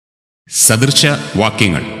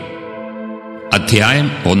സദൃശവാക്യങ്ങൾ അധ്യായം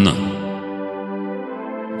 1.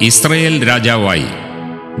 ഇസ്രായേൽ രാജാവായി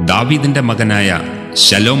ദാവീദിന്റെ മകനായ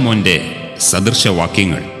ശലോമോന്റെ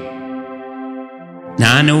സദൃശവാക്യങ്ങൾ.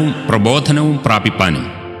 ജ്ഞാനവും പ്രബോധനവും പ്രാപിപ്പാനും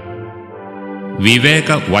വിവേക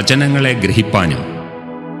വചനങ്ങളെ ഗ്രഹിപ്പാനും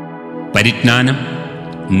പരിജ്ഞാനം,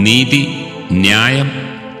 നീതി, ന്യായം,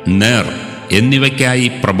 നേർ എന്നിവയ്ക്കായി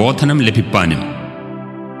പ്രബോധനം ലഭിപ്പാനും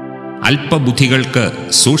അല്പബുദ്ധികൾക്ക്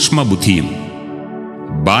സൂക്ഷ്മബുദ്ധിയും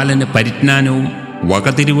ബാലന് പരിജ്ഞാനവും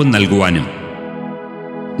വകതിരിവും നൽകുവാനും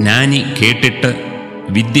ജ്ഞാനി കേട്ടിട്ട്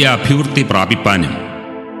വിദ്യാഭിവൃദ്ധി പ്രാപിപ്പാനും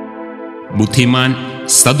ബുദ്ധിമാൻ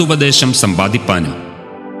സതുപദേശം സമ്പാദിപ്പാനും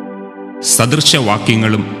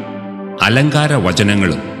സദൃശവാക്യങ്ങളും അലങ്കാര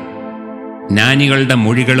വചനങ്ങളും ജ്ഞാനികളുടെ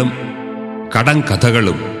മൊഴികളും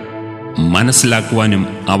കടങ്കഥകളും മനസ്സിലാക്കുവാനും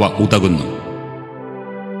അവ ഉതകുന്നു.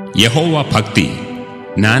 യഹോവ ഭക്തി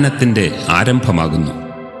ജ്ഞാനത്തിൻ്റെ ആരംഭമാകുന്നു.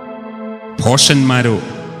 ഭോഷന്മാരോ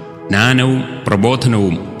ജ്ഞാനവും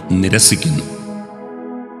പ്രബോധനവും നിരസിക്കുന്നു.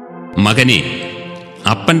 മകനെ,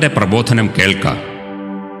 അപ്പൻ്റെ പ്രബോധനം കേൾക്ക,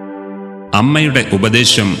 അമ്മയുടെ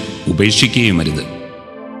ഉപദേശം ഉപേക്ഷിക്കുകയുമരുത്.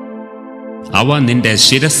 അവ നിന്റെ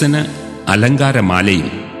ശിരസ്സിന്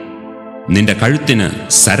അലങ്കാരമാലയും നിന്റെ കഴുത്തിന്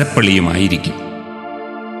സരപ്പളിയുമായിരിക്കും.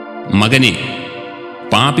 മകനെ,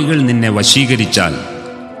 പാപികൾ നിന്നെ വശീകരിച്ചാൽ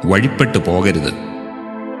വഴിപ്പെട്ടു പോകരുത്.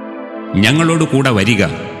 ഞങ്ങളോട് കൂടെ വരിക,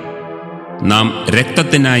 നാം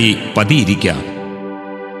രക്തത്തിനായി പതിയിരിക്കാം.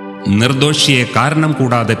 നിർദോഷിയെ കാരണം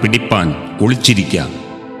കൂടാതെ പിടിപ്പാൻ ഒളിച്ചിരിക്കാം.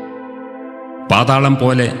 പാതാളം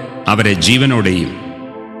പോലെ അവരെ ജീവനോടെയും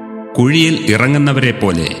കുഴിയിൽ ഇറങ്ങുന്നവരെ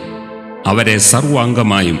പോലെ അവരെ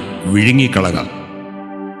സർവാംഗമായും വിഴുങ്ങിക്കളക.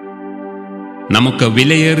 നമുക്ക്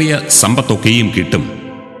വിലയേറിയ സമ്പത്തൊക്കെയും കിട്ടും.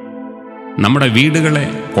 നമ്മുടെ വീടുകളെ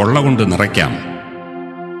കൊള്ളകൊണ്ട് നിറയ്ക്കാം.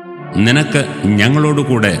 നിനക്ക്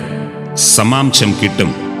ഞങ്ങളോടുകൂടെ സമാംശം കിട്ടും.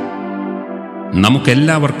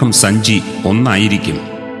 നമുക്കെല്ലാവർക്കും സഞ്ചി ഒന്നായിരിക്കും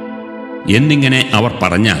എന്നിങ്ങനെ അവർ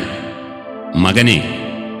പറഞ്ഞാൽ, മകനെ,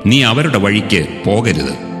 നീ അവരുടെ വഴിക്ക്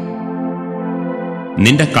പോകരുത്.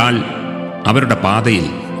 നിന്റെ കാൽ അവരുടെ പാതയിൽ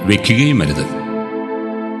വയ്ക്കുകയുമരുത്.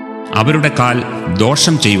 അവരുടെ കാൽ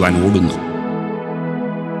ദോഷം ചെയ്യുവാൻ ഓടുന്നു.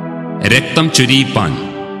 രക്തം ചൊരിയിപ്പാൻ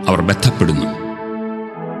അവർ ബദ്ധപ്പെടുന്നു.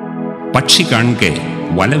 പക്ഷി കാൺകെ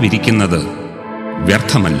വല വിരിക്കുന്നത്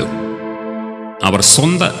വ്യർത്ഥമല്ലോ. അവർ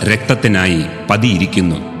സ്വന്ത രക്തത്തിനായി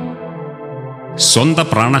പതിയിരിക്കുന്നു, സ്വന്ത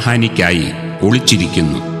പ്രാണഹാനിക്കായി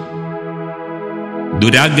ഒളിച്ചിരിക്കുന്നു.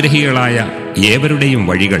 ദുരാഗ്രഹികളായ ഏവരുടെയും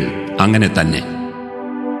വഴികൾ അങ്ങനെ തന്നെ.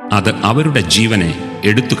 അത് അവരുടെ ജീവനെ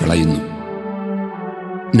എടുത്തുകളയുന്നു.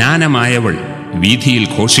 ജ്ഞാനമായവൾ വീഥിയിൽ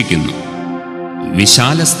ഘോഷിക്കുന്നു,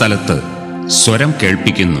 വിശാല സ്ഥലത്ത് സ്വരം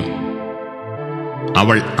കേൾപ്പിക്കുന്നു.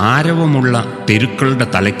 അവൾ ആരവമുള്ള തെരുക്കളുടെ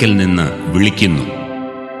തലയ്ക്കൽ നിന്ന് വിളിക്കുന്നു.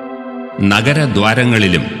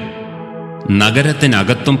 നഗരദ്വാരങ്ങളിലും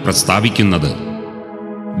നഗരത്തിനകത്തും പ്രസ്താവിക്കുന്നത്,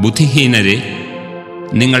 ബുദ്ധിഹീനരെ,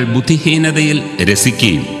 നിങ്ങൾ ബുദ്ധിഹീനതയിൽ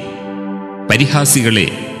രസിക്കുകയും പരിഹാസികളെ,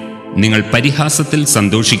 നിങ്ങൾ പരിഹാസത്തിൽ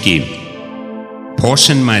സന്തോഷിക്കുകയും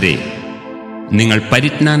ഭോഷന്മാരെ, നിങ്ങൾ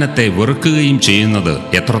പരിജ്ഞാനത്തെ വെറുക്കുകയും ചെയ്യുന്നത്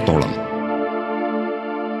എത്രത്തോളം.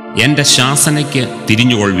 എൻ്റെ ശാസനയ്ക്ക്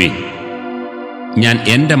തിരിഞ്ഞുകൊള്ളുവീൻ. ഞാൻ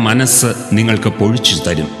എൻ്റെ മനസ്സ് നിങ്ങൾക്ക് പൊഴിച്ചു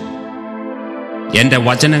തരും. എൻ്റെ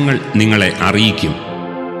വചനങ്ങൾ നിങ്ങളെ അറിയിക്കും.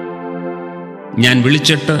 ഞാൻ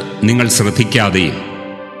വിളിച്ചിട്ട് നിങ്ങൾ ശ്രദ്ധിക്കാതെയും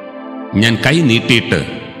ഞാൻ കൈ നീട്ടിയിട്ട്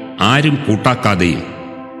ആരും കൂട്ടാക്കാതെയും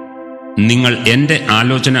നിങ്ങൾ എൻ്റെ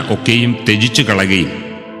ആലോചന ഒക്കെയും ത്യജിച്ചു കളയുകയും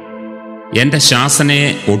എൻ്റെ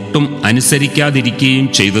ശാസനയെ ഒട്ടും അനുസരിക്കാതിരിക്കുകയും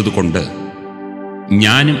ചെയ്തതുകൊണ്ട്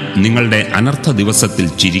ഞാനും നിങ്ങളുടെ അനർത്ഥ ദിവസത്തിൽ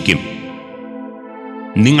ചിരിക്കും.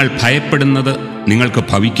 നിങ്ങൾ ഭയപ്പെടുന്നത് നിങ്ങൾക്ക്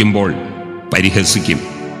ഭവിക്കുമ്പോൾ പരിഹസിക്കും.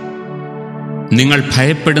 നിങ്ങൾ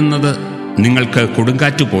ഭയപ്പെടുന്നത് നിങ്ങൾക്ക്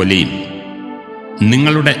കൊടുങ്കാറ്റുപോലെയും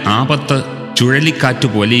നിങ്ങളുടെ ആപത്ത്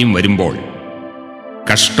ചുഴലിക്കാറ്റുപോലെയും വരുമ്പോൾ,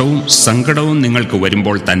 കഷ്ടവും സങ്കടവും നിങ്ങൾക്ക്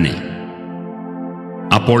വരുമ്പോൾ തന്നെ.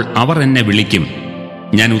 അപ്പോൾ അവർ എന്നെ വിളിക്കും,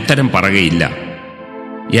 ഞാൻ ഉത്തരം പറകയില്ല.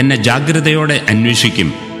 എന്നെ ജാഗ്രതയോടെ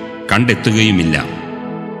അന്വേഷിക്കും, കണ്ടെത്തുകയുമില്ല.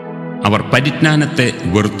 അവർ പരിജ്ഞാനത്തെ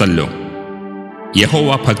വെറുത്തല്ലോ,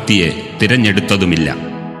 യഹോവ ഭക്തിയെ തിരഞ്ഞെടുത്തതുമില്ല.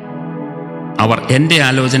 അവർ എൻ്റെ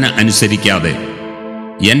ആലോചന അനുസരിക്കാതെ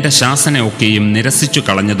എൻ്റെ ശാസന ഒക്കെയും നിരസിച്ചു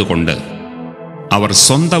കളഞ്ഞതുകൊണ്ട് അവർ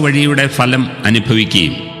സ്വന്ത വഴിയുടെ ഫലം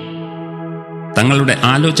അനുഭവിക്കുകയും തങ്ങളുടെ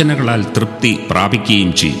ആലോചനകളാൽ തൃപ്തി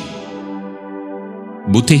പ്രാപിക്കുകയും ചെയ്യും.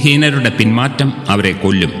 ബുദ്ധിഹീനരുടെ പിന്മാറ്റം അവരെ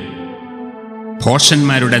കൊല്ലും.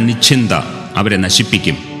 ഭോഷന്മാരുടെ നിശ്ചിന്ത അവരെ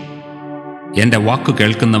നശിപ്പിക്കും. എൻ്റെ വാക്കു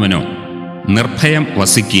കേൾക്കുന്നവനോ നിർഭയം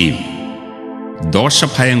വസിക്കുകയും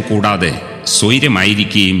ദോഷഭയം കൂടാതെ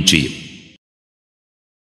സ്വൈര്യമായിരിക്കുകയും ചെയ്യും.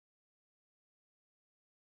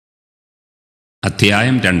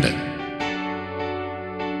 അധ്യായം 2.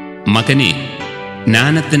 മകനേ,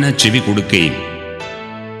 ജ്ഞാനത്തിന് ചെവി കൊടുക്കുകയും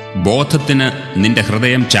ബോധത്തിന് നിന്റെ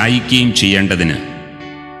ഹൃദയം ചായിക്കുകയും ചെയ്യേണ്ടതിന്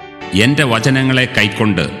എൻ്റെ വചനങ്ങളെ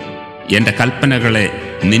കൈക്കൊണ്ട് എൻ്റെ കൽപ്പനകളെ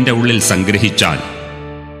നിന്റെ ഉള്ളിൽ സംഗ്രഹിച്ചാൽ,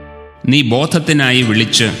 നീ ബോധത്തിനായി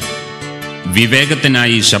വിളിച്ച്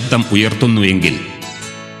വിവേകത്തിനായി ശബ്ദം ഉയർത്തുന്നുവെങ്കിൽ,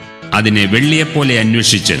 അതിനെ വെള്ളിയെപ്പോലെ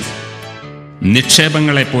അന്വേഷിച്ച്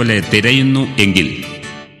നിക്ഷേപങ്ങളെപ്പോലെ തിരയുന്നു എങ്കിൽ,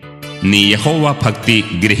 നീ യഹോവ ഭക്തി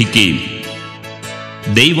ഗ്രഹിക്കുകയും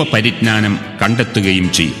ദൈവപരിജ്ഞാനം കണ്ടെത്തുകയും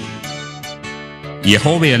ചെയ്യും.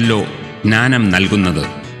 യഹോവയല്ലോ ജ്ഞാനം നൽകുന്നത്.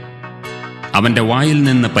 അവൻ്റെ വായിൽ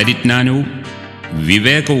നിന്ന് പരിജ്ഞാനവും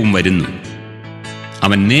വിവേകവും വരുന്നു.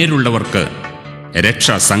 അവൻ നേരുള്ളവർക്ക്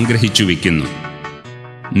രക്ഷ സംഗ്രഹിച്ചു വയ്ക്കുന്നു.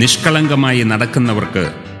 നിഷ്കളങ്കമായി നടക്കുന്നവർക്ക്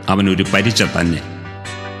അവനൊരു പരിച തന്നെ.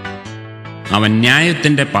 അവൻ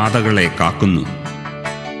ന്യായത്തിൻ്റെ പാതകളെ കാക്കുന്നു,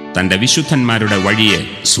 തൻ്റെ വിശുദ്ധന്മാരുടെ വഴിയെ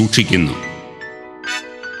സൂക്ഷിക്കുന്നു.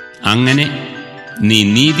 അങ്ങനെ നീ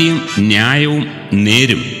നീതിയും ന്യായവും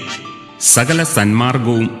നേരും സകല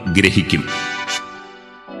സന്മാർഗവും ഗ്രഹിക്കും.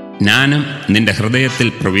 ജ്ഞാനം നിന്റെ ഹൃദയത്തിൽ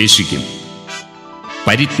പ്രവേശിക്കും.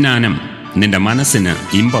 പരിജ്ഞാനം നിന്റെ മനസ്സിന്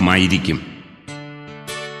ഇമ്പമായിരിക്കും.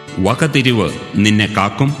 വകതിരിവ് നിന്നെ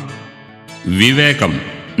കാക്കും, വിവേകം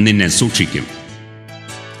നിന്നെ സൂക്ഷിക്കും.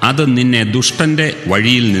 അത് നിന്നെ ദുഷ്ടന്റെ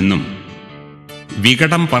വഴിയിൽ നിന്നും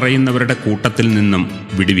വികടം പറയുന്നവരുടെ കൂട്ടത്തിൽ നിന്നും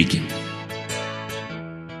വിടുവിക്കും.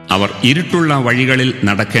 അവർ ഇരുട്ടുള്ള വഴികളിൽ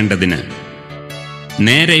നടക്കേണ്ടതിന്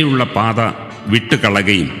നേരെയുള്ള പാത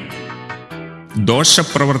വിട്ടുകളയുകയും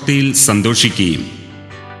ദോഷപ്രവൃത്തിയിൽ സന്തോഷിക്കുകയും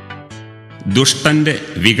ദുഷ്ടന്റെ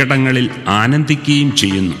വികടങ്ങളിൽ ആനന്ദിക്കുകയും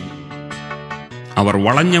ചെയ്യുന്നു. അവർ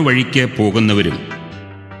വളഞ്ഞ വഴിക്ക് പോകുന്നവരും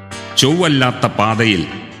ചൊവ്വല്ലാത്ത പാതയിൽ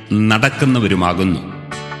നടക്കുന്നവരുമാകുന്നു.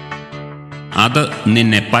 അത്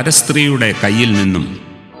നിന്നെ പരസ്ത്രീയുടെ കയ്യിൽ നിന്നും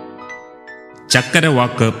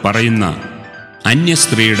ചക്കരവാക്ക് പറയുന്ന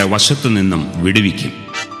അന്യസ്ത്രീയുടെ വശത്തു നിന്നും വിടുവിക്കും.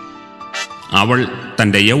 അവൾ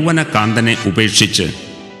തൻ്റെ യൗവനകാന്തനെ ഉപേക്ഷിച്ച്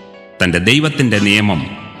തൻ്റെ ദൈവത്തിൻ്റെ നിയമം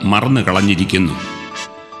മറന്നു കളഞ്ഞിരിക്കുന്നു.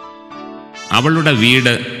 അവളുടെ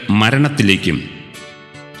വീട് മരണത്തിലേക്കും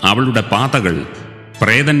അവളുടെ പാതകൾ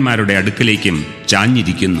പ്രേതന്മാരുടെ അടുക്കലേക്കും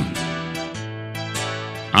ചാഞ്ഞിരിക്കുന്നു.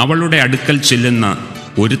 അവളുടെ അടുക്കൽ ചെല്ലുന്ന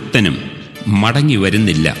ഒരുത്തനും മടങ്ങി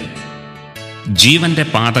വരുന്നില്ല. ജീവന്റെ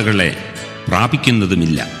പാതകളെ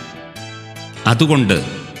പ്രാപിക്കുന്നതുമില്ല. അതുകൊണ്ട്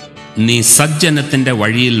നീ സജ്ജനത്തിൻ്റെ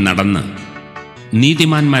വഴിയിൽ നടന്ന്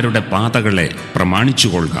നീതിമാന്മാരുടെ പാതകളെ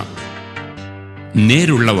പ്രമാണിച്ചുകൊള്ളുക.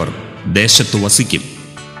 നേരുള്ളവർ ദേശത്തു വസിക്കും,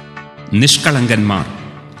 നിഷ്കളങ്കന്മാർ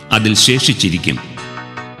അതിൽ ശേഷിച്ചിരിക്കും.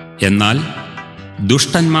 എന്നാൽ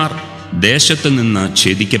ദുഷ്ടന്മാർ ദേശത്തു നിന്ന്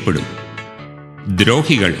ഛേദിക്കപ്പെടും,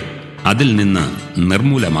 ദ്രോഹികൾ അതിൽ നിന്ന്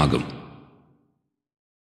നിർമൂലമാകും.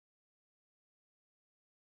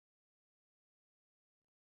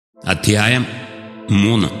 അധ്യായം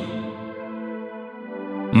 3.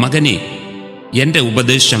 മകനേ, എൻ്റെ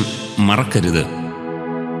ഉപദേശം മറക്കരുത്.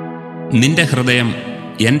 നിന്റെ ഹൃദയം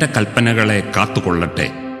എൻ്റെ കൽപ്പനകളെ കാത്തുകൊള്ളട്ടെ.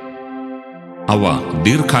 അവ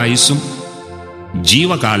ദീർഘായുസ്സും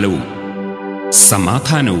ജീവകാലവും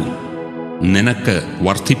സമാധാനവും നിനക്ക്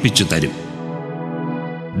വർദ്ധിപ്പിച്ചു തരും.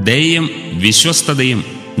 ദയയും വിശ്വസ്തതയും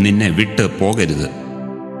നിന്നെ വിട്ട് പോകരുത്.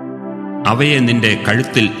 അവയെ നിന്റെ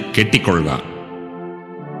കഴുത്തിൽ കെട്ടിക്കൊള്ളുക.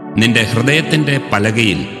 നിന്റെ ഹൃദയത്തിൻ്റെ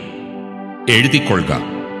പലകയിൽ എഴുതിക്കൊള്ളുക.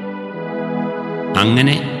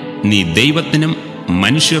 അങ്ങനെ നീ ദൈവത്തിനും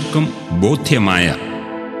മനുഷ്യർക്കും ബോധ്യമായ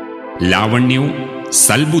ലാവണ്യവും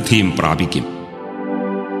സൽബുദ്ധിയും പ്രാപിക്കും.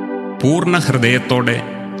 പൂർണ്ണ ഹൃദയത്തോടെ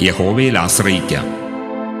യഹോവയിൽ ആശ്രയിക്കാം.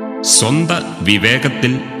 സ്വന്ത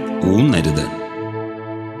വിവേകത്തിൽ ഊന്നരുത്.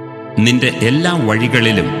 നിന്റെ എല്ലാ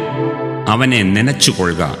വഴികളിലും അവനെ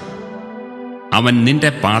നനച്ചുകൊള്ളുക. അവൻ നിന്റെ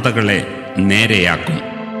പാതകളെ നേരെയാക്കും.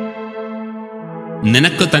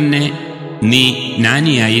 നിനക്ക് തന്നെ നീ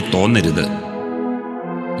ജ്ഞാനിയായി തോന്നരുത്.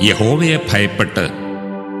 യഹോവയെ ഭയപ്പെട്ട്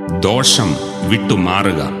ദോഷം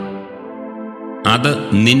വിട്ടുമാറുക. അത്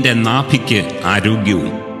നിന്റെ നാഭിക്ക്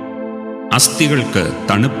ആരോഗ്യവും അസ്ഥികൾക്ക്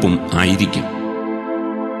തണുപ്പും ആയിരിക്കും.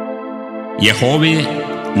 യഹോവയെ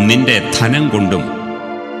നിന്റെ ധനം കൊണ്ടും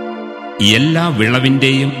എല്ലാ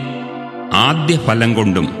വിളവിൻ്റെയും ആദ്യ ഫലം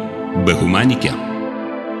കൊണ്ടും ബഹുമാനിക്കാം.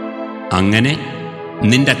 അങ്ങനെ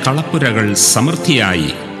നിന്റെ കളപ്പുരകൾ സമൃദ്ധിയായി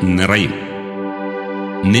നിറയും.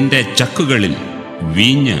 നിന്റെ ചക്കുകളിൽ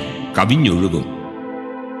വീഞ്ഞ് കവിഞ്ഞൊഴുകും.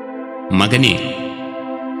 മകനേ,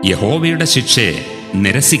 യഹോവയുടെ ശിക്ഷയെ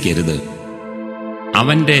നിരസിക്കരുത്.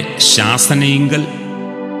 അവൻ്റെ ശാസനയിങ്കൽ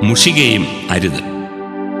മുഷികയും അരുത്.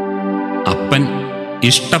 അപ്പൻ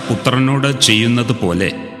ഇഷ്ടപുത്രനോട് ചെയ്യുന്നത് പോലെ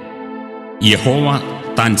യഹോവ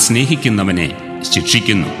താൻ സ്നേഹിക്കുന്നവനെ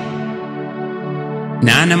ശിക്ഷിക്കുന്നു.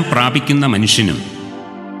 ജ്ഞാനം പ്രാപിക്കുന്ന മനുഷ്യനും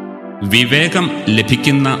വിവേകം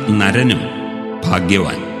ലഭിക്കുന്ന നരനും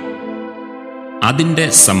ഭാഗ്യവാൻ. അതിൻ്റെ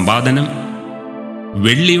സമ്പാദനം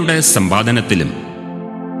വെള്ളിയുടെ സമ്പാദനത്തിലും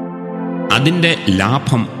അതിൻ്റെ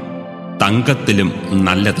ലാഭം തങ്കത്തിലും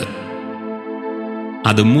നല്ലത്.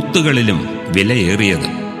 അത് മുത്തുകളിലും വിലയേറിയത്.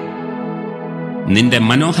 നിന്റെ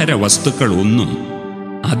മനോഹര വസ്തുക്കൾ ഒന്നും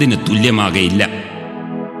അതിന് തുല്യമാകയില്ല.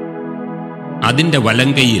 അതിൻ്റെ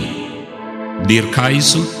വലങ്കൈയിൽ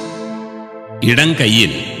ദീർഘായുസ്സും ഇടം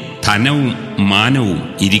കൈയിൽ ധനവും മാനവും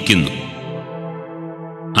ഇരിക്കുന്നു.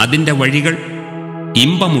 അതിൻ്റെ വഴികൾ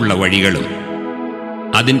ഇമ്പമുള്ള വഴികളും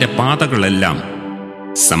അതിൻ്റെ പാതകളെല്ലാം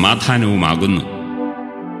സമാധാനവുമാകുന്നു.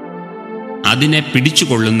 അതിനെ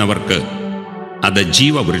പിടിച്ചുകൊള്ളുന്നവർക്ക് അത്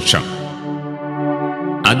ജീവവൃക്ഷം.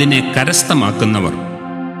 അതിനെ കരസ്ഥമാക്കുന്നവർ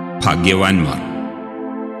ഭാഗ്യവാന്മാർ.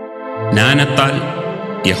 ജ്ഞാനത്താൽ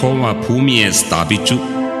യഹോവ ഭൂമിയെ സ്ഥാപിച്ചു,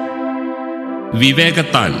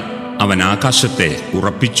 വിവേകത്താൽ അവൻ ആകാശത്തെ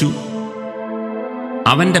ഉറപ്പിച്ചു.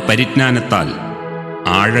 അവൻ്റെ പരിജ്ഞാനത്താൽ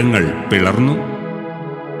ആഴങ്ങൾ പിളർന്നു,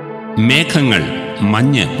 മേഘങ്ങൾ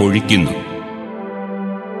മഞ്ഞ് പൊഴിക്കുന്നു.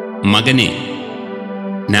 മകനെ,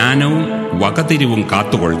 ജ്ഞാനവും വകതിരിവും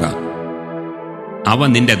കാത്തുകൊള്ളുക. അവ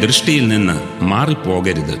നിന്റെ ദൃഷ്ടിയിൽ നിന്ന്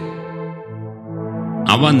മാറിപ്പോകരുത്.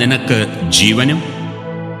 അവ നിനക്ക് ജീവനും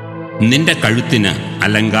നിന്റെ കഴുത്തിന്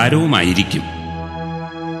അലങ്കാരവുമായിരിക്കും.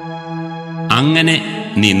 അങ്ങനെ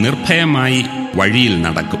നീ നിർഭയമായി വഴിയിൽ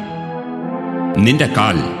നടക്കും, നിന്റെ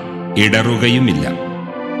കാൽ ഇടറുകയുമില്ല.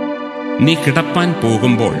 നീ കിടപ്പാൻ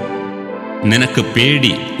പോകുമ്പോൾ നിനക്ക്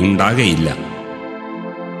പേടി ഉണ്ടാകയില്ല.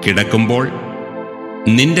 കിടക്കുമ്പോൾ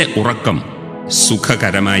നിന്റെ ഉറക്കം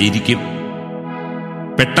സുഖകരമായിരിക്കും.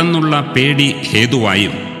 പെട്ടെന്നുള്ള പേടി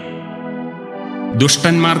ഹേതുവായും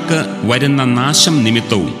ദുഷ്ടന്മാർക്ക് വരുന്ന നാശം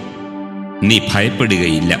നിമിത്തവും നീ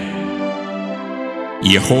ഭയപ്പെടുകയില്ല.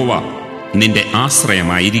 യഹോവ നിന്റെ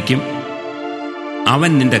ആശ്രയമായിരിക്കും.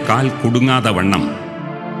 അവൻ നിന്റെ കാൽ കുടുങ്ങാതെ വണ്ണം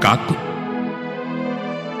കാക്കും.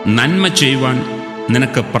 നന്മ ചെയ്യുവാൻ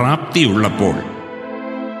നിനക്ക് പ്രാപ്തിയുള്ളപ്പോൾ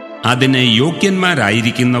അതിന്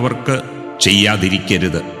യോഗ്യന്മാരായിരിക്കുന്നവർക്ക്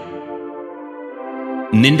ചെയ്യാതിരിക്കരുത്.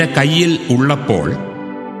 നിന്റെ കയ്യിൽ ഉള്ളപ്പോൾ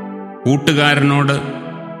കൂട്ടുകാരനോട്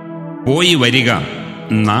പോയി വരിക,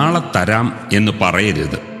 നാളെ തരാം എന്ന്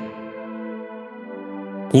പറയരുത്.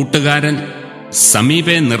 കൂട്ടുകാരൻ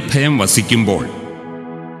സമീപേ നിർഭയം വസിക്കുമ്പോൾ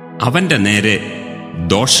അവൻ്റെ നേരെ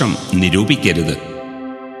ദോഷം നിരൂപിക്കരുത്.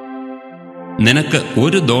 നിനക്ക്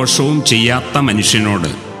ഒരു ദോഷവും ചെയ്യാത്ത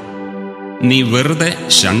മനുഷ്യനോട് നീ വെറുതെ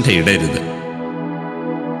ശണ്ഠയിടരുത്.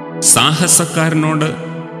 സാഹസക്കാരനോട്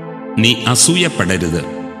നീ അസൂയപ്പെടരുത്.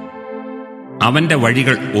 അവൻ്റെ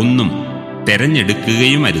വഴികൾ ഒന്നും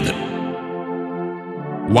തെരഞ്ഞെടുക്കുകയുമരുത്.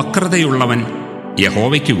 വക്രതയുള്ളവൻ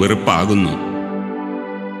യഹോവയ്ക്ക് വെറുപ്പാകുന്നു,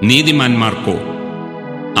 നീതിമാന്മാർക്കോ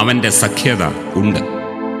അവൻ്റെ സഖ്യത ഉണ്ട്.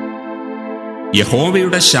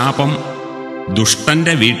 യഹോവയുടെ ശാപം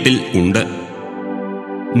ദുഷ്ടന്റെ വീട്ടിൽ ഉണ്ട്,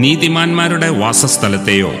 നീതിമാന്മാരുടെ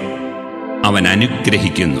വാസസ്ഥലത്തെയോ അവൻ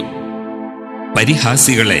അനുഗ്രഹിക്കുന്നു.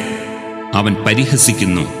 പരിഹാസികളെ അവൻ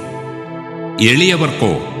പരിഹസിക്കുന്നു,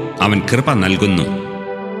 എളിയവർക്കോ അവൻ കൃപ നൽകുന്നു.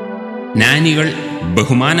 ജ്ഞാനികൾ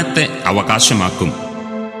ബഹുമാനത്തെ അവകാശമാക്കും,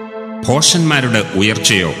 ഭോഷന്മാരുടെ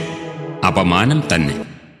ഉയർച്ചയോ അപമാനം തന്നെ.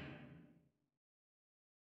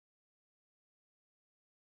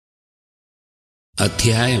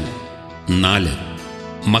 അധ്യായം 4.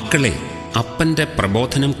 മക്കളെ, അപ്പന്റെ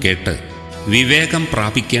പ്രബോധനം കേട്ട് വിവേകം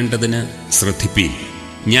പ്രാപിക്കേണ്ടതിന് ശ്രദ്ധിപ്പീൻ.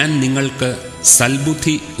 ഞാൻ നിങ്ങൾക്ക്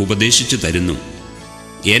സൽബുദ്ധി ഉപദേശിച്ചു തരുന്നു.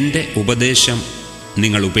 എൻ്റെ ഉപദേശം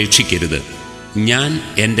നിങ്ങൾ ഉപേക്ഷിക്കരുത്. ഞാൻ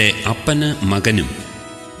എൻ്റെ അപ്പന് മകനും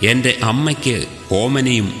എൻ്റെ അമ്മയ്ക്ക്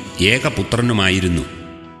ഓമനയും ഏകപുത്രനുമായിരുന്നു.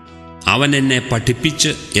 അവൻ എന്നെ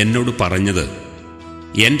പഠിപ്പിച്ച് എന്നോട് പറഞ്ഞത്,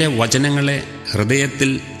 എൻ്റെ വചനങ്ങളെ ഹൃദയത്തിൽ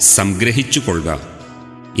സംഗ്രഹിച്ചു കൊള്ളുക,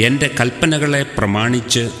 എൻ്റെ കൽപ്പനകളെ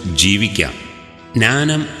പ്രമാണിച്ച് ജീവിക്കാം,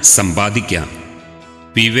 ജ്ഞാനം സമ്പാദിക്കാം,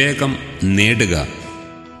 വിവേകം നേടുക,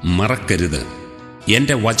 മറക്കരുത്.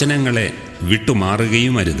 എൻ്റെ വചനങ്ങളെ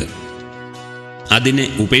വിട്ടുമാറുകയുമരുത്. അതിനെ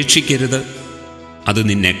ഉപേക്ഷിക്കരുത്, അത്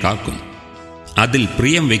നിന്നെ കാക്കും. അതിൽ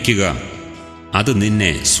പ്രിയം വയ്ക്കുക, അത്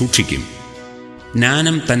നിന്നെ സൂക്ഷിക്കും.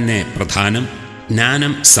 ജ്ഞാനം തന്നെ പ്രധാനം,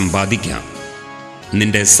 ജ്ഞാനം സമ്പാദിക്കാം.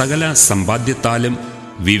 നിന്റെ സകല സമ്പാദ്യത്താലും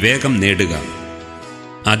വിവേകം നേടുക.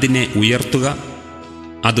 അതിനെ ഉയർത്തുക,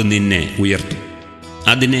 അത് നിന്നെ ഉയർത്തും.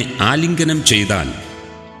 അതിനെ ആലിംഗനം ചെയ്താൽ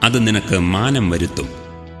അത് നിനക്ക് മാനം വരുത്തും.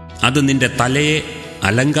 അത് നിന്റെ തലയെ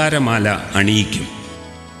അലങ്കാരമാല അണിയിക്കും.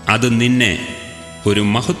 അത് നിന്നെ ഒരു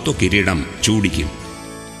മഹത്വ കിരീടം ചൂടിക്കും.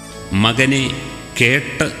 മകനെ,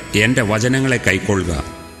 കേട്ട് എൻ്റെ വചനങ്ങളെ കൈക്കൊള്ളുക,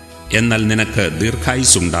 എന്നാൽ നിനക്ക്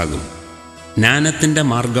ദീർഘായുസ്സുണ്ടാകും. ജ്ഞാനത്തിൻ്റെ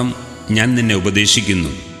മാർഗം ഞാൻ നിന്നെ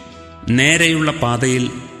ഉപദേശിക്കുന്നു, നേരെയുള്ള പാതയിൽ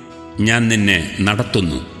ഞാൻ നിന്നെ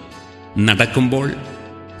നടത്തുന്നു. നടക്കുമ്പോൾ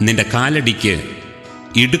നിന്റെ കാലടിക്ക്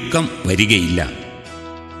ഇടുക്കം വരികയില്ല.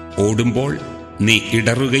 ഓടുമ്പോൾ നീ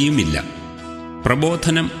ഇടറുകയുമില്ല.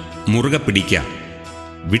 പ്രബോധനം മുറുകെ പിടിക്ക,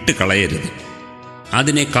 വിട്ടുകളയരുത്.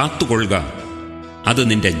 അതിനെ കാത്തുകൊള്ളുക, അത്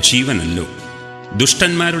നിന്റെ ജീവനല്ലോ.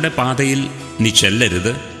 ദുഷ്ടന്മാരുടെ പാതയിൽ നീ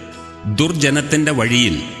ചെല്ലരുത്, ദുർജനത്തിൻ്റെ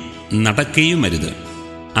വഴിയിൽ നടക്കുകയുമരുത്.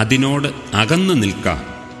 അതിനോട് അകന്നു നിൽക്ക,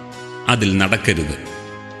 അതിൽ നടക്കരുത്.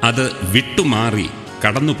 അത് വിട്ടുമാറി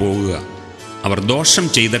കടന്നു പോകുക. അവർ ദോഷം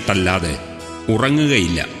ചെയ്തിട്ടല്ലാതെ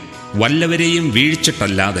ഉറങ്ങുകയില്ല, വല്ലവരെയും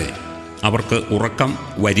വീഴ്ചിട്ടല്ലാതെ അവർക്ക് ഉറക്കം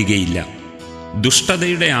വരികയില്ല.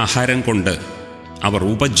 ദുഷ്ടതയുടെ ആഹാരം കൊണ്ട് അവർ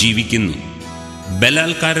ഉപജീവിക്കുന്നു,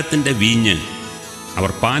 ബലാത്കാരത്തിൻ്റെ വീഞ്ഞ്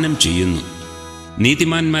അവർ പാനം ചെയ്യുന്നു.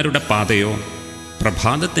 നീതിമാന്മാരുടെ പാതയോ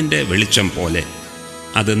പ്രഭാതത്തിൻ്റെ വെളിച്ചം പോലെ,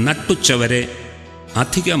 അത് നട്ടുച്ചവരെ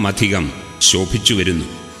അധികമധികം ശോഭിച്ചു വരുന്നു.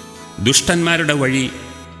 ദുഷ്ടന്മാരുടെ വഴി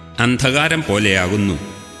അന്ധകാരം പോലെയാകുന്നു,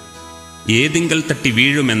 ഏതിങ്കൽ തട്ടി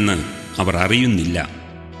വീഴുമെന്ന് അവർ അറിയുന്നില്ല.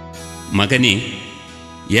 മകനെ,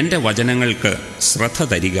 എൻ്റെ വചനങ്ങൾക്ക് ശ്രദ്ധ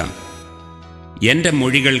തരിക, എൻ്റെ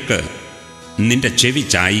മൊഴികൾക്ക് നിന്റെ ചെവി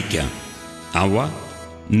ചായിക്ക. അവ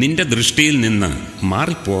നിന്റെ ദൃഷ്ടിയിൽ നിന്ന്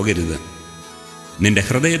മാറിപ്പോകരുത്. നിന്റെ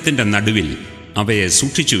ഹൃദയത്തിൻ്റെ നടുവിൽ അവയെ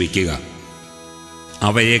സൂക്ഷിച്ചു വയ്ക്കുക.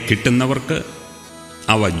 അവയെ കിട്ടുന്നവർക്ക്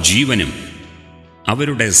അവ ജീവനും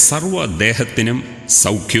അവരുടെ സർവ്വദേഹത്തിനും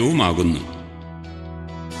സൗഖ്യവുമാകുന്നു.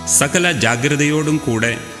 സകല ജാഗ്രതയോടും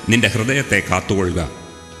കൂടെ നിന്റെ ഹൃദയത്തെ കാത്തുകൊള്ളുക,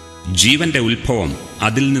 ജീവന്റെ ഉത്ഭവം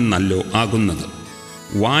അതിൽ നിന്നല്ലോ ആകുന്നത്.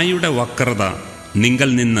 വായുടെ വക്രത നിങ്ങൾ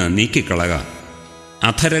നിന്ന് നീക്കിക്കളക,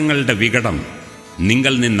 അധരങ്ങളുടെ വികടം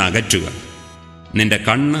നിങ്ങൾ നിന്ന് അകറ്റുക. നിന്റെ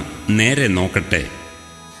കണ്ണ് നേരെ നോക്കട്ടെ,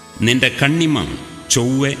 നിന്റെ കണ്ണിമ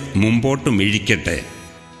ചൊവ്വെ മുമ്പോട്ട് മിഴിക്കട്ടെ.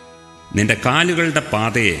 നിന്റെ കാലുകളുടെ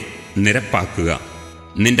പാതയെ നിരപ്പാക്കുക,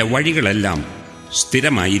 നിന്റെ വഴികളെല്ലാം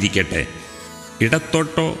സ്ഥിരമായിരിക്കട്ടെ.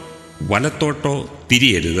 ഇടത്തോട്ടോ വലത്തോട്ടോ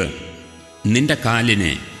തിരിയരുത്, നിന്റെ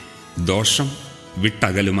കാലിനെ ദോഷം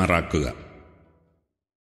വിട്ടകലുമാറാക്കുക.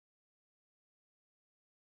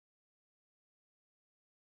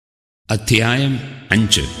 അധ്യായം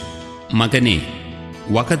 5. മകനെ,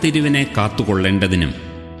 വകതിരിവിനെ കാത്തുകൊള്ളേണ്ടതിനും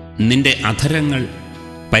നിന്റെ അധരങ്ങൾ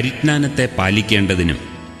പരിജ്ഞാനത്തെ പാലിക്കേണ്ടതിനും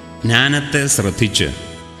ജ്ഞാനത്തെ ശ്രദ്ധിച്ച്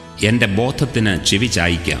എൻ്റെ ബോധത്തിന് ചെവി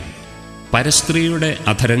ചായിക്കാം. പരസ്ത്രീയുടെ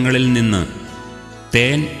അധരങ്ങളിൽ നിന്ന്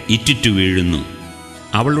തേൻ ഇറ്റിറ്റു വീഴുന്നു,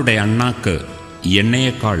 അവളുടെ അണ്ണാക്ക്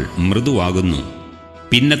എണ്ണയേക്കാൾ മൃദുവാകുന്നു.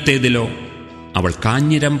 പിന്നത്തേതിലോ അവൾ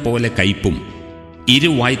കാഞ്ഞിരം പോലെ കയ്പും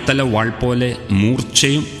ഇരുവായ്ത്തല വാൾ പോലെ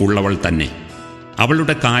മൂർച്ചയും ഉള്ളവൾ തന്നെ.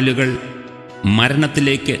 അവളുടെ കാലുകൾ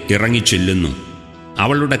മരണത്തിലേക്ക് ഇറങ്ങിച്ചെല്ലുന്നു,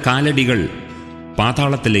 അവളുടെ കാലടികൾ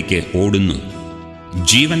പാതാളത്തിലേക്ക് ഓടുന്നു.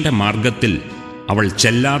 ജീവന്റെ മാർഗത്തിൽ അവൾ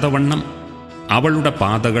ചെല്ലാതെ വണ്ണം അവളുടെ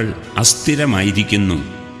പാതകൾ അസ്ഥിരമായിരിക്കുന്നു,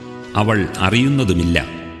 അവൾ അറിയുന്നതുമില്ല.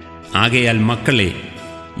 ആകയാൽ മക്കളെ,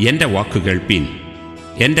 എൻ്റെ വാക്കു കേൾപ്പീൻ,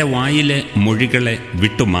 എൻ്റെ വായിലെ മൊഴികളെ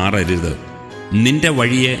വിട്ടുമാറരുത്. നിന്റെ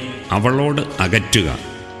വഴിയെ അവളോട് അകറ്റുക,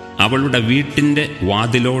 അവളുടെ വീട്ടിൻ്റെ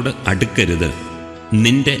വാതിലോട് അടുക്കരുത്.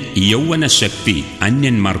 നിന്റെ യൗവനശക്തി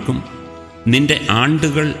അന്യന്മാർക്കും നിന്റെ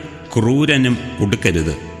ആണ്ടുകൾ ക്രൂരനും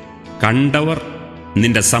കൊടുക്കരുത്. കണ്ടവർ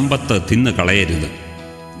നിന്റെ സമ്പത്ത് തിന്നുകളയരുത്.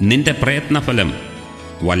 നിന്റെ പ്രയത്നഫലം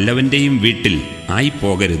വല്ലവൻ്റെയും വീട്ടിൽ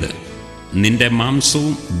ആയിപ്പോകരുത്. നിന്റെ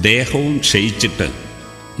മാംസവും ദേഹവും ക്ഷയിച്ചിട്ട്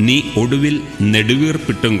നീ ഒടുവിൽ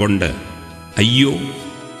നെടുവീർപ്പിട്ടും കൊണ്ട്, അയ്യോ,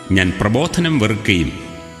 ഞാൻ പ്രബോധനം വെറുക്കുകയും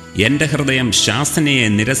എൻ്റെ ഹൃദയം ശാസനയെ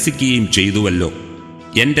നിരസിക്കുകയും ചെയ്തുവല്ലോ.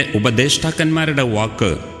 എൻ്റെ ഉപദേഷ്ടാക്കന്മാരുടെ വാക്ക്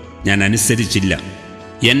ഞാൻ അനുസരിച്ചില്ല,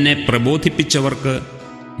 എന്നെ പ്രബോധിപ്പിച്ചവർക്ക്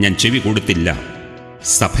ഞാൻ ചെവി കൊടുത്തില്ല.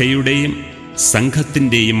 സഭയുടെയും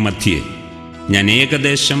സംഘത്തിൻ്റെയും മധ്യേ ഞാൻ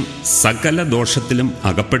ഏകദേശം സകല ദോഷത്തിലും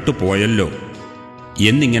അകപ്പെട്ടു പോയല്ലോ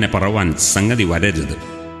എന്നിങ്ങനെ പറവാൻ സംഗതി വരരുത്.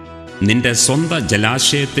 നിന്റെ സ്വന്ത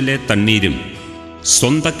ജലാശയത്തിലെ തണ്ണീരും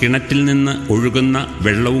സ്വന്ത കിണറ്റിൽ നിന്ന് ഒഴുകുന്ന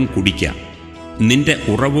വെള്ളവും കുടിക്കാം. നിന്റെ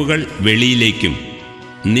ഉറവുകൾ വെളിയിലേക്കും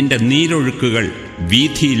നിന്റെ നീരൊഴുക്കുകൾ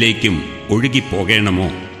വീഥിയിലേക്കും ഒഴുകിപ്പോകേണമോ?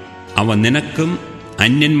 അവ നിനക്കും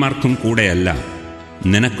അന്യന്മാർക്കും കൂടെയല്ല,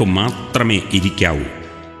 നിനക്ക് മാത്രമേ ഇരിക്കാവൂ.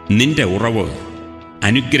 നിന്റെ ഉറവ്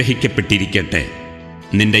അനുഗ്രഹിക്കപ്പെട്ടിരിക്കട്ടെ.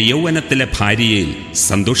 നിന്റെ യൗവനത്തിലെ ഭാര്യയിൽ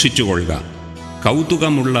സന്തോഷിച്ചുകൊള്ളുക.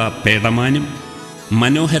 കൗതുകമുള്ള പേടമാനും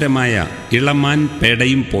മനോഹരമായ ഇളമാൻ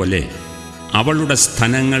പേടയും പോലെ അവളുടെ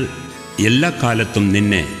സ്തനങ്ങൾ എല്ലാ കാലത്തും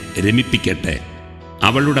നിന്നെ രമിപ്പിക്കട്ടെ.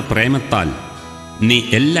 അവളുടെ പ്രേമത്താൽ നീ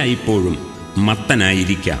എല്ലായ്പ്പോഴും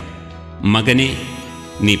മത്തനായിരിക്കാം. മകനെ,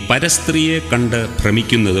 നീ പരസ്ത്രീയെ കണ്ട്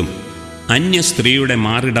ഭ്രമിക്കുന്നതും അന്യസ്ത്രീയുടെ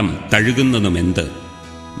മാറിടം തഴുകുന്നതുമെന്ത്?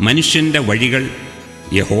 മനുഷ്യൻ്റെ വഴികൾ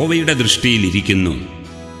യഹോവയുടെ ദൃഷ്ടിയിലിരിക്കുന്നു,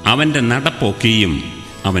 അവൻ്റെ നടപ്പൊക്കെയും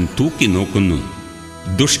അവൻ തൂക്കി നോക്കുന്നു.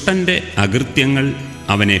 ദുഷ്ടൻ്റെ അകൃത്യങ്ങൾ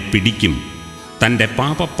അവനെ പിടിക്കും, തൻ്റെ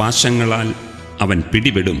പാപപാശങ്ങളാൽ അവൻ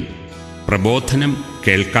പിടിപെടും. പ്രബോധനം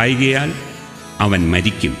കേൾക്കായ്കയാൽ അവൻ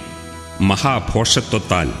മരിക്കും.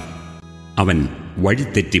 മഹാഭോഷത്വത്താൽ അവൻ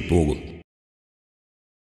വഴിതെറ്റിപ്പോകും.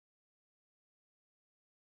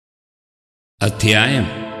 അധ്യായം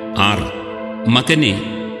 6. മകനെ,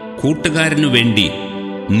 കൂട്ടുകാരനു വേണ്ടി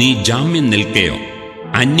നീ ജാമ്യം നിൽക്കുകയോ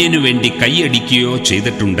അന്യനു വേണ്ടി കൈയടിക്കുകയോ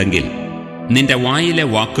ചെയ്തിട്ടുണ്ടെങ്കിൽ നിന്റെ വായിലെ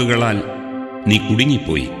വാക്കുകളാൽ നീ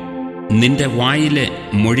കുടുങ്ങിപ്പോയി. നിന്റെ വായിലെ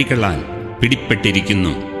മൊഴികളാൽ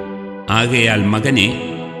പിടിപ്പെട്ടിരിക്കുന്നു. ആകയാൽ മകനെ,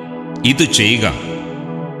 ഇതു ചെയ്യുക,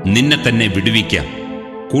 നിന്നെ തന്നെ വിടുവിക്കാം.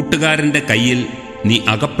 കൂട്ടുകാരൻ്റെ കയ്യിൽ നീ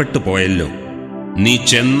അകപ്പെട്ടു പോയല്ലോ. നീ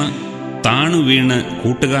ചെന്ന് താണുവീണ്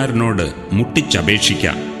കൂട്ടുകാരനോട്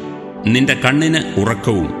മുട്ടിച്ചപേക്ഷിക്കാം. നിന്റെ കണ്ണിന്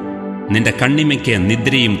ഉറക്കവും നിന്റെ കണ്ണിമയ്ക്ക്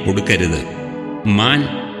നിദ്രയും കൊടുക്കരുത്. മാൻ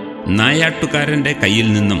നായാട്ടുകാരൻ്റെ കയ്യിൽ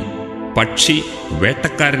നിന്നും പക്ഷി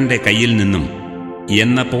വേട്ടക്കാരൻ്റെ കയ്യിൽ നിന്നും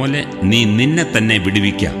എന്ന പോലെ നീ നിന്നെ തന്നെ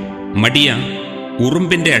വിടുവിക്കാം. മടിയ,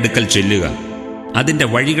 ഉറുമ്പിൻ്റെ അടുക്കൽ ചെല്ലുക, അതിൻ്റെ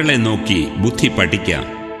വഴികളെ നോക്കി ബുദ്ധി പഠിക്കാം.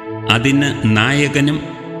 അതിന് നായകനും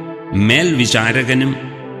മേൽവിചാരകനും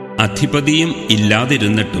അധിപതിയും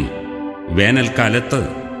ഇല്ലാതിരുന്നിട്ടും വേനൽക്കാലത്ത്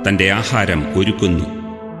തൻ്റെ ആഹാരം ഒരുക്കുന്നു,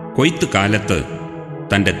 കൊയ്ത്തുകാലത്ത്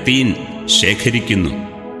തൻ്റെ തീൻ ശേഖരിക്കുന്നു.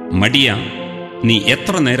 മടിയ, നീ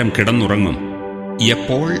എത്ര നേരം കിടന്നുറങ്ങും?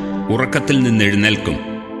 എപ്പോൾ ഉറക്കത്തിൽ നിന്നെഴുന്നേൽക്കും?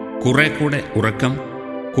 കുറെ കൂടെ ഉറക്കം,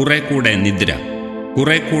 കുറെ കൂടെ നിദ്ര,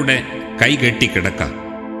 കുറെ കൂടെ കൈകെട്ടിക്കിടക്ക.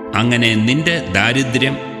 അങ്ങനെ നിന്റെ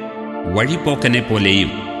ദാരിദ്ര്യം വഴിപോക്കനെ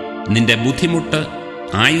പോലെയും നിന്റെ ബുദ്ധിമുട്ട്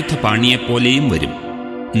ആയുധപാണിയെപ്പോലെയും വരും.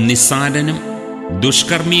 നിസ്സാരനും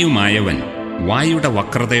ദുഷ്കർമ്മിയുമായവൻ വായുടെ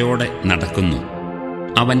വക്രതയോടെ നടക്കുന്നു.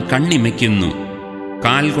 അവൻ കണ്ണിമയ്ക്കുന്നു,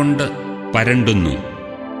 കാൽ കൊണ്ട് പരണ്ടുന്നു,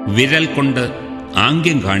 വിരൽ കൊണ്ട്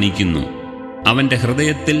ആംഗ്യം കാണിക്കുന്നു. അവൻ്റെ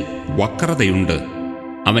ഹൃദയത്തിൽ വക്രതയുണ്ട്.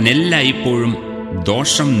 അവൻ എല്ലായ്പ്പോഴും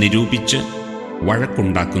ദോഷം നിരൂപിച്ച്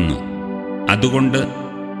വഴക്കുണ്ടാക്കുന്നു. അതുകൊണ്ട്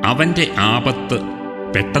അവൻ്റെ ആപത്ത്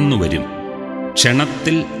പെട്ടെന്നു വരും.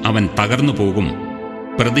 ക്ഷണത്തിൽ അവൻ തകർന്നു പോകും,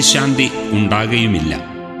 പ്രതിശാന്തി ഉണ്ടാകുകയുമില്ല.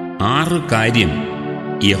 6 കാര്യം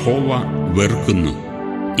യഹോവ വെറുക്കുന്നു,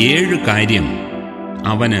 7 കാര്യം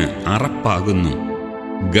അവന് അറപ്പാകുന്നു: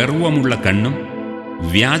 ഗർവമുള്ള കണ്ണും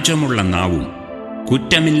വ്യാജമുള്ള നാവും,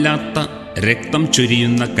 കുറ്റമില്ലാത്ത രക്തം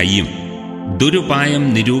ചൊരിയുന്ന കൈയും, ദുരുപായം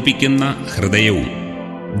നിരൂപിക്കുന്ന ഹൃദയവും,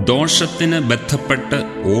 ദോഷത്തിന് ബന്ധപ്പെട്ട്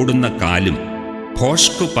ഓടുന്ന കാലും,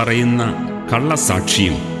 ഭോഷ്കു പറയുന്ന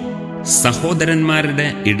കള്ളസാക്ഷിയും, സഹോദരന്മാരുടെ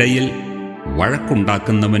ഇടയിൽ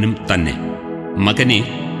വഴക്കുണ്ടാക്കുന്നവനും തന്നെ. മകനെ,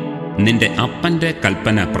 നിന്റെ അപ്പൻ്റെ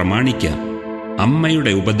കൽപ്പന പ്രമാണിക്കുക,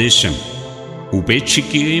 അമ്മയുടെ ഉപദേശം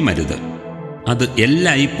ഉപേക്ഷിക്കുകയുമരുത്. അത്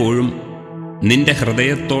എല്ലായ്പ്പോഴും നിന്റെ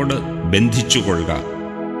ഹൃദയത്തോട് ബന്ധിച്ചുകൊള്ളുക,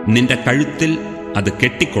 നിന്റെ കഴുത്തിൽ അത്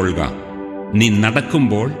കെട്ടിക്കൊള്ളുക. നീ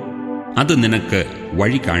നടക്കുമ്പോൾ അത് നിനക്ക്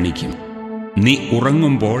വഴി കാണിക്കും, നീ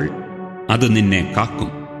ഉറങ്ങുമ്പോൾ അത് നിന്നെ കാക്കും,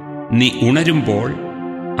 നീ ഉണരുമ്പോൾ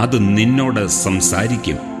അത് നിന്നോട്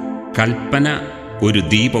സംസാരിക്കും. കൽപ്പന ഒരു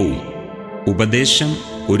ദീപവും ഉപദേശം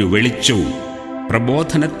ഒരു വെളിച്ചവും,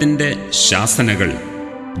 പ്രബോധനത്തിൻ്റെ ശാസനകൾ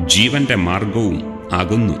ജീവന്റെ മാർഗവും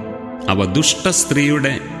ആകുന്നു. അവ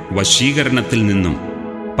ദുഷ്ടസ്ത്രീയുടെ വശീകരണത്തിൽ നിന്നും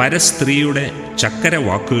പരസ്ത്രീയുടെ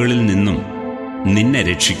ചക്കരവാക്കുകളിൽ നിന്നും നിന്നെ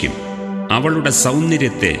രക്ഷിക്കും. അവളുടെ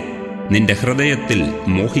സൗന്ദര്യത്തെ നിന്റെ ഹൃദയത്തിൽ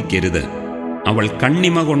മോഹിക്കരുത്. അവൾ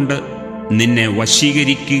കണ്ണിമ കൊണ്ട് നിന്നെ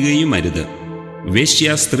വശീകരിക്കുകയുമരുത്.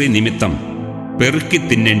 വേശ്യാസ്ത്രീ നിമിത്തം പെറുക്കി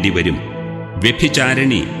തിന്നേണ്ടി വരും.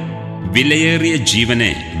 വ്യഭിചാരിണി വിലയേറിയ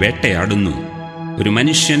ജീവനെ വേട്ടയാടുന്നു. ഒരു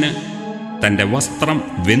മനുഷ്യന് തൻ്റെ വസ്ത്രം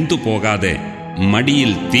വെന്തുപോകാതെ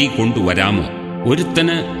മടിയിൽ തീ കൊണ്ടുവരാമോ?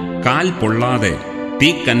 ഒരുത്തന് കാൽ പൊള്ളാതെ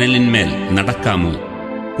തീക്കനലിന്മേൽ നടക്കാമോ?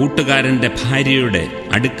 കൂട്ടുകാരൻ്റെ ഭാര്യയുടെ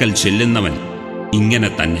അടുക്കൽ ചെല്ലുന്നവൻ ഇങ്ങനെ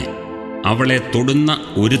തന്നെ. അവളെ തൊടുന്ന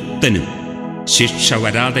ഒരുത്തനും ശിക്ഷ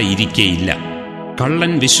വരാതെ ഇരിക്കയില്ല.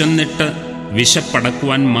 കള്ളൻ വിശന്നിട്ട്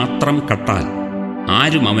വിശപ്പടക്കുവാൻ മാത്രം കട്ടാൽ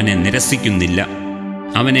ആരും അവനെ നിരസിക്കുന്നില്ല.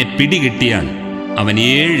 അവനെ പിടികിട്ടിയാൽ അവൻ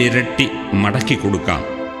 7 ഇരട്ടി മടക്കി കൊടുക്കാം.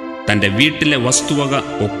 തൻ്റെ വീട്ടിലെ വസ്തുവക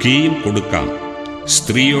ഒക്കെയും കൊടുക്കാം.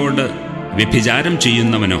 സ്ത്രീയോട് വ്യഭിചാരം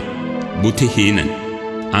ചെയ്യുന്നവനോ ബുദ്ധിഹീനൻ.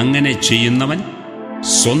 അങ്ങനെ ചെയ്യുന്നവൻ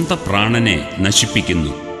സ്വന്തം പ്രാണനെ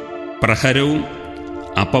നശിപ്പിക്കുന്നു. പ്രഹരവും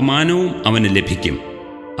അപമാനവും അവന് ലഭിക്കും.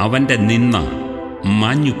 അവൻ്റെ നിന്ന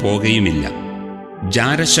മാഞ്ഞു പോകുകയുമില്ല.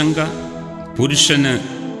 ജാരശങ്ക പുരുഷന്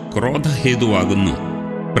ക്രോധഹേതുവാകുന്നു.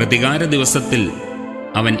 പ്രതികാര ദിവസത്തിൽ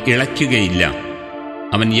അവൻ ഇളയ്ക്കുകയില്ല.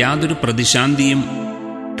 അവൻ യാതൊരു പ്രതിശാന്തിയും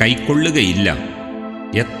കൈക്കൊള്ളുകയില്ല.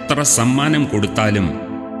 എത്ര സമ്മാനം കൊടുത്താലും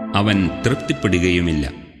അവൻ തൃപ്തിപ്പെടുകയുമില്ല.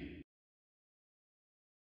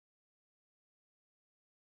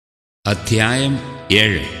 അധ്യായം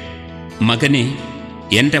 7. മകനെ,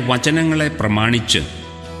 എൻ്റെ വചനങ്ങളെ പ്രമാണിച്ച്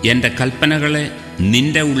എൻ്റെ കൽപ്പനകളെ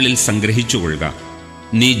നിന്റെ ഉള്ളിൽ സംഗ്രഹിച്ചുകൊള്ളുക.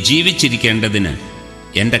 നീ ജീവിച്ചിരിക്കേണ്ടതിന്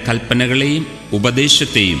എൻ്റെ കൽപ്പനകളെയും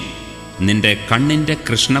ഉപദേശത്തെയും നിന്റെ കണ്ണിൻ്റെ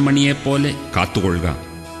കൃഷ്ണമണിയെപ്പോലെ കാത്തുകൊള്ളുക.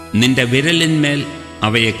 നിന്റെ വിരലിന്മേൽ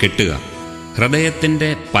അവയെ കെട്ടുക, ഹൃദയത്തിൻ്റെ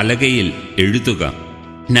പലകയിൽ എഴുതുക.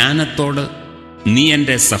 ജ്ഞാനത്തോട് നീ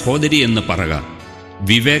എൻ്റെ സഹോദരി എന്ന് പറക,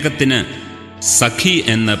 വിവേകത്തിന് സഖി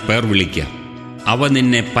എന്ന് പേർ വിളിക്കുക. അവ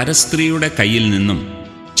നിന്നെ പരസ്ത്രീയുടെ കയ്യിൽ നിന്നും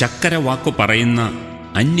ചക്കരവാക്കു പറയുന്ന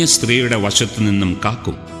അന്യസ്ത്രീയുടെ വശത്തു നിന്നും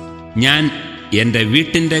കാക്കും. ഞാൻ എൻ്റെ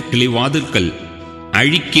വീട്ടിൻ്റെ കിളിവാതിൽക്കൽ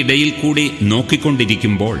അഴിക്കിടയിൽ കൂടി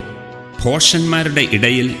നോക്കിക്കൊണ്ടിരിക്കുമ്പോൾ ഭോഷന്മാരുടെ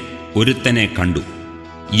ഇടയിൽ ഒരുത്തനെ കണ്ടു.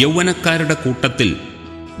 യൗവനക്കാരുടെ കൂട്ടത്തിൽ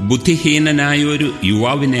ബുദ്ധിഹീനനായൊരു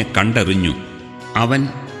യുവാവിനെ കണ്ടറിഞ്ഞു. അവൻ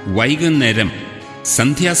വൈകുന്നേരം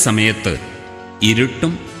സന്ധ്യാസമയത്ത്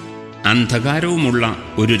ഇരുട്ടും അന്ധകാരവുമുള്ള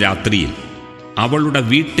ഒരു രാത്രിയിൽ അവളുടെ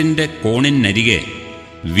വീട്ടിൻ്റെ കോണിനരികെ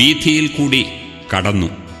വീഥിയിൽ കൂടി കടന്നു.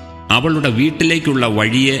 അവളുടെ വീട്ടിലേക്കുള്ള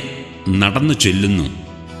വഴിയെ നടന്നു ചെല്ലുന്നു.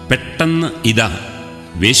 പെട്ടെന്ന് ഇതാ,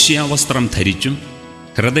 വേശ്യാവസ്ത്രം ധരിച്ചും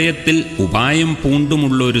ഹൃദയത്തിൽ ഉപായം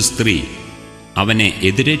പൂണ്ടുമുള്ളൊരു സ്ത്രീ അവനെ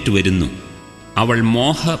എതിരേറ്റു വരുന്നു. അവൾ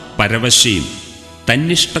മോഹപരവശയും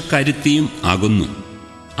തന്നിഷ്ടക്കാരുത്തിയും ആകുന്നു.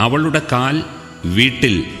 അവളുടെ കാൽ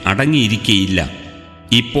വീട്ടിൽ അടങ്ങിയിരിക്കയില്ല.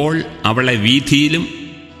 ഇപ്പോൾ അവളെ വീഥിയിലും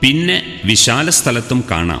പിന്നെ വിശാലസ്ഥലത്തും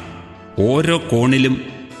കാണാം. ഓരോ കോണിലും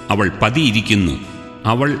അവൾ പതിയിരിക്കുന്നു.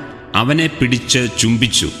 അവൾ അവനെ പിടിച്ച്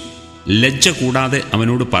ചുംബിച്ചു. ലജ്ജ കൂടാതെ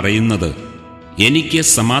അവനോട് പറയുന്നത്, എനിക്ക്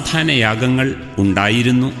സമാധാനയാഗങ്ങൾ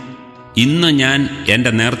ഉണ്ടായിരുന്നു, ഇന്ന് ഞാൻ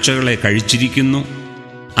എൻ്റെ നേർച്ചകളെ കഴിച്ചിരിക്കുന്നു.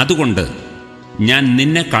 അതുകൊണ്ട് ഞാൻ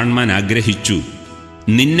നിന്നെ കാണുവാൻ ആഗ്രഹിച്ചു.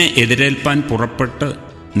 നിന്നെ എതിരേൽപ്പാൻ പുറപ്പെട്ട്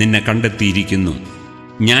നിന്നെ കണ്ടെത്തിയിരിക്കുന്നു.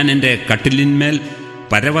 ഞാൻ എൻ്റെ കട്ടിലിന്മേൽ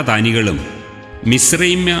പരവതാനികളും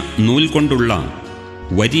മിസ്രൈമ്യ നൂൽ കൊണ്ടുള്ള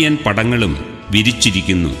വരിയൻ പടങ്ങളും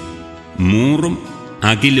വിരിച്ചിരിക്കുന്നു. മൂറും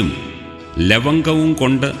അകിലും ലവംഗവും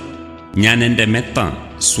കൊണ്ട് ഞാൻ എൻ്റെ മെത്ത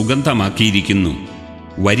സുഗന്ധമാക്കിയിരിക്കുന്നു.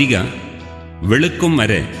 വരിക, വെളുക്കും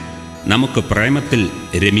വരെ നമുക്ക് പ്രേമത്തിൽ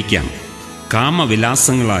രമിക്കാം,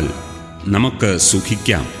 കാമവിലാസങ്ങളാൽ നമുക്ക്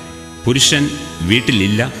സുഖിക്കാം. പുരുഷൻ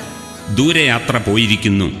വീട്ടിലില്ല, ദൂരയാത്ര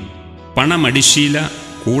പോയിരിക്കുന്നു. പണമടിശീല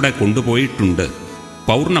കൂടെ കൊണ്ടുപോയിട്ടുണ്ട്.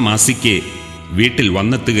 പൗർണമാസിക്ക് വീട്ടിൽ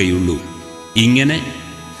വന്നെത്തുകയുള്ളൂ. ഇങ്ങനെ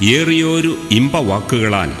ഏറിയൊരു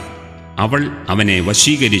ഇമ്പവാക്കുകളാൽ അവൾ അവനെ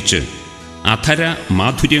വശീകരിച്ച് അധര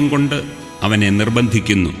മാധുര്യം കൊണ്ട് അവനെ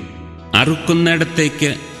നിർബന്ധിക്കുന്നു.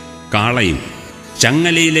 അറുക്കുന്നിടത്തേക്ക് കാളയും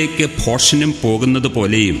ചങ്ങലയിലേക്ക് ഭോഷനും പോകുന്നത്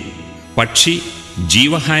പോലെയും പക്ഷി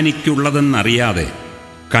ജീവഹാനിക്കുള്ളതെന്നറിയാതെ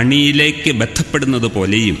കണിയിലേക്ക് ബന്ധപ്പെടുന്നത്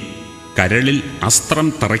പോലെയും കരളിൽ അസ്ത്രം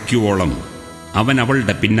തറയ്ക്കുവോളം അവൻ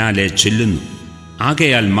അവളുടെ പിന്നാലെ ചെല്ലുന്നു.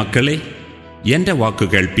 ആകയാൽ മക്കളെ, എൻ്റെ വാക്കു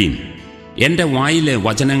കേൾപ്പീൻ, എൻ്റെ വായിലെ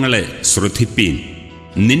വചനങ്ങളെ ശ്രദ്ധിപ്പീൻ.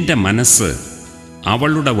 നിന്റെ മനസ്സ്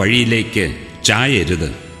അവളുടെ വഴിയിലേക്ക് ചായരുത്,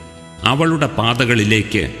 അവളുടെ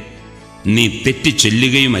പാതകളിലേക്ക് നീ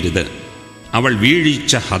തെറ്റിച്ചെല്ലുകയുമരുത്. അവൾ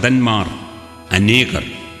വീഴിച്ച ഹതന്മാർ അനേകർ,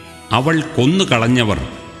 അവൾ കൊന്നുകളഞ്ഞവർ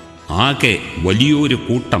ആകെ വലിയൊരു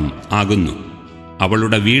കൂട്ടം ആകുന്നു.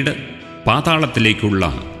 അവളുടെ വീട് പാതാളത്തിലേക്കുള്ള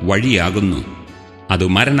വഴിയാകുന്നു, അത്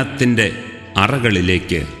മരണത്തിൻ്റെ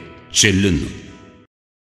അറകളിലേക്ക് ചെല്ലുന്നു.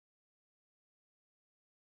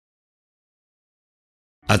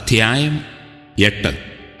 അധ്യായം 8.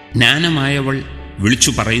 ജ്ഞാനമായവൾ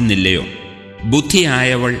വിളിച്ചു പറയുന്നില്ലയോ?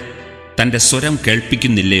 ബുദ്ധിയായവൾ തൻ്റെ സ്വരം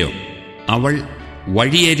കേൾപ്പിക്കുന്നില്ലയോ? അവൾ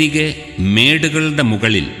വഴിയരികെ മേടുകളുടെ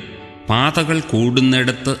മുകളിൽ പാതകൾ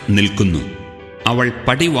കൂടുന്നിടത്ത് നിൽക്കുന്നു. അവൾ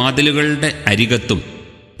പടിവാതിലുകളുടെ അരികത്തും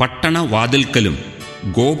പട്ടണവാതിൽക്കലും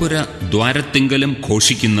ഗോപുര ദ്വാരത്തിങ്കലും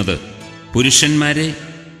ഘോഷിക്കുന്നത്, പുരുഷന്മാരെ,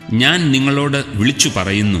 ഞാൻ നിങ്ങളോട് വിളിച്ചു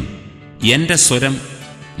പറയുന്നു, എൻ്റെ സ്വരം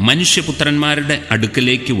മനുഷ്യപുത്രന്മാരുടെ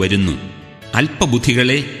അടുക്കലേക്ക് വരുന്നു.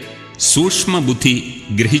 അല്പബുദ്ധികളെ, സൂക്ഷ്മബുദ്ധി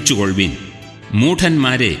ഗ്രഹിച്ചുകൊള്ളുവീൻ.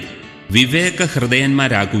 മൂഢന്മാരെ,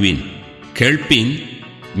 വിവേകഹൃദയന്മാരാകുവീൻ. കേൾപ്പീൻ,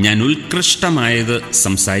 ഞാൻ ഉത്കൃഷ്ടമായത്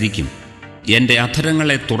സംസാരിക്കും. എൻ്റെ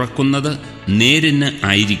അധരങ്ങളെ തുറക്കുന്നത് നേരിന്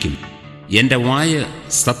ആയിരിക്കും. എൻ്റെ വായ്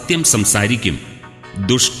സത്യം സംസാരിക്കും.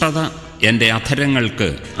 ദുഷ്ടത എൻ്റെ അധരങ്ങൾക്ക്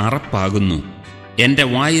അറപ്പാകുന്നു. എൻ്റെ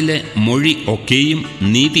വായിലെ മൊഴി ഒക്കെയും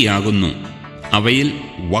നീതിയാകുന്നു. അവയിൽ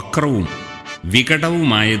വക്രവും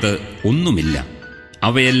വികടവുമായത് ഒന്നുമില്ല.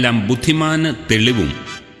 അവയെല്ലാം ബുദ്ധിമാന് തെളിവും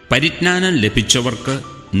പരിജ്ഞാനം ലഭിച്ചവർക്ക്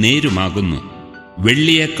നേരുമാകുന്നു.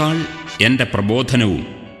 വെള്ളിയേക്കാൾ എൻ്റെ പ്രബോധനവും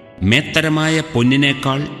മേത്തരമായ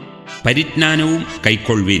പൊന്നിനേക്കാൾ പരിജ്ഞാനവും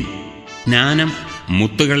കൈക്കൊള്ളുവീൻ. ജ്ഞാനം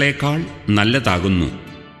മുത്തുകളേക്കാൾ നല്ലതാകുന്നു.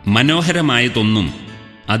 മനോഹരമായതൊന്നും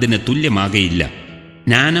അതിന് തുല്യമാകയില്ല.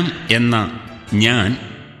 ജ്ഞാനം എന്ന ഞാൻ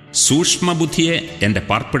സൂക്ഷ്മബുദ്ധിയെ എൻ്റെ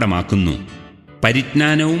പാർപ്പിടമാക്കുന്നു.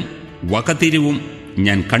 പരിജ്ഞാനവും വകതിരിവും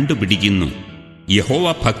ഞാൻ കണ്ടുപിടിക്കുന്നു. യഹോവ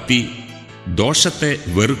ഭക്തി ദോഷത്തെ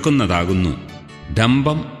വെറുക്കുന്നതാകുന്നു.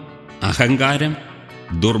 ഡംഭം, അഹങ്കാരം,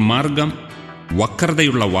 ദുർമാർഗം,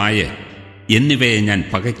 വക്രതയുള്ള വായ് എന്നിവയെ ഞാൻ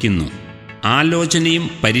പകയ്ക്കുന്നു. ആലോചനയും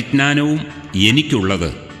പരിജ്ഞാനവും എനിക്കുള്ളത്.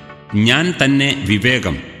 ഞാൻ തന്നെ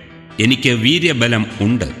വിവേകം, എനിക്ക് വീര്യബലം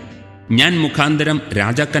ഉണ്ട്. ഞാൻ മുഖാന്തരം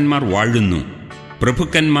രാജാക്കന്മാർ വാഴുന്നു,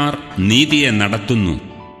 പ്രഭുക്കന്മാർ നീതിയെ നടത്തുന്നു.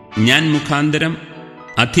 ഞാൻ മുഖാന്തരം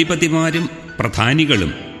അധിപതിമാരും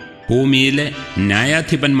പ്രധാനികളും ഭൂമിയിലെ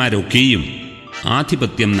ന്യായാധിപന്മാരൊക്കെയും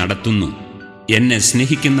ആധിപത്യം നടത്തുന്നു. എന്നെ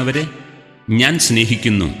സ്നേഹിക്കുന്നവരെ ഞാൻ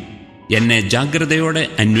സ്നേഹിക്കുന്നു. എന്നെ ജാഗ്രതയോടെ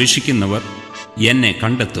അന്വേഷിക്കുന്നവർ എന്നെ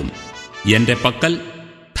കണ്ടെത്തും. എൻ്റെ പക്കൽ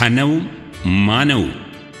ധനവും മാനവും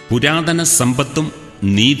പുരാതന സമ്പത്തും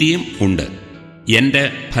നീതിയും ഉണ്ട്. എൻ്റെ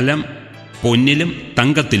ഫലം പൊന്നിലും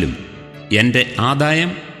തങ്കത്തിലും, എൻ്റെ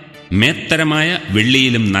ആദായം മേത്തരമായ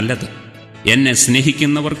വെള്ളിയിലും നല്ലത്. എന്നെ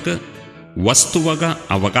സ്നേഹിക്കുന്നവർക്ക് വസ്തുവക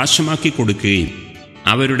അവകാശമാക്കി കൊടുക്കുകയും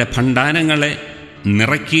അവരുടെ ഭണ്ഡാരങ്ങളെ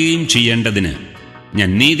നിറയ്ക്കുകയും ചെയ്യേണ്ടതിന് ഞാൻ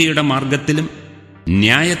നീതിയുടെ മാർഗത്തിലും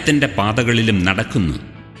ന്യായത്തിൻ്റെ പാതകളിലും നടക്കുന്നു.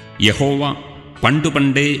 യഹോവ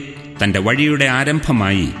പണ്ടുപണ്ടേ തൻ്റെ വഴിയുടെ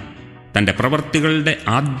ആരംഭമായി തൻ്റെ പ്രവൃത്തികളുടെ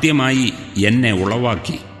ആദ്യമായി എന്നെ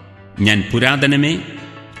ഉളവാക്കി. ഞാൻ പുരാതനമേ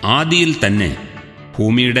ആദിയിൽ തന്നെ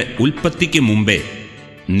ഭൂമിയുടെ ഉൽപ്പത്തിക്ക് മുമ്പേ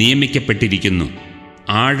നിയമിക്കപ്പെട്ടിരിക്കുന്നു.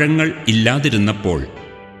 ആഴങ്ങൾ ഇല്ലാതിരുന്നപ്പോൾ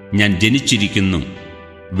ഞാൻ ജനിച്ചിരിക്കുന്നു.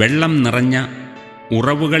 വെള്ളം നിറഞ്ഞ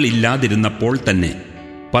ഉറവുകളില്ലാതിരുന്നപ്പോൾ തന്നെ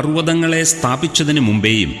പർവ്വതങ്ങളെ സ്ഥാപിച്ചതിന്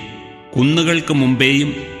മുമ്പേയും കുന്നുകൾക്ക് മുമ്പേയും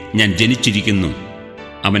ഞാൻ ജനിച്ചിരിക്കുന്നു.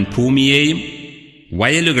 അവൻ ഭൂമിയെയും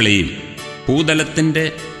വയലുകളെയും ഭൂതലത്തിൻ്റെ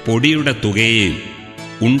പൊടിയുടെ തുകയെയും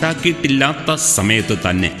ഉണ്ടാക്കിയിട്ടില്ലാത്ത സമയത്ത്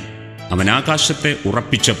തന്നെ അവൻ ആകാശത്തെ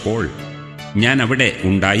ഉറപ്പിച്ചപ്പോൾ ഞാൻ അവിടെ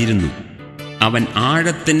ഉണ്ടായിരുന്നു. അവൻ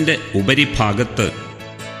ആഴത്തിൻ്റെ ഉപരിഭാഗത്ത്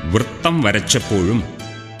വൃത്തം വരച്ചപ്പോഴും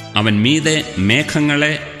അവൻ മീതെ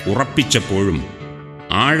മേഘങ്ങളെ ഉറപ്പിച്ചപ്പോഴും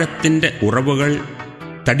ആഴത്തിൻ്റെ ഉറവുകൾ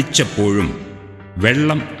തടിച്ചപ്പോഴും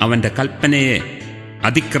വെള്ളം അവൻ്റെ കൽപ്പനയെ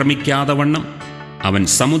അതിക്രമിക്കാതെ വണ്ണം അവൻ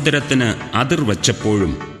സമുദ്രത്തിന് അതിർ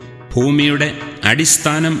വച്ചപ്പോഴും ഭൂമിയുടെ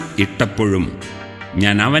അടിസ്ഥാനം ഇട്ടപ്പോഴും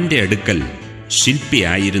ഞാൻ അവൻ്റെ അടുക്കൽ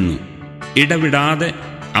ശില്പിയായിരുന്നു. ഇടവിടാതെ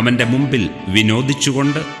അവൻ്റെ മുമ്പിൽ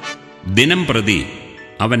വിനോദിച്ചുകൊണ്ട് ദിനം പ്രതി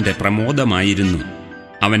അവൻ്റെ പ്രമോദമായിരുന്നു.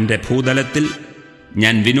 അവൻ്റെ ഭൂതലത്തിൽ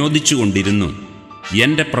ഞാൻ വിനോദിച്ചുകൊണ്ടിരുന്നു.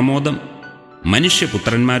 എൻ്റെ പ്രമോദം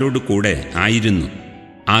മനുഷ്യപുത്രന്മാരോട് കൂടെ ആയിരുന്നു.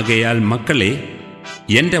 ആകയാൽ മക്കളെ,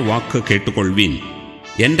 എൻ്റെ വാക്ക് കേട്ടുകൊള്ളുവീൻ.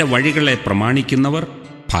 എൻ്റെ വഴികളെ പ്രമാണിക്കുന്നവർ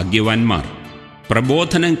ഭാഗ്യവാന്മാർ.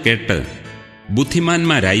 പ്രബോധനം കേട്ട്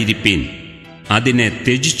ബുദ്ധിമാന്മാരായിരിപ്പീൻ. അതിനെ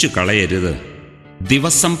ത്യജിച്ചു കളയരുത്.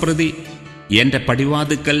 ദിവസം പ്രതി എൻ്റെ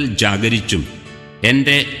പടിവാതിക്കൽ ജാഗരിച്ചും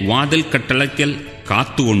എൻ്റെ വാതിൽ കട്ടളയ്ക്കൽ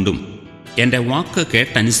കാത്തുകൊണ്ടും എൻ്റെ വാക്ക്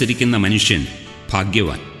കേട്ടനുസരിക്കുന്ന മനുഷ്യൻ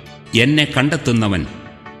ഭാഗ്യവാൻ. എന്നെ കണ്ടെത്തുന്നവൻ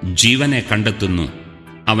ജീവനെ കണ്ടെത്തുന്നു.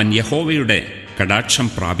 അവൻ യഹോവയുടെ കടാക്ഷം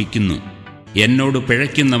പ്രാപിക്കുന്നു. എന്നോട്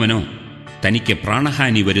പിഴയ്ക്കുന്നവനോ തനിക്ക്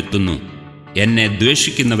പ്രാണഹാനി വരുത്തുന്നു. എന്നെ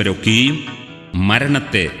ദ്വേഷിക്കുന്നവരൊക്കെയും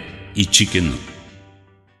മരണത്തെ ഇച്ഛിക്കുന്നു.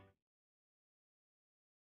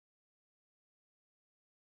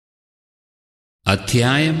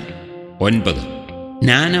 അധ്യായം 9.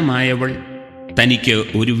 ജ്ഞാനമായവൾ തനിക്ക്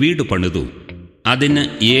ഒരു വീട് പണിതു, അതിന്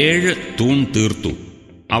 7 തൂൺ തീർത്തു.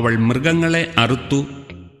 അവൾ മൃഗങ്ങളെ അറുത്തു,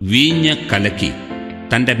 വീഞ്ഞ് കലക്കി,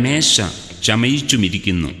 തൻ്റെ മേശ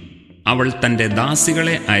ചമയിച്ചുമിരിക്കുന്നു. അവൾ തൻ്റെ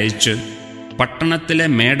ദാസികളെ അയച്ച് പട്ടണത്തിലെ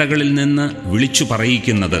മേടകളിൽ നിന്ന് വിളിച്ചു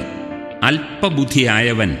പറയിക്കുന്നത്,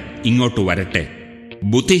 അല്പബുദ്ധിയായവൻ ഇങ്ങോട്ട് വരട്ടെ.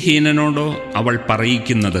 ബുദ്ധിഹീനനോടോ അവൾ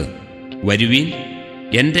പറയിക്കുന്നത്, വരുവീൻ,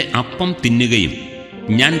 എൻ്റെ അപ്പം തിന്നുകയും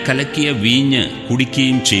ഞാൻ കലക്കിയ വീഞ്ഞ്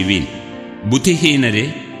കുടിക്കുകയും ചെയ്യുവീൻ. ബുദ്ധിഹീനരെ,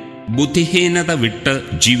 ബുദ്ധിഹീനത വിട്ട്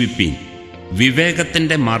ജീവിപ്പീൻ.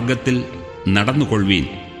 വിവേകത്തിൻ്റെ മാർഗത്തിൽ നടന്നുകൊള്ളുവീൻ.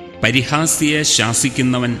 പരിഹാസിയെ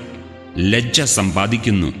ശാസിക്കുന്നവൻ ലജ്ജ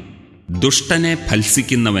സമ്പാദിക്കുന്നു. ദുഷ്ടനെ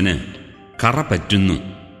ഭത്സിക്കുന്നവന് കറ പറ്റുന്നു.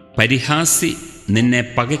 പരിഹാസി നിന്നെ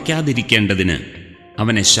പകയ്ക്കാതിരിക്കേണ്ടതിന്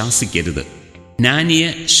അവനെ ശാസിക്കരുത്. ജ്ഞാനിയെ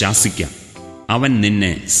ശാസിക്കാം, അവൻ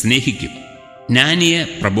നിന്നെ സ്നേഹിക്കും. ജ്ഞാനിയെ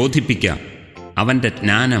പ്രബോധിപ്പിക്കാം, അവൻ്റെ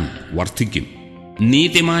ജ്ഞാനം വർദ്ധിക്കും.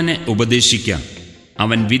 നീതിമാനെ ഉപദേശിക്കാം,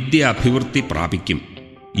 അവൻ വിദ്യ അഭിവൃദ്ധി പ്രാപിക്കും.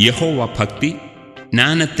 യഹോവ ഭക്തി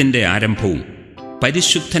ജ്ഞാനത്തിൻ്റെ ആരംഭവും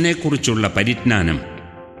പരിശുദ്ധനെക്കുറിച്ചുള്ള പരിജ്ഞാനം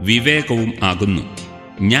വിവേകവും ആകുന്നു.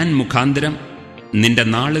 ഞാൻ മുഖാന്തരം നിന്റെ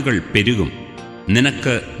നാളുകൾ പെരുകും,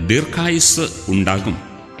 നിനക്ക് ദീർഘായുസ് ഉണ്ടാകും.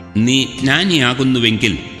 നീ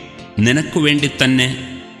ജ്ഞാനിയാകുന്നുവെങ്കിൽ നിനക്കു വേണ്ടി തന്നെ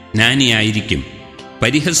ജ്ഞാനിയായിരിക്കും.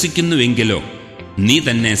 പരിഹസിക്കുന്നുവെങ്കിലോ നീ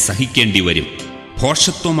തന്നെ സഹിക്കേണ്ടി വരും.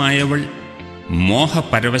 ഭോഷത്വമായവൾ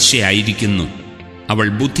മോഹപരവശയായിരിക്കുന്നു. അവൾ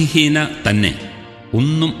ബുദ്ധിഹീന തന്നെ,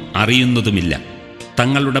 ഒന്നും അറിയുന്നതുമില്ല.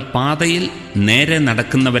 തങ്ങളുടെ പാതയിൽ നേരെ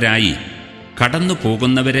നടക്കുന്നവരായി കടന്നു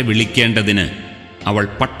പോകുന്നവരെ വിളിക്കേണ്ടതിന് അവൾ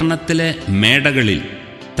പട്ടണത്തിലെ മേടകളിൽ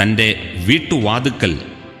തൻ്റെ വീട്ടുവാതുക്കൽ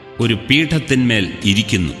ഒരു പീഠത്തിന്മേൽ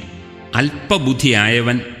ഇരിക്കുന്നു.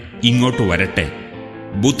 അല്പബുദ്ധിയായവൻ ഇങ്ങോട്ട് വരട്ടെ.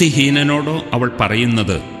 ബുദ്ധിഹീനനോടോ അവൾ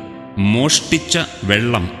പറയുന്നത്, മോഷ്ടിച്ച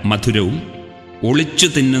വെള്ളം മധുരവും ഒളിച്ചു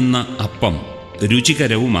തിന്നുന്ന അപ്പം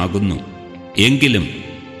രുചികരവുമാകുന്നു. എങ്കിലും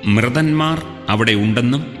മൃതന്മാർ അവിടെ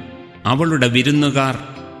ഉണ്ടെന്നും അവളുടെ വിരുന്നുകാർ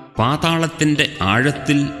പാതാളത്തിൻ്റെ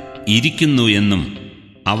ആഴത്തിൽ ഇരിക്കുന്നു എന്നും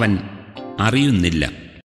അവൻ അറിയുന്നില്ല.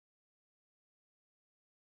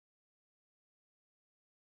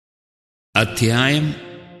 അധ്യായം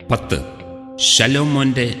 10.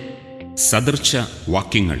 ശലോമോന്റെ സദൃശ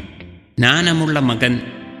വാക്യങ്ങൾ. ജ്ഞാനമുള്ള മകൻ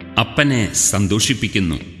അപ്പനെ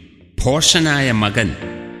സന്തോഷിപ്പിക്കുന്നു. ഭോഷനായ മകൻ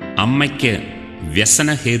അമ്മയ്ക്ക്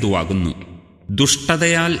വ്യസനഹേതുവാകുന്നു.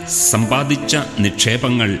 ദുഷ്ടതയാൽ സമ്പാദിച്ച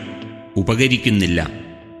നിക്ഷേപങ്ങൾ ഉപകരിക്കുന്നില്ല.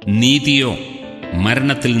 നീതിയോ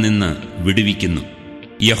മരണത്തിൽ നിന്ന് വിടുവിക്കുന്നു.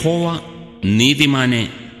 യഹോവ നീതിമാനെ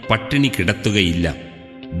പട്ടിണി കിടത്തുകയില്ല.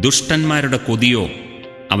 ദുഷ്ടന്മാരുടെ കൊതിയോ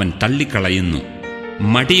അവൻ തള്ളിക്കളയുന്നു.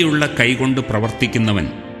 മടിയുള്ള കൈകൊണ്ട് പ്രവർത്തിക്കുന്നവൻ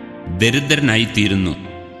ദരിദ്രനായിത്തീരുന്നു.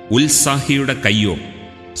 ഉത്സാഹിയുടെ കൈയോ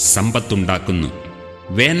സമ്പത്തുണ്ടാക്കുന്നു.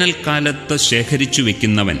 വേനൽക്കാലത്ത് ശേഖരിച്ചു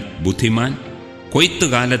വയ്ക്കുന്നവൻ ബുദ്ധിമാൻ,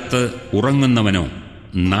 കൊയ്ത്തുകാലത്ത് ഉറങ്ങുന്നവനോ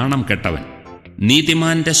നാണം കെട്ടവൻ.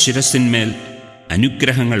 നീതിമാന്റെ ശിരസിന്മേൽ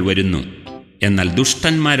അനുഗ്രഹങ്ങൾ വരുന്നു, എന്നാൽ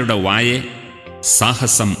ദുഷ്ടന്മാരുടെ വായെ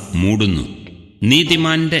സാഹസം മൂടുന്നു.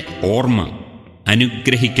 നീതിമാന്റെ ഓർമ്മ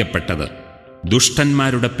അനുഗ്രഹിക്കപ്പെട്ടത്,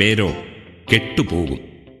 ദുഷ്ടന്മാരുടെ പേരോ കെട്ടുപോകും.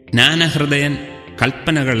 ജ്ഞാനഹൃദയൻ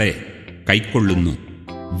കൽപ്പനകളെ കൈക്കൊള്ളുന്നു,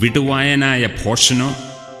 വിടുവായനായ ഭോഷനോ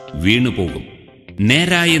വീണുപോകും.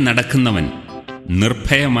 നേരായി നടക്കുന്നവൻ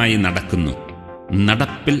നിർഭയമായി നടക്കുന്നു,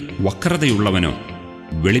 നടപ്പിൽ വക്രതയുള്ളവനോ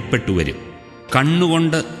വെളിപ്പെട്ടുവരും.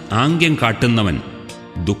 കണ്ണുകൊണ്ട് ആംഗ്യം കാട്ടുന്നവൻ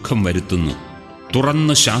ദുഃഖം വരുത്തുന്നു,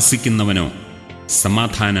 തുറന്നു ശാസിക്കുന്നവനോ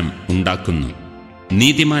സമാധാനം ഉണ്ടാക്കുന്നു.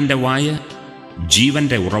 നീതിമാന്റെ വായ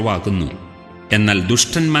ജീവന്റെ ഉറവാകുന്നു, എന്നാൽ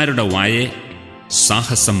ദുഷ്ടന്മാരുടെ വായെ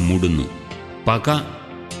സാഹസം മൂടുന്നു. പക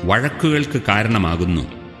വഴക്കുകൾക്ക് കാരണമാകുന്നു,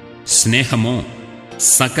 സ്നേഹമോ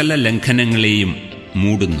സകല ലംഘനങ്ങളെയും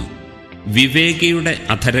മൂടുന്നു. വിവേകിയുടെ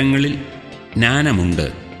അധരങ്ങളിൽ ജ്ഞാനമുണ്ട്,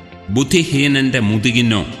 ബുദ്ധിഹീനന്റെ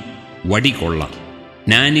മുതുകിനോ വടികൊള്ള.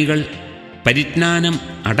 ജ്ഞാനികൾ പരിജ്ഞാനം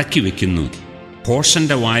അടക്കിവെക്കുന്നു,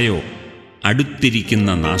 ഭോഷന്റെ വായോ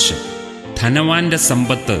അടുത്തിരിക്കുന്ന നാശം. ധനവാന്റെ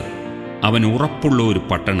സമ്പത്ത് അവൻ ഉറപ്പുള്ള ഒരു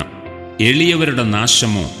പട്ടണം, എളിയവരുടെ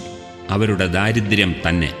നാശമോ അവരുടെ ദാരിദ്ര്യം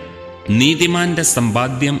തന്നെ. നീതിമാന്റെ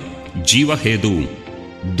സമ്പാദ്യം ജീവഹേതുവും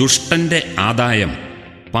ദുഷ്ടന്റെ ആദായം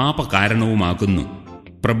പാപകാരണവുമാകുന്നു.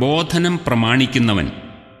 പ്രബോധനം പ്രമാണിക്കുന്നവൻ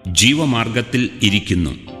ജീവമാർഗത്തിൽ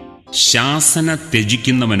ഇരിക്കുന്നു, ശാസന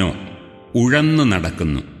ത്യജിക്കുന്നവനോ ഉഴന്നു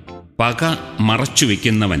നടക്കുന്നു. പക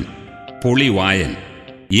മറച്ചുവെക്കുന്നവൻ പൊളിവായൻ,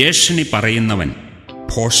 ഏഷണി പറയുന്നവൻ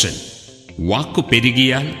ഭോഷൻ. വാക്കു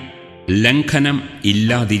പെരുകിയാൽ ലംഘനം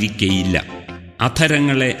ഇല്ലാതിരിക്കയില്ല,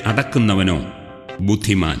 അധരങ്ങളെ അടക്കുന്നവനോ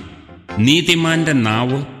ബുദ്ധിമാൻ. നീതിമാന്റെ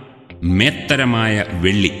നാവ് മേത്തരമായ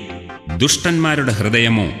വെള്ളി, ദുഷ്ടന്മാരുടെ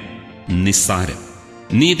ഹൃദയമോ നിസ്സാരം.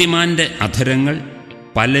 നീതിമാന്റെ അധരങ്ങൾ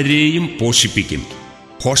പലരെയും പോഷിപ്പിക്കും,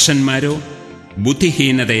 ഭോഷന്മാരോ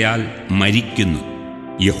ബുദ്ധിഹീനതയാൽ മരിക്കുന്നു.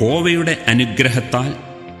 യഹോവയുടെ അനുഗ്രഹത്താൽ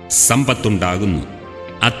സമ്പത്തുണ്ടാകുന്നു,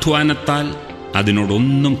 അധ്വാനത്താൽ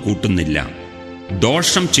അതിനോടൊന്നും കൂട്ടുന്നില്ല.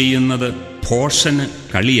 ദോഷം ചെയ്യുന്നത് ഭോഷന്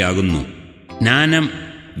കളിയാകുന്നു, ജ്ഞാനം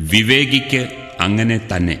വിവേകിക്ക് അങ്ങനെ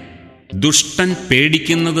തന്നെ. ദുഷ്ടൻ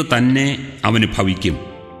പേടിക്കുന്നത് തന്നെ അവന് ഭവിക്കും,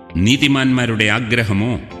 നീതിമാന്മാരുടെ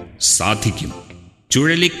ആഗ്രഹമോ സാധിക്കും.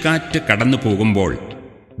 ചുഴലിക്കാറ്റ് കടന്നു പോകുമ്പോൾ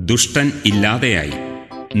ദുഷ്ടൻ ഇല്ലാതെയായി,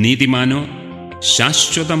 നീതിമാനോ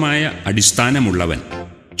ശാശ്വതമായ അടിസ്ഥാനമുള്ളവൻ.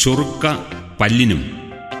 ചൊറുക്ക പല്ലിനും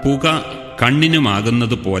പുക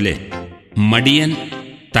കണ്ണിനുമാകുന്നതുപോലെ മടിയൻ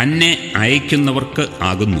തന്നെ അയക്കുന്നവർക്ക്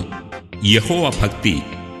ആകുന്നു. യഹോവ ഭക്തി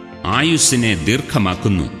ആയുസ്സിനെ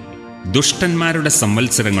ദീർഘമാക്കുന്നു, ദുഷ്ടന്മാരുടെ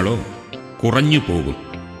സംവത്സരങ്ങളോ കുറഞ്ഞു പോകും.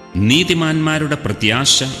 നീതിമാന്മാരുടെ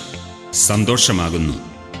പ്രത്യാശ സന്തോഷമാകുന്നു,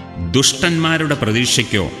 ദുഷ്ടന്മാരുടെ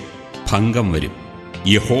പ്രതീക്ഷയ്ക്കോ ഭംഗം വരും.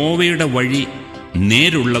 യഹോവയുടെ വഴി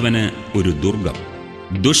നേരുള്ളവന് ഒരു ദുർഗം,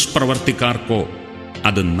 ദുഷ്പ്രവർത്തിക്കാർക്കോ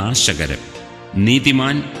അത് നാശകരം.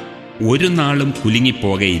 നീതിമാൻ ഒരു നാളും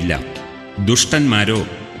കുലുങ്ങിപ്പോകയില്ല, ദുഷ്ടന്മാരോ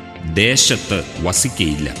ദേശത്ത്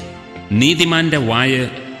വസിക്കയില്ല. നീതിമാന്റെ വായ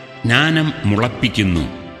ജ്ഞാനം മുളപ്പിക്കുന്നു,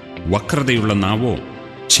 വക്രതയുള്ള നാവോ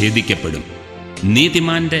ഛേദിക്കപ്പെടും.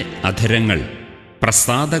 നീതിമാന്റെ അധരങ്ങൾ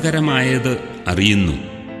പ്രസാദകരമായത് അറിയുന്നു,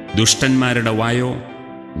 ദുഷ്ടന്മാരുടെ വായോ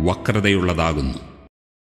വക്രതയുള്ളതാകുന്നു.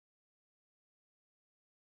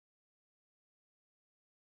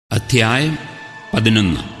 അധ്യായം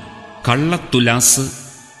 11. കള്ളത്തുലാസ്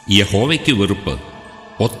യഹോവയ്ക്ക് വെറുപ്പ്,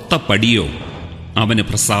 ഒത്ത പടിയോ അവന്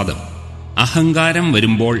പ്രസാദം. അഹങ്കാരം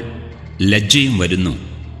വരുമ്പോൾ ലജ്ജയും വരുന്നു.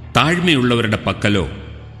 താഴ്മയുള്ളവരുടെ പക്കലോ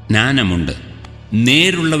ജ്ഞാനമുണ്ട്.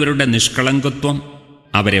 നേരുള്ളവരുടെ നിഷ്കളങ്കത്വം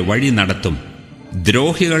അവരെ വഴി നടത്തും.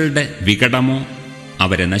 ദ്രോഹികളുടെ വികടമോ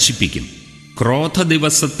അവരെ നശിപ്പിക്കും.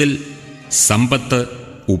 ക്രോധദിവസത്തിൽ സമ്പത്ത്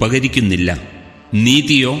ഉപകരിക്കുന്നില്ല.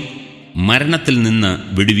 നീതിയോ മരണത്തിൽ നിന്ന്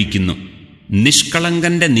വിടുവിക്കുന്നു.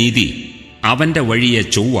 നിഷ്കളങ്കന്റെ നീതി അവന്റെ വഴിയെ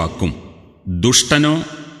ചൊവ്വാക്കും. ദുഷ്ടനോ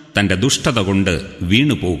തന്റെ ദുഷ്ടത കൊണ്ട്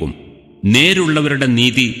വീണുപോകും. നേരുള്ളവരുടെ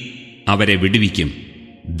നീതി അവരെ വിടുവിക്കും.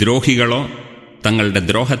 ദ്രോഹികളോ തങ്ങളുടെ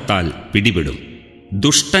ദ്രോഹത്താൽ പിടിപെടും.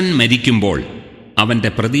 ദുഷ്ടൻ മരിക്കുമ്പോൾ അവന്റെ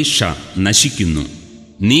പ്രതീക്ഷ നശിക്കുന്നു.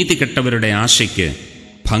 നീതികെട്ടവരുടെ ആശയ്ക്ക്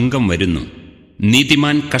ഭംഗം വരുന്നു.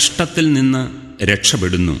 നീതിമാൻ കഷ്ടത്തിൽ നിന്ന്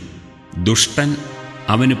രക്ഷപ്പെടുന്നു. ദുഷ്ടൻ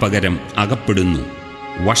അവനു പകരം അകപ്പെടുന്നു.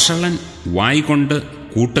 വഷളൻ വായ്കൊണ്ട്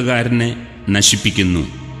കൂട്ടുകാരനെ നശിപ്പിക്കുന്നു.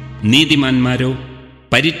 നീതിമാന്മാരോ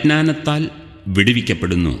പരിജ്ഞാനത്താൽ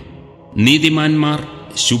വിടുവിക്കപ്പെടുന്നു. നീതിമാന്മാർ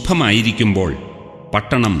ശുഭമായിരിക്കുമ്പോൾ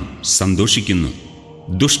പട്ടണം സന്തോഷിക്കുന്നു.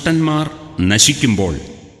 ദുഷ്ടന്മാർ നശിക്കുമ്പോൾ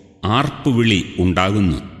ആർപ്പുവിളി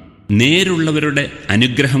ഉണ്ടാകുന്നു. നേരുള്ളവരുടെ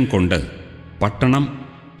അനുഗ്രഹം കൊണ്ട് പട്ടണം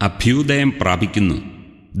അഭ്യുദയം പ്രാപിക്കുന്നു.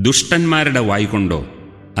 ദുഷ്ടന്മാരുടെ വായ്കൊണ്ടോ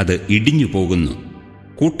അത് ഇടിഞ്ഞു പോകുന്നു.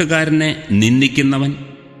 കൂട്ടുകാരനെ നിന്ദിക്കുന്നവൻ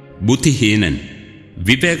ബുദ്ധിഹീനൻ.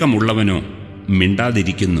 വിവേകമുള്ളവനോ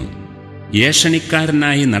മിണ്ടാതിരിക്കുന്നു.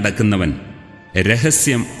 ഏഷണിക്കാരനായി നടക്കുന്നവൻ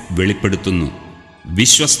രഹസ്യം വെളിപ്പെടുത്തുന്നു.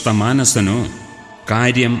 വിശ്വസ്തമാനസനോ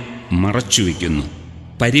കാര്യം മറച്ചുവെക്കുന്നു.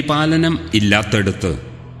 പരിപാലനം ഇല്ലാത്തടത്ത്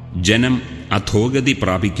ജനം അധോഗതി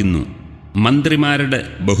പ്രാപിക്കുന്നു. മന്ത്രിമാരുടെ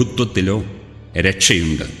ബഹുത്വത്തിലോ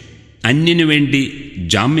രക്ഷയുണ്ട്. അന്യനുവേണ്ടി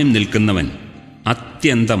ജാമ്യം നിൽക്കുന്നവൻ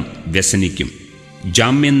അത്യന്തം വ്യസനിക്കും.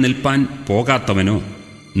 ജാമ്യം നിൽപ്പാൻ പോകാത്തവനോ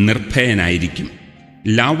നിർഭയനായിരിക്കും.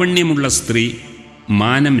 ലാവണ്യമുള്ള സ്ത്രീ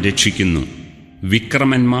മാനം രക്ഷിക്കുന്നു.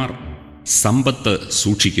 വിക്രമന്മാർ സമ്പത്ത്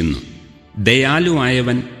സൂക്ഷിക്കുന്നു.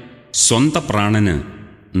 ദയാലുവായവൻ സ്വന്ത പ്രാണന്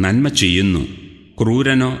നന്മ ചെയ്യുന്നു.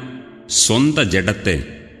 ക്രൂരനോ സ്വന്ത ജഡത്തെ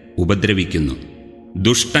ഉപദ്രവിക്കുന്നു.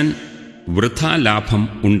 ദുഷ്ടൻ വൃഥാലാഭം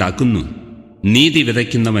ഉണ്ടാക്കുന്നു. നീതി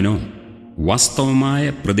വിതയ്ക്കുന്നവനോ വാസ്തവമായ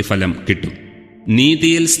പ്രതിഫലം കിട്ടും.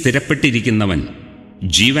 നീതിയിൽ സ്ഥിരപ്പെട്ടിരിക്കുന്നവൻ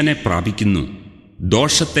ജീവനെ പ്രാപിക്കുന്നു.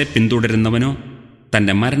 ദോഷത്തെ പിന്തുടരുന്നവനോ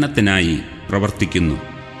തൻ്റെ മരണത്തിനായി പ്രവർത്തിക്കുന്നു.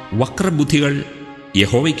 വക്രബുദ്ധികൾ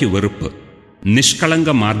യഹോവയ്ക്ക് വെറുപ്പ്. നിഷ്കളങ്ക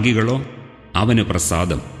മാർഗികളോ അവന്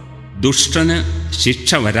പ്രസാദം. ദുഷ്ടന്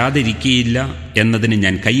ശിക്ഷ വരാതിരിക്കുകയില്ല എന്നതിന്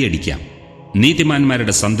ഞാൻ കൈയടിക്കാം.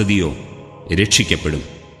 നീതിമാന്മാരുടെ സന്തതിയോ രക്ഷിക്കപ്പെടും.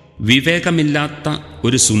 വിവേകമില്ലാത്ത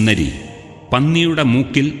ഒരു സുന്ദരി പന്നിയുടെ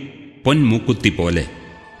മൂക്കിൽ പൊൻമൂക്കുത്തി പോലെ.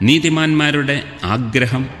 നീതിമാന്മാരുടെ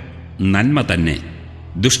ആഗ്രഹം നന്മ തന്നെ.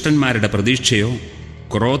 ദുഷ്ടന്മാരുടെ പ്രതീക്ഷയോ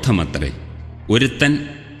ക്രോധമത്രേ. ഒരുത്തൻ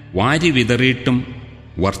വാരി വിതറിയിട്ടും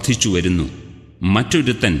വർദ്ധിച്ചു വരുന്നു.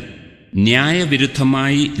 മറ്റൊരുത്തൻ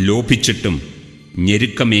ന്യായവിരുദ്ധമായി ലോഭിച്ചിട്ടും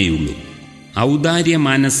ഞെരുക്കമേയുള്ളൂ.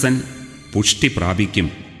 ഔദാര്യമാനസൻ പുഷ്ടി പ്രാപിക്കും.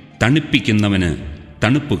 തണുപ്പിക്കുന്നവന്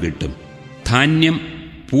തണുപ്പ് കിട്ടും. ധാന്യം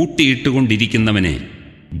പൂട്ടിയിട്ടുകൊണ്ടിരിക്കുന്നവനെ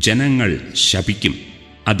ജനങ്ങൾ ശപിക്കും.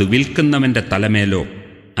 അത് വിൽക്കുന്നവൻ്റെ തലമേലോ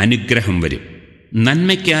അനുഗ്രഹം വരും.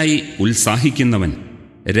 നന്മയ്ക്കായി ഉത്സാഹിക്കുന്നവൻ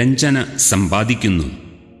രഞ്ജന സമ്പാദിക്കുന്നു.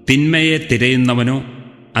 തിന്മയെ തിരയുന്നവനോ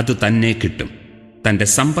അത് തന്നെ കിട്ടും. തൻ്റെ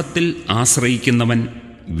സമ്പത്തിൽ ആശ്രയിക്കുന്നവൻ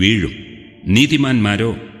വീഴും. നീതിമാന്മാരോ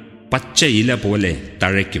പച്ച ഇല പോലെ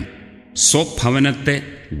തഴയ്ക്കും. സ്വഭവനത്തെ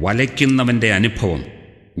വലയ്ക്കുന്നവൻ്റെ അനുഭവം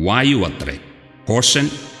വായുവത്രേ. ഭോഷൻ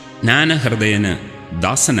ജ്ഞാനഹൃദയന്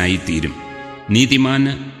ദാസനായിത്തീരും.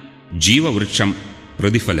 നീതിമാന് ജീവവൃക്ഷം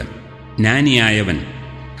പ്രതിഫലം. ജ്ഞാനിയായവൻ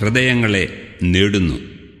ഹൃദയങ്ങളെ നേടുന്നു.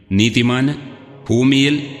 നീതിമാന്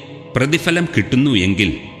ഭൂമിയിൽ പ്രതിഫലം കിട്ടുന്നു എങ്കിൽ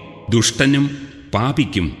ദുഷ്ടനും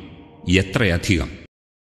പാപിക്കും എത്രയധികം.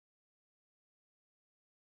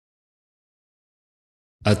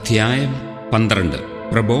 അധ്യായം 12.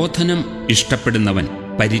 പ്രബോധനം ഇഷ്ടപ്പെടുന്നവൻ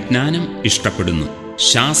പരിജ്ഞാനം ഇഷ്ടപ്പെടുന്നു.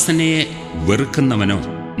 ശാസനയെ വെറുക്കുന്നവനോ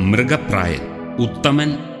മൃഗപ്രായൻ. ഉത്തമൻ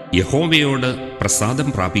യഹോവയോട് പ്രസാദം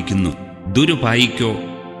പ്രാപിക്കുന്നു. ദുരുപായിക്കോ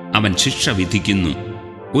അവൻ ശിക്ഷ വിധിക്കുന്നു.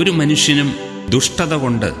 ഒരു മനുഷ്യനും ദുഷ്ടത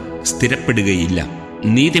കൊണ്ട് സ്ഥിരപ്പെടുകയില്ല.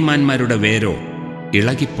 നീതിമാന്മാരുടെ വേരോ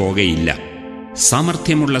ഇളകിപ്പോകയില്ല.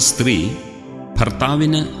 സാമർഥ്യമുള്ള സ്ത്രീ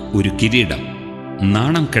ഭർത്താവിന് ഒരു കിരീടം.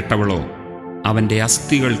 നാണം കെട്ടവളോ അവൻ്റെ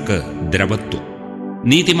അസ്ഥികൾക്ക് ദ്രവത്വം.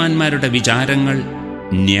 നീതിമാന്മാരുടെ വിചാരങ്ങൾ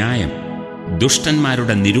ന്യായം.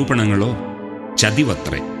 ദുഷ്ടന്മാരുടെ നിരൂപണങ്ങളോ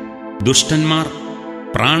ചതിവത്രേ. ദുഷ്ടന്മാർ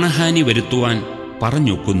പ്രാണഹാനി വരുത്തുവാൻ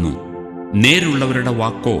പറഞ്ഞൊക്കുന്നു. നേരുള്ളവരുടെ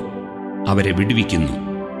വാക്കോ അവരെ വിടുവിക്കുന്നു.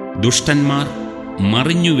 ദുഷ്ടന്മാർ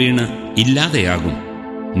മറിഞ്ഞു വീണ് ഇല്ലാതെയാകും.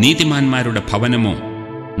 നീതിമാന്മാരുടെ ഭവനമോ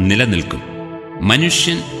നിലനിൽക്കും.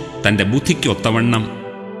 മനുഷ്യൻ തൻ്റെ ബുദ്ധിക്കൊത്തവണ്ണം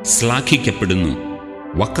ശ്ലാഘിക്കപ്പെടുന്നു.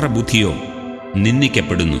 വക്രബുദ്ധിയോ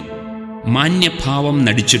നിന്ദിക്കപ്പെടുന്നു. മാന്യഭാവം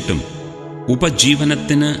നടിച്ചിട്ടും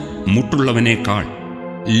ഉപജീവനത്തിന് മുട്ടുള്ളവനേക്കാൾ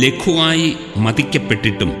ലഘുവായി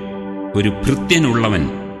മതിക്കപ്പെട്ടിട്ടും ഒരു ഭൃത്യനുള്ളവൻ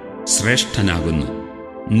ശ്രേഷ്ഠനാകുന്നു.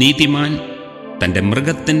 നീതിമാൻ തൻ്റെ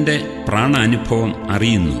മൃഗത്തിൻ്റെ പ്രാണാനുഭവം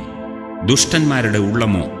അറിയുന്നു. ദുഷ്ടന്മാരുടെ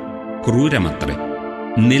ഉള്ളമോ ക്രൂരമത്രേ.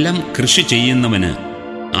 നിലം കൃഷി ചെയ്യുന്നവന്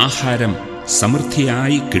ആഹാരം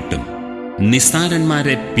സമൃദ്ധിയായി കിട്ടും.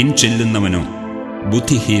 നിസ്സാരന്മാരെ പിൻചെല്ലുന്നവനോ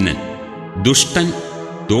ബുദ്ധിഹീനൻ. ദുഷ്ടൻ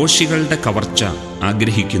ദോഷികളുടെ കവർച്ച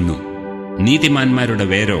ആഗ്രഹിക്കുന്നു. നീതിമാന്മാരുടെ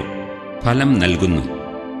വേരോ ഫലം നൽകുന്നു.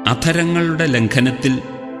 അധരങ്ങളുടെ ലംഘനത്തിൽ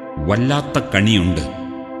വല്ലാത്ത കണിയുണ്ട്.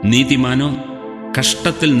 നീതിമാനോ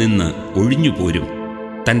കഷ്ടത്തിൽ നിന്ന് ഒഴിഞ്ഞുപോരും.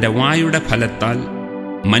 തൻ്റെ വായുടെ ഫലത്താൽ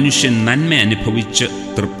മനുഷ്യൻ നന്മ അനുഭവിച്ച്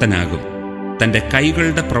തൃപ്തനാകും. തൻ്റെ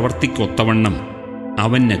കൈകളുടെ പ്രവൃത്തിക്കൊത്തവണ്ണം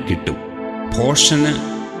അവന് കിട്ടും. ഭോഷന്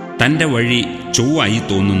തൻ്റെ വഴി ചൊവ്വായി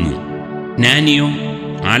തോന്നുന്നു. ജ്ഞാനിയോ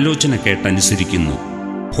ആലോചന കേട്ടനുസരിക്കുന്നു.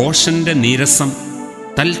 ഭോഷന്റെ നീരസം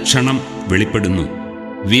തൽക്ഷണം വെളിപ്പെടുന്നു.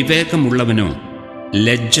 വിവേകമുള്ളവനോ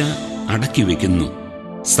ലജ്ജ അടക്കിവെക്കുന്നു.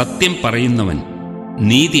 സത്യം പറയുന്നവൻ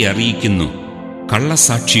നീതി അറിയിക്കുന്നു.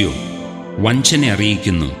 കള്ളസാക്ഷിയോ വഞ്ചന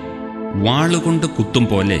അറിയിക്കുന്നു. വാളുകൊണ്ട് കുത്തും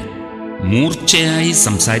പോലെ മൂർച്ചയായി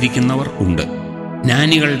സംസാരിക്കുന്നവർ ഉണ്ട്.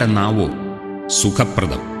 ജ്ഞാനികളുടെ നാവോ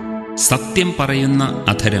സുഖപ്രദം. സത്യം പറയുന്ന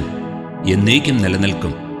അധരം എന്നേക്കും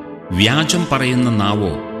നിലനിൽക്കും. വ്യാജം പറയുന്ന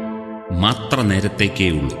നാവോ മാത്ര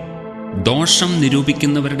നേരത്തേക്കേയുള്ളൂ. ദോഷം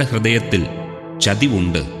നിരൂപിക്കുന്നവരുടെ ഹൃദയത്തിൽ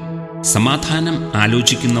ചതിവുണ്ട്. സമാധാനം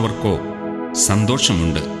ആലോചിക്കുന്നവർക്കോ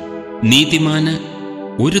സന്തോഷമുണ്ട്. നീതിമാന്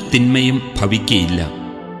ഒരു തിന്മയും ഭവിക്കയില്ല.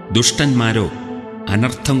 ദുഷ്ടന്മാരോ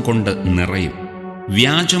അനർത്ഥം കൊണ്ട് നിറയും.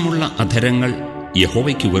 വ്യാജമുള്ള അധരങ്ങൾ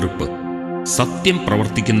യഹോവയ്ക്ക് വെറുപ്പ്. സത്യം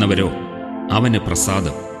പ്രവർത്തിക്കുന്നവരോ അവന്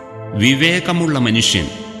പ്രസാദം. വിവേകമുള്ള മനുഷ്യൻ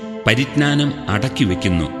പരിജ്ഞാനം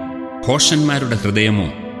അടക്കിവെക്കുന്നു. ഭോഷന്മാരുടെ ഹൃദയമോ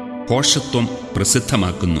ഭോഷത്വം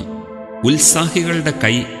പ്രസിദ്ധമാക്കുന്നു. ഉത്സാഹികളുടെ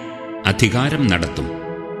കൈ അധികാരം നടത്തും.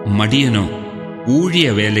 മടിയനോ ഊഴിയ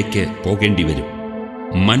വേലയ്ക്ക് പോകേണ്ടിവരും.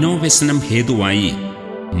 മനോവ്യസനം ഹേതുവായി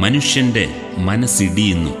മനുഷ്യന്റെ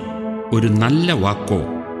മനസ്സിടിയുന്നു. ഒരു നല്ല വാക്കോ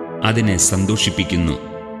അതിനെ സന്തോഷിപ്പിക്കുന്നു.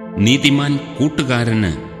 നീതിമാൻ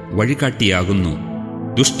കൂട്ടുകാരന് വഴികാട്ടിയാകുന്നു.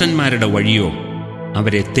 ദുഷ്ടന്മാരുടെ വഴിയോ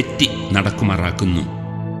അവരെ തെറ്റി നടക്കുമാറാക്കുന്നു.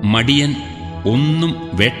 മടിയൻ ഒന്നും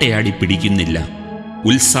വേട്ടയാടി പിടിക്കുന്നില്ല.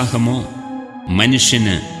 ഉത്സാഹമോ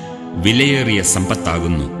മനുഷ്യന് വിലയേറിയ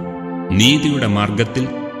സമ്പത്താകുന്നു. നീതിയുടെ മാർഗത്തിൽ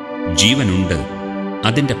ജീവനുണ്ട്.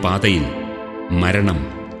 അതിൻ്റെ പാതയിൽ മരണം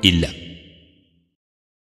ഇല്ല.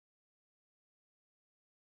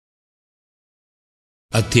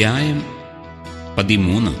 അധ്യായം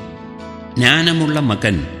 13. ജ്ഞാനമുള്ള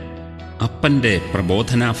മകൻ അപ്പൻ്റെ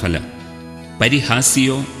പ്രബോധനാഫലം.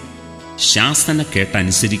 പരിഹാസിയോ ശാസന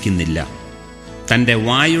കേട്ടനുസരിക്കുന്നില്ല. തൻ്റെ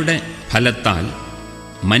വായുടെ ഫലത്താൽ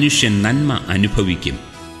മനുഷ്യൻ നന്മ അനുഭവിക്കും.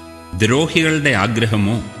 ദ്രോഹികളുടെ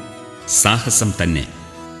ആഗ്രഹമോ സാഹസം തന്നെ.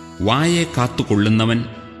 വായെ കാത്തുകൊള്ളുന്നവൻ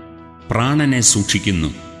പ്രാണനെ സൂക്ഷിക്കുന്നു.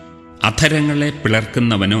 അധരങ്ങളെ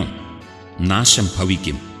പിളർക്കുന്നവനോ നാശം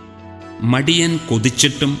ഭവിക്കും. മടിയൻ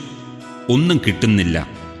കൊതിച്ചിട്ടും ഒന്നും കിട്ടുന്നില്ല.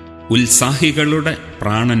 ഉത്സാഹികളുടെ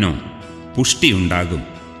പ്രാണനോ പുഷ്ടിയുണ്ടാകും.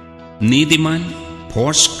 നീതിമാൻ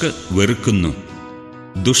ഭോഷ്ക് വെറുക്കുന്നു.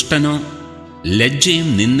 ദുഷ്ടനോ ലജ്ജയും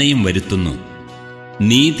നിന്ദയും വരുത്തുന്നു.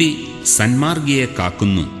 നീതി സന്മാർഗിയെ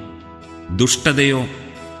കാക്കുന്നു. ദുഷ്ടതയോ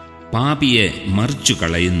പാപിയെ മറിച്ചു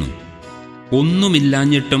കളയുന്നു.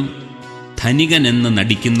 ഒന്നുമില്ലാഞ്ഞിട്ടും ധനികനെന്ന്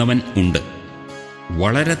നടിക്കുന്നവൻ ഉണ്ട്.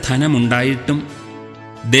 വളരെ ധനമുണ്ടായിട്ടും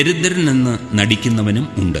ദരിദ്രനെന്ന് നടിക്കുന്നവനും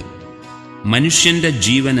ഉണ്ട്. മനുഷ്യന്റെ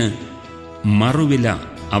ജീവന് മറുവില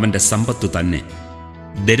അവൻ്റെ സമ്പത്തു തന്നെ.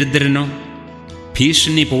 ദരിദ്രനോ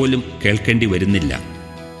ഭീഷണി പോലും കേൾക്കേണ്ടി വരുന്നില്ല.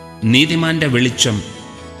 നീതിമാന്റെ വെളിച്ചം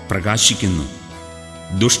പ്രകാശിക്കുന്നു.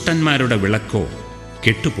 ദുഷ്ടന്മാരുടെ വിളക്കോ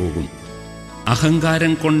കെട്ടുപോകും.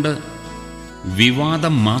 അഹങ്കാരം കൊണ്ട്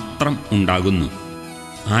വിവാദം മാത്രം ഉണ്ടാകുന്നു.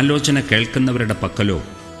 ആലോചന കേൾക്കുന്നവരുടെ പക്കലോ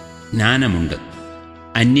ജ്ഞാനമുണ്ട്.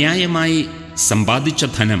 അന്യായമായി സമ്പാദിച്ച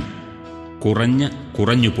ധനം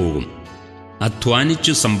കുറഞ്ഞു പോകും.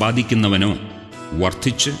 അധ്വാനിച്ചു സമ്പാദിക്കുന്നവനോ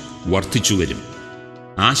വർദ്ധിച്ചു വരും.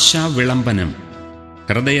 ആശാവിളംബനം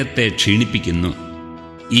ഹൃദയത്തെ ക്ഷീണിപ്പിക്കുന്നു.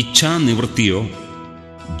 ഇച്ഛാനിവൃത്തിയോ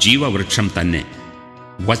ജീവവൃക്ഷം തന്നെ.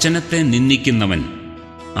 വചനത്തെ നിന്ദിക്കുന്നവൻ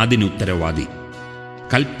അതിനുത്തരവാദി.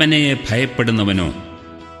 കൽപ്പനയെ ഭയപ്പെടുന്നവനോ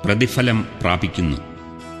പ്രതിഫലം പ്രാപിക്കുന്നു.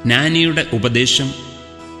 ജ്ഞാനിയുടെ ഉപദേശം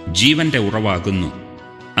ജീവന്റെ ഉറവാകുന്നു.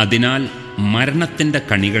 അതിനാൽ മരണത്തിൻ്റെ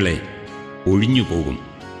കണികളെ ഒഴിഞ്ഞുപോകും.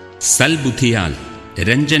 സൽബുദ്ധിയാൽ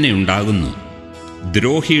രഞ്ജനയുണ്ടാകുന്നു.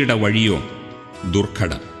 ദ്രോഹിയുടെ വഴിയോ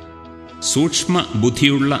ദുർഘടം. സൂക്ഷ്മ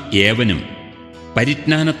ബുദ്ധിയുള്ള ഏവനും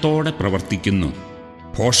പരിജ്ഞാനത്തോടെ പ്രവർത്തിക്കുന്നു.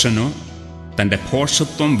 ഭോഷനോ തൻ്റെ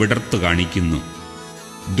ഭോഷത്വം വിടർത്തു കാണിക്കുന്നു.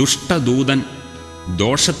 ദുഷ്ടദൂതൻ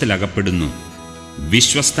ദോഷത്തിലകപ്പെടുന്നു.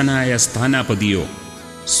 വിശ്വസ്തനായ സ്ഥാനാപതിയോ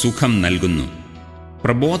സുഖം നൽകുന്നു.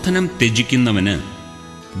 പ്രബോധനം ത്യജിക്കുന്നവന്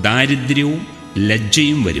ദാരിദ്ര്യവും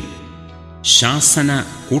ലജ്ജയും വരും. ശാസന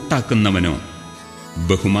കൂട്ടാക്കുന്നവനോ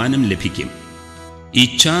ബഹുമാനം ലഭിക്കും.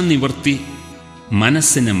 ഇച്ഛാനിവൃത്തി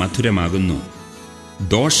മനസ്സിന് മധുരമാകുന്നു.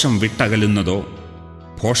 ദോഷം വിട്ടകലുന്നതോ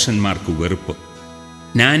ഭോഷന്മാർക്ക് വെറുപ്പ്.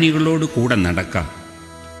 ജ്ഞാനികളോട് കൂടെ നടക്ക,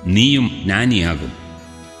 നീയും ജ്ഞാനിയാകും.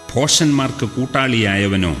 ഭോഷന്മാർക്ക്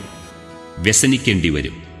കൂട്ടാളിയായവനോ വ്യസനിക്കേണ്ടി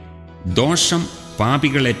വരും. ദോഷം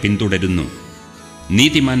പാപികളെ പിന്തുടരുന്നു.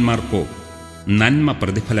 നീതിമാന്മാർക്കോ നന്മ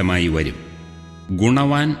പ്രതിഫലമായി വരും.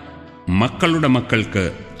 ഗുണവാൻ മക്കളുടെ മക്കൾക്ക്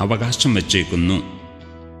അവകാശം വച്ചേക്കുന്നു.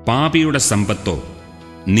 പാപിയുടെ സമ്പത്തോ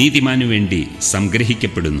നീതിമാനു വേണ്ടി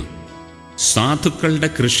സംഗ്രഹിക്കപ്പെടുന്നു. സാധുക്കളുടെ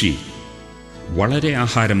കൃഷി വളരെ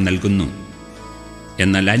ആഹാരം നൽകുന്നു.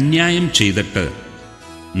 എന്നാൽ അന്യായം ചെയ്തിട്ട്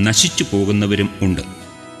നശിച്ചു പോകുന്നവരും ഉണ്ട്.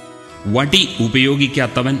 വടി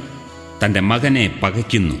ഉപയോഗിക്കാത്തവൻ തൻ്റെ മകനെ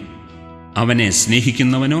പകയ്ക്കുന്നു. അവനെ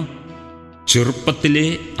സ്നേഹിക്കുന്നവനോ ചെറുപ്പത്തിലേ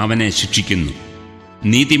അവനെ ശിക്ഷിക്കുന്നു.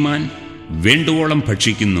 നീതിമാൻ വേണ്ടുവോളം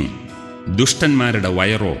ഭക്ഷിക്കുന്നു. ദുഷ്ടന്മാരുടെ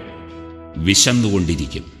വയറോ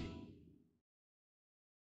വിശന്നുകൊണ്ടിരിക്കും.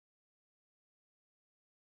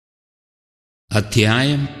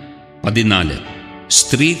 അധ്യായം 14.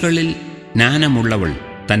 സ്ത്രീകളിൽ ജ്ഞാനമുള്ളവൾ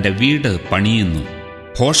തൻ്റെ വീട് പണിയുന്നു.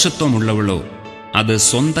 ഭോഷത്വമുള്ളവളോ അത്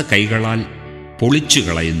സ്വന്ത കൈകളാൽ പൊളിച്ചു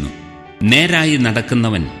കളയുന്നു. നേരായി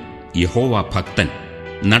നടക്കുന്നവൻ യഹോവ ഭക്തൻ.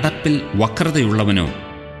 നടപ്പിൽ വക്രതയുള്ളവനോ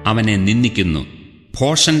അവനെ നിന്ദിക്കുന്നു.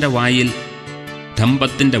 ഭോഷന്റെ വായിൽ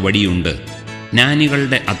ദമ്പത്തിൻ്റെ വടിയുണ്ട്.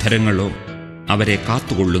 ജ്ഞാനികളുടെ അധരങ്ങളോ അവരെ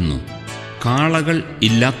കാത്തുകൊള്ളുന്നു. കാളകൾ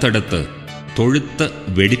ഇല്ലാത്തിടത്ത് തൊഴുത്ത്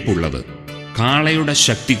വെടിപ്പുള്ളത്. കാളയുടെ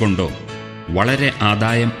ശക്തി കൊണ്ടോ വളരെ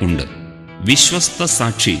ആദായം ഉണ്ട്. വിശ്വസ്ത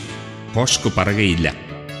സാക്ഷി ഭോഷ്ക് പറകയില്ല.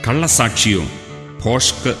 കള്ളസാക്ഷിയോ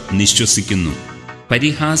ഭോഷ്ക് നിശ്വസിക്കുന്നു.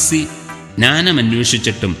 പരിഹാസി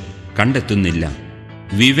ജ്ഞാനമന്വേഷിച്ചിട്ടും കണ്ടെത്തുന്നില്ല.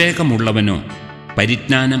 വിവേകമുള്ളവനോ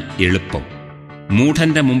പരിജ്ഞാനം എളുപ്പം.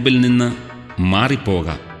 മൂഢന്റെ മുമ്പിൽ നിന്ന് മാറിപ്പോക.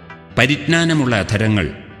 പരിജ്ഞാനമുള്ള അധരങ്ങൾ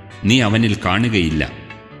നീ അവനിൽ കാണുകയില്ല.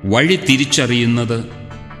 വഴി തിരിച്ചറിയുന്നത്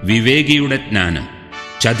വിവേകിയുടെ ജ്ഞാനം.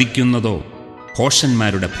 ചതിക്കുന്നതോ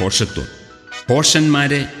ഭോഷന്മാരുടെ ഭോഷത്വം.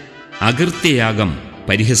 ഭോഷന്മാരെ അകൃത്യയാഗം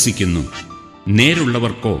പരിഹസിക്കുന്നു.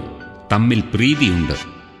 നേരുള്ളവർക്കോ തമ്മിൽ പ്രീതിയുണ്ട്.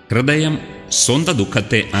 ഹൃദയം സ്വന്ത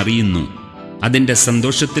ദുഃഖത്തെ അറിയുന്നു. അതിൻ്റെ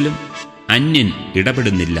സന്തോഷത്തിലും അന്യൻ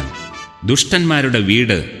ഇടപെടുന്നില്ല. ദുഷ്ടന്മാരുടെ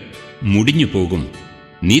വീട് മുടിഞ്ഞു പോകും.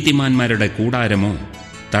 നീതിമാന്മാരുടെ കൂടാരമോ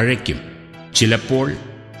തഴയ്ക്കും. ചിലപ്പോൾ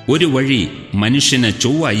ഒരു വഴി മനുഷ്യന്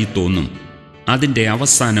ചൊവ്വായി തോന്നും. അതിൻ്റെ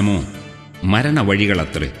അവസാനമോ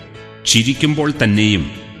മരണവഴികളത്രേ. ചിരിക്കുമ്പോൾ തന്നെയും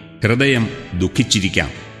ഹൃദയം ദുഃഖിച്ചിരിക്കാം.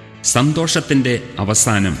 സന്തോഷത്തിൻ്റെ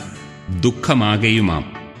അവസാനം ദുഃഖമാകെയുമാം.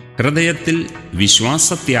 ഹൃദയത്തിൽ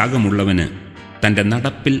വിശ്വാസത്യാഗമുള്ളവന് തൻ്റെ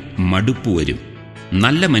നടപ്പിൽ മടുപ്പ് വരും.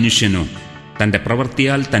 നല്ല മനുഷ്യനോ തൻ്റെ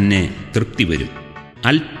പ്രവൃത്തിയാൽ തന്നെ തൃപ്തി വരും.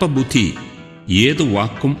 അല്പബുദ്ധി ഏതു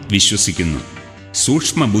വാക്കും വിശ്വസിക്കുന്നു.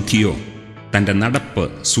 സൂക്ഷ്മബുദ്ധിയോ തൻ്റെ നടപ്പ്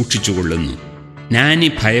സൂക്ഷിച്ചുകൊള്ളുന്നു. ജ്ഞാനി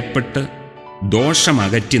ഭയപ്പെട്ട്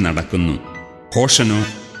ദോഷമകറ്റി നടക്കുന്നു. ഭോഷനോ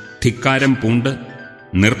ധിക്കാരം പൂണ്ട്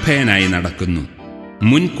നിർഭയനായി നടക്കുന്നു.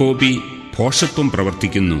 മുൻകോപി ഭോഷത്വം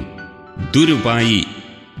പ്രവർത്തിക്കുന്നു. ദുരുപായി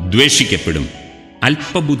ദ്വേഷിക്കപ്പെടും.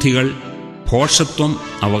 അല്പബുദ്ധികൾ ഭോഷത്വം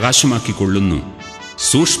അവകാശമാക്കിക്കൊള്ളുന്നു.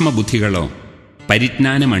 സൂക്ഷ്മബുദ്ധികളോ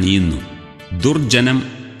പരിജ്ഞാനമണിയുന്നു. ദുർജനം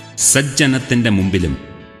സജ്ജനത്തിൻ്റെ മുമ്പിലും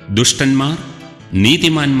ദുഷ്ടന്മാർ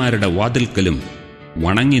നീതിമാന്മാരുടെ വാതിൽക്കലും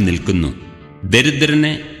വണങ്ങി നിൽക്കുന്നു.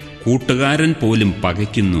 ദരിദ്രനെ കൂട്ടുകാരൻ പോലും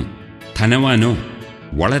പകയ്ക്കുന്നു. ധനവാനോ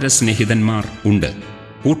വളരെ സ്നേഹിതന്മാർ ഉണ്ട്.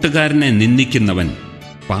 കൂട്ടുകാരനെ നിന്ദിക്കുന്നവൻ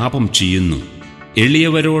പാപം ചെയ്യുന്നു.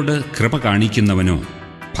 എളിയവരോട് കൃപ കാണിക്കുന്നവനോ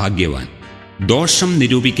ഭാഗ്യവാൻ. ദോഷം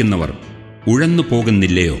നിരൂപിക്കുന്നവർ ഉഴന്നു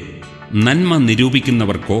പോകുന്നില്ലയോ? നന്മ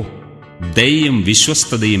നിരൂപിക്കുന്നവർക്കോ ദയയും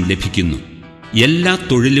വിശ്വസ്തതയും ലഭിക്കുന്നു. എല്ലാ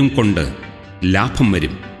തൊഴിലും കൊണ്ട് ലാഭം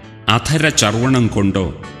വരും. അധര ചർവണം കൊണ്ടോ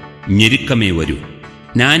ഞെരുക്കമേ വരൂ.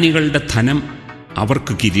 ജ്ഞാനികളുടെ ധനം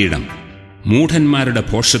അവർക്ക് കിരീടം. മൂഢന്മാരുടെ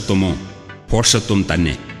ഭോഷത്വമോ ഭോഷത്വം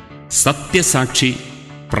തന്നെ. സത്യസാക്ഷി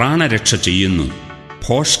പ്രാണരക്ഷ ചെയ്യുന്നു.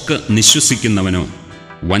 ഭോഷ്ക് നിശ്വസിക്കുന്നവനോ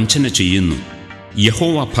വഞ്ചന ചെയ്യുന്നു.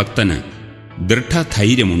 യഹോവ ഭക്തന്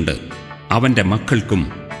ദൃഢധൈര്യമുണ്ട്. അവൻ്റെ മക്കൾക്കും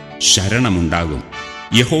ശരണമുണ്ടാകും.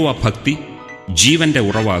 യഹോവ ഭക്തി ജീവന്റെ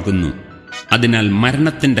ഉറവാകുന്നു. അതിനാൽ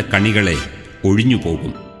മരണത്തിൻ്റെ കണികളെ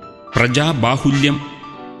ഒഴിഞ്ഞുപോകും. പ്രജാബാഹുല്യം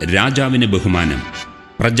രാജാവിന് ബഹുമാനം.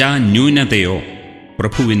 പ്രജാന്യൂനതയോ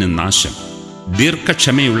പ്രഭുവിന് നാശം.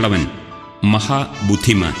 ദീർഘക്ഷമയുള്ളവൻ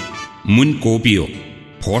മഹാബുദ്ധിമാൻ. മുൻകോപിയോ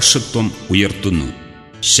ഭോഷത്വം ഉയർത്തുന്നു.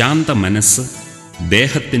 ശാന്ത മനസ്സ്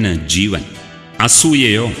ദേഹത്തിന് ജീവൻ.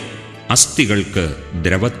 അസൂയയോ അസ്ഥികൾക്ക്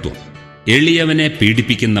ദ്രവത്വം. എളിയവനെ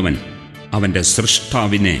പീഡിപ്പിക്കുന്നവൻ അവൻ്റെ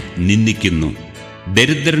സൃഷ്ടാവിനെ നിന്ദിക്കുന്നു.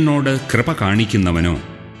 ദരിദ്രനോട് കൃപ കാണിക്കുന്നവനോ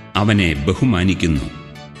അവനെ ബഹുമാനിക്കുന്നു.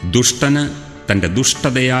 ദുഷ്ടന് തൻ്റെ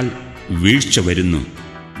ദുഷ്ടതയാൽ വീഴ്ച വരുന്നു.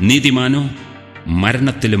 നീതിമാനോ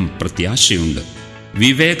മരണത്തിലും പ്രത്യാശയുണ്ട്.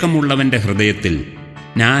 വിവേകമുള്ളവൻ്റെ ഹൃദയത്തിൽ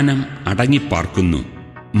ജ്ഞാനം അടങ്ങിപ്പാർക്കുന്നു.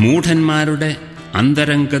 മൂഢന്മാരുടെ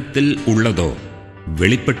അന്തരംഗത്തിൽ ഉള്ളതോ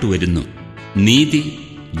വെളിപ്പെട്ടു വരുന്നു. നീതി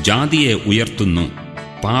ജാതിയെ ഉയർത്തുന്നു,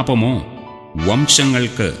 പാപമോ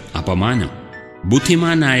വംശങ്ങൾക്ക് അപമാനം.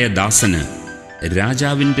 ബുദ്ധിമാനായ ദാസന്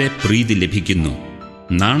രാജാവിൻ്റെ പ്രീതി ലഭിക്കുന്നു.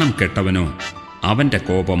 നാണം കെട്ടവനോ അവൻ്റെ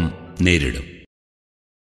കോപം നേരിടും.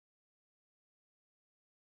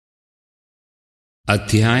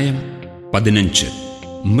 അധ്യായം 15.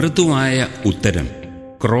 മൃദുവായ ഉത്തരം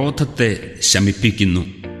ക്രോധത്തെ ശമിപ്പിക്കുന്നു,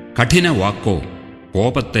 കഠിനവാക്കോ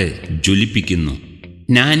കോപത്തെ ജ്വലിപ്പിക്കുന്നു.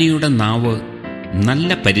 ജ്ഞാനിയുടെ നാവ്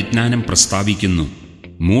നല്ല പരിജ്ഞാനം പ്രസ്താവിക്കുന്നു,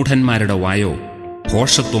 മൂഢന്മാരുടെ വായോ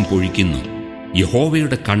ഭോഷത്വം പൊഴിക്കുന്നു.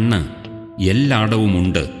 യഹോവയുടെ കണ്ണ്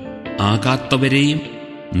എല്ലായിടവുമുണ്ട്, ആകാത്തവരെയും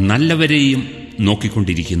നല്ലവരെയും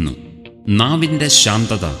നോക്കിക്കൊണ്ടിരിക്കുന്നു. നാവിൻ്റെ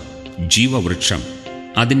ശാന്തത ജീവവൃക്ഷം,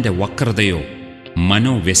 അതിൻ്റെ വക്രതയോ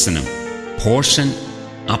മനോവ്യസനം. ഭോഷൻ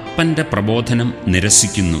അപ്പൻ്റെ പ്രബോധനം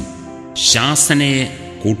നിരസിക്കുന്നു, ശാസനയെ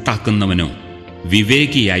കൂട്ടാക്കുന്നവനോ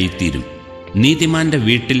വിവേകിയായിത്തീരും. നീതിമാന്റെ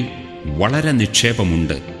വീട്ടിൽ വളരെ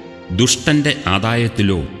നിക്ഷേപമുണ്ട്, ദുഷ്ടന്റെ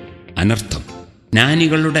ആദായത്തിലോ അനർത്ഥം.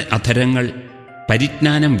 ജ്ഞാനികളുടെ അധരങ്ങൾ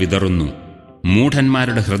പരിജ്ഞാനം വിതറുന്നു,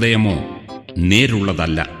 മൂഢന്മാരുടെ ഹൃദയമോ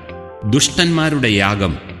നേരുള്ളതല്ല. ദുഷ്ടന്മാരുടെ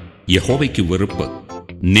യാഗം യഹോവയ്ക്ക് വെറുപ്പ്,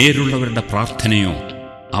 നേരുള്ളവരുടെ പ്രാർത്ഥനയോ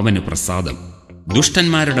അവന് പ്രസാദം.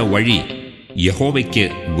 ദുഷ്ടന്മാരുടെ വഴി യഹോവയ്ക്ക്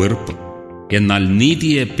വെറുപ്പ്, എന്നാൽ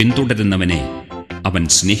നീതിയെ പിന്തുടരുന്നവനെ അവൻ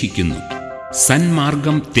സ്നേഹിക്കുന്നു.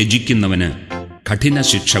 സന്മാർഗം ത്യജിക്കുന്നവന് കഠിന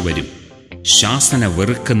ശിക്ഷ വരും, ശാസന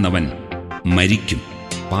വെറുക്കുന്നവൻ മരിക്കും.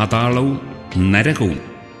 പാതാളവും നരകവും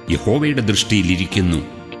യഹോവയുടെ ദൃഷ്ടിയിലിരിക്കുന്നു.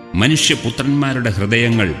 മനുഷ്യപുത്രന്മാരുടെ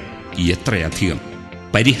ഹൃദയങ്ങൾ എത്രയധികം!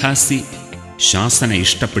 പരിഹാസി ശാസന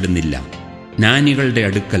ഇഷ്ടപ്പെടുന്നില്ല, ജ്ഞാനികളുടെ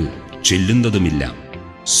അടുക്കൽ ചെല്ലുന്നതുമില്ല.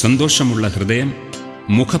 സന്തോഷമുള്ള ഹൃദയം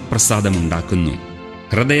മുഖപ്രസാദമുണ്ടാക്കുന്നു,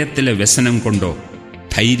 ഹൃദയത്തിലെ വ്യസനം കൊണ്ടോ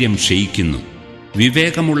ധൈര്യം ക്ഷയിക്കുന്നു.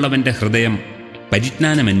 വിവേകമുള്ളവൻ്റെ ഹൃദയം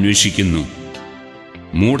പരിജ്ഞാനം അന്വേഷിക്കുന്നു,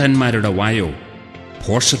 മൂഢന്മാരുടെ വായോ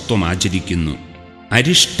ഭോഷത്വം ആചരിക്കുന്നു.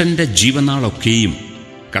 അരിഷ്ടന്റെ ജീവനാളൊക്കെയും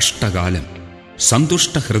കഷ്ടകാലം,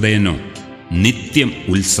 സന്തുഷ്ടഹൃദയനോ നിത്യം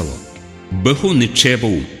ഉത്സവം.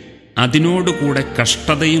 ബഹുനിക്ഷേപവും അതിനോടുകൂടെ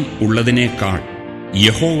കഷ്ടതയും ഉള്ളതിനേക്കാൾ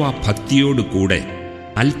യഹോവ ഭക്തിയോടുകൂടെ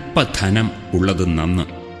അല്പധനം ഉള്ളത് നന്ന്.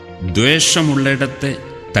 ദ്വേഷമുള്ളിടത്തെ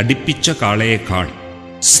തടിപ്പിച്ച കാളയേക്കാൾ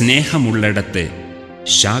സ്നേഹമുള്ളിടത്തെ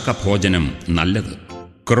ശാകഭോജനം നല്ലത്.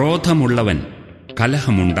 ക്രോധമുള്ളവൻ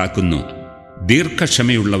കലഹമുണ്ടാക്കുന്നു,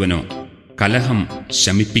 ദീർഘക്ഷമയുള്ളവനോ കലഹം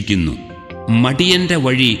ശമിപ്പിക്കുന്നു. മടിയന്റെ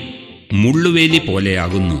വഴി മുള്ളുവേലി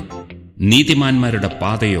പോലെയാകുന്നു, നീതിമാന്മാരുടെ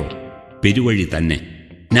പാതയോ പെരുവഴി തന്നെ.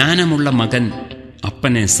 ജ്ഞാനമുള്ള മകൻ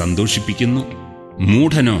അപ്പനെ സന്തോഷിപ്പിക്കുന്നു,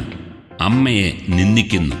 മൂഢനോ അമ്മയെ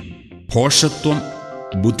നിന്ദിക്കുന്നു. ഭോഷത്വം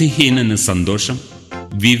ബുദ്ധിഹീനന് സന്തോഷം,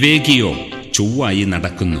 വിവേകിയോ ചൊവ്വായി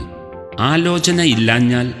നടക്കുന്നു. ആലോചന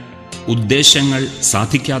ഇല്ലാഞ്ഞാൽ ഉദ്ദേശങ്ങൾ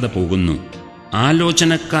സാധിക്കാതെ പോകുന്നു,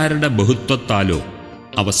 ആലോചനക്കാരുടെ ബഹുത്വത്താലോ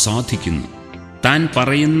അവ സാധിക്കുന്നു. താൻ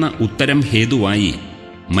പറയുന്ന ഉത്തരം ഹേതുവായി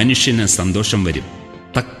മനുഷ്യന് സന്തോഷം വരും.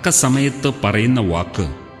 തക്ക സമയത്ത് പറയുന്ന വാക്ക്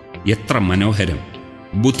എത്ര മനോഹരം!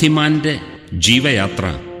 ബുദ്ധിമാന്റെ ജീവയാത്ര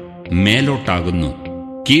മേലോട്ടാകുന്നു,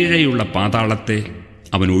 കീഴെയുള്ള പാതാളത്തെ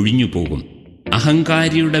അവൻ ഒഴിഞ്ഞുപോകും.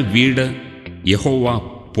 അഹങ്കാരിയുടെ വീട് യഹോവ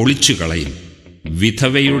പൊളിച്ചുകളയും,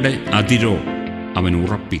 വിധവയുടെ അതിരോ അവൻ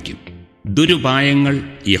ഉറപ്പിക്കും. ദുരുപായങ്ങൾ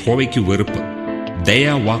യഹോവയ്ക്ക് വെറുപ്പ്,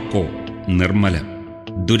 ദയാവാക്കോ നിർമ്മലം.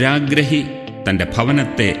 ദുരാഗ്രഹി തൻ്റെ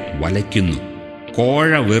ഭവനത്തെ വലയ്ക്കുന്നു, കോഴ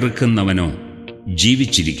വെറുക്കുന്നവനോ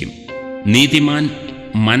ജീവിച്ചിരിക്കും. നീതിമാൻ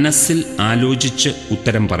മനസ്സിൽ ആലോചിച്ച്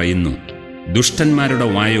ഉത്തരം പറയുന്നു, ദുഷ്ടന്മാരുടെ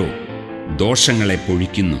വായോ ദോഷങ്ങളെ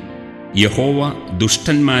പൊഴിക്കുന്നു. യഹോവ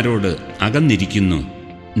ദുഷ്ടന്മാരോട് അകന്നിരിക്കുന്നു,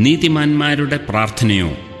 നീതിമാന്മാരുടെ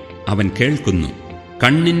പ്രാർത്ഥനയോ അവൻ കേൾക്കുന്നു.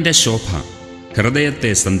 കണ്ണിൻ്റെ ശോഭ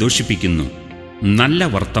ഹൃദയത്തെ സന്തോഷിപ്പിക്കുന്നു, നല്ല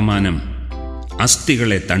വർത്തമാനം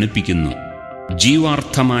അസ്ഥികളെ തണുപ്പിക്കുന്നു.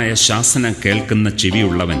 ജീവാർത്ഥമായ ശാസന കേൾക്കുന്ന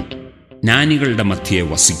ചെവിയുള്ളവൻ ജ്ഞാനികളുടെ മധ്യേ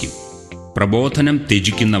വസിക്കും. പ്രബോധനം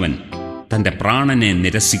ത്യജിക്കുന്നവൻ തൻ്റെ പ്രാണനെ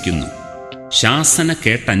നിരസിക്കുന്നു, ശാസന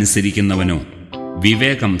കേട്ടനുസരിക്കുന്നവനോ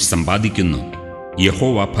വിവേകം സമ്പാദിക്കുന്നു.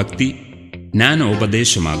 യഹോവ ഭക്തി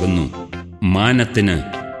ജ്ഞാനോപദേശമാകുന്നു, മാനത്തിന്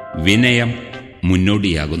വിനയം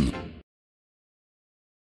മുന്നോടിയാകുന്നു.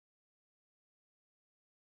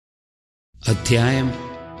 അധ്യായം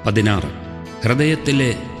 16. ഹൃദയത്തിലെ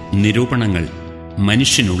നിരൂപണങ്ങൾ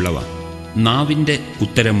മനുഷ്യനുള്ളവ. നാവിൻ്റെ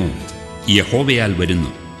ഉത്തരമോ യഹോവയാൽ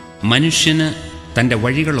വരുന്നു. മനുഷ്യന് തൻ്റെ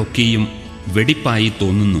വഴികളൊക്കെയും വെടിപ്പായി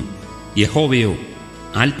തോന്നുന്നു. യഹോവയോ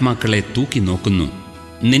ആത്മാക്കളെ തൂക്കി നോക്കുന്നു.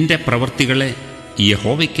 നിന്റെ പ്രവൃത്തികളെ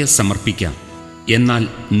യഹോവയ്ക്ക് സമർപ്പിക്കാം, എന്നാൽ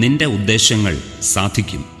നിന്റെ ഉദ്ദേശങ്ങൾ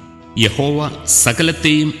സാധിക്കും. യഹോവ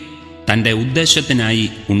സകലത്തെയും തൻ്റെ ഉദ്ദേശത്തിനായി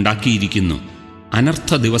ഉണ്ടാക്കിയിരിക്കുന്നു,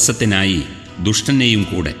 അനർത്ഥ ദിവസത്തിനായി ദുഷ്ടനെയും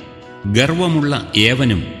കൂടെ. ഗർവമുള്ള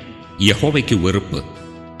ഏവനും യഹോവയ്ക്ക് വെറുപ്പ്.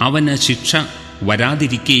 അവന് ശിക്ഷ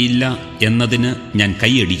വരാതിരിക്കയില്ല എന്നതിന് ഞാൻ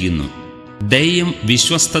കൈയടിക്കുന്നു. ദയയും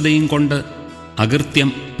വിശ്വസ്തതയും കൊണ്ട് അകൃത്യം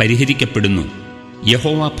പരിഹരിക്കപ്പെടുന്നു.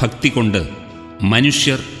 യഹോവ ഭക്തി കൊണ്ട്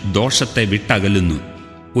മനുഷ്യർ ദോഷത്തെ വിട്ടകലുന്നു.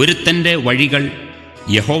 ഒരുത്തൻ്റെ വഴികൾ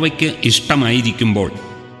യഹോവയ്ക്ക് ഇഷ്ടമായിരിക്കുമ്പോൾ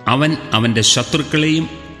അവൻ അവൻ്റെ ശത്രുക്കളെയും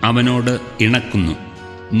അവനോട് ഇണക്കുന്നു.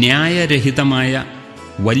 ന്യായരഹിതമായ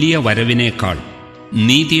വലിയ വരവിനേക്കാൾ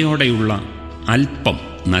നീതിയോടെയുള്ള അല്പം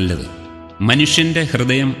നല്ലത്. മനുഷ്യൻ്റെ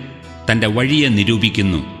ഹൃദയം തൻ്റെ വഴിയെ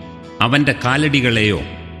നിരൂപിക്കുന്നു, അവൻ്റെ കാലടികളെയോ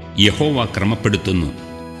യഹോവ ക്രമപ്പെടുത്തുന്നു.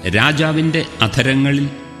 രാജാവിൻ്റെ അധരങ്ങളിൽ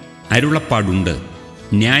അരുളപ്പാടുണ്ട്,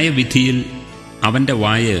 ന്യായവിധിയിൽ അവൻ്റെ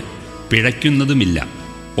വായ് പിഴയ്ക്കുന്നതുമില്ല.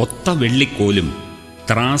 ഒത്ത വെള്ളിക്കോലും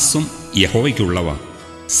ത്രാസും യഹോവയ്ക്കുള്ളവ.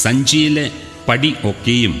 സഞ്ചിയിലെ പടി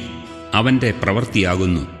ഒക്കെയും അവൻ്റെ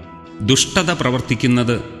പ്രവൃത്തിയാകുന്നു. ദുഷ്ടത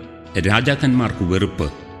പ്രവർത്തിക്കുന്നത് രാജാക്കന്മാർക്ക് വെറുപ്പ്.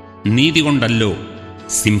 നീതി കൊണ്ടല്ലോ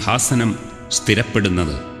സിംഹാസനം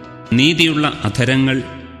സ്ഥിരപ്പെടുന്നത്. നീതിയുള്ള അധരങ്ങൾ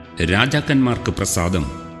രാജാക്കന്മാർക്ക് പ്രസാദം.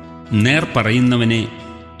 നേർ പറയുന്നവനെ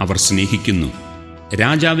അവർ സ്നേഹിക്കുന്നു.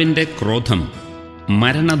 രാജാവിൻ്റെ ക്രോധം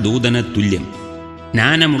മരണദൂതന് തുല്യം.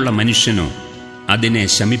 ജ്ഞാനമുള്ള മനുഷ്യനോ അതിനെ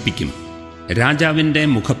ശമിപ്പിക്കും. രാജാവിൻ്റെ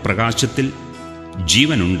മുഖപ്രകാശത്തിൽ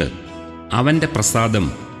ജീവനുണ്ട്. അവൻ്റെ പ്രസാദം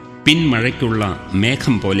പിൻമഴയ്ക്കുള്ള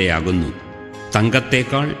മേഘം പോലെയാകുന്നു.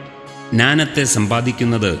 തങ്കത്തേക്കാൾ ജ്ഞാനത്തെ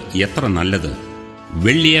സമ്പാദിക്കുന്നത് എത്ര നല്ലത്!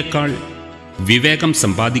 വെള്ളിയേക്കാൾ വിവേകം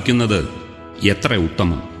സമ്പാദിക്കുന്നത് എത്ര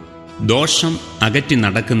ഉത്തമം! ദോഷം അകറ്റി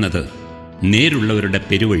നടക്കുന്നത് നേരുള്ളവരുടെ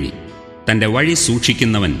പെരുവഴി. തൻ്റെ വഴി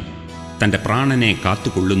സൂക്ഷിക്കുന്നവൻ തൻ്റെ പ്രാണനെ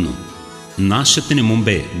കാത്തുകൊള്ളുന്നു. നാശത്തിനു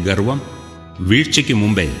മുമ്പേ ഗർവം, വീഴ്ചയ്ക്ക്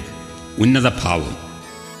മുമ്പേ ഉന്നതഭാവം.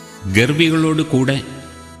 ഗർവികളോട് കൂടെ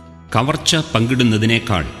കവർച്ച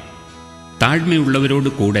പങ്കിടുന്നതിനേക്കാൾ താഴ്മയുള്ളവരോട്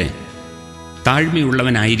കൂടെ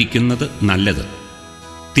താഴ്മയുള്ളവനായിരിക്കുന്നത് നല്ലത്.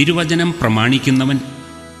 തിരുവചനം പ്രമാണിക്കുന്നവൻ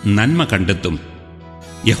നന്മ കണ്ടെത്തും.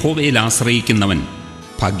 യഹോവയിൽ ആശ്രയിക്കുന്നവൻ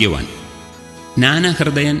ഭാഗ്യവാൻ.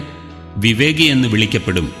 ജ്ഞാനഹൃദയൻ വിവേകിയെന്ന്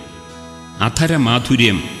വിളിക്കപ്പെടും.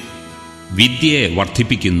 അധരമാധുര്യം വിദ്യയെ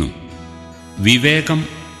വർദ്ധിപ്പിക്കുന്നു. വിവേകം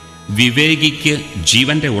വിവേകിക്ക്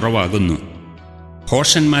ജീവന്റെ ഉറവാകുന്നു.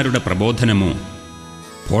 ഭോഷന്മാരുടെ പ്രബോധനമോ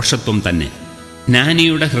ഭോഷത്വം തന്നെ.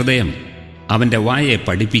 ജ്ഞാനിയുടെ ഹൃദയം അവൻ്റെ വായെ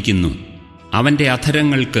പഠിപ്പിക്കുന്നു. അവൻ്റെ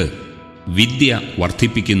അധരങ്ങൾക്ക് വിദ്യ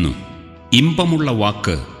വർദ്ധിപ്പിക്കുന്നു. ഇമ്പമുള്ള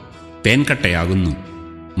വാക്ക് തേൻകട്ടയാകുന്നു.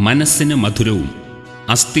 മനസ്സിന് മധുരവും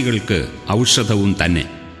അസ്ഥികൾക്ക് ഔഷധവും തന്നെ.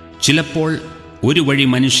 ചിലപ്പോൾ ഒരു വഴി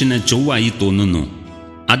മനുഷ്യന് ചൊവ്വായി തോന്നുന്നു,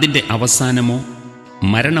 അതിൻ്റെ അവസാനമോ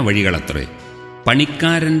മരണവഴികളത്രേ.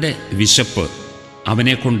 പണിക്കാരൻ്റെ വിശപ്പ്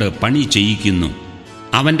അവനെക്കൊണ്ട് പണി ചെയ്യിക്കുന്നു.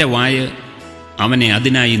 അവൻ്റെ വായ് അവനെ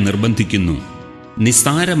അതിനായി നിർബന്ധിക്കുന്നു.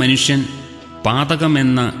 നിസ്സാര മനുഷ്യൻ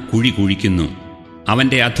പാതകമെന്ന കുഴി കുഴിക്കുന്നു.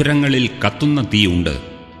 അവൻ്റെ അധരങ്ങളിൽ കത്തുന്ന തീയുണ്ട്.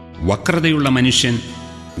 വക്രതയുള്ള മനുഷ്യൻ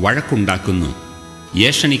വഴക്കുണ്ടാക്കുന്നു.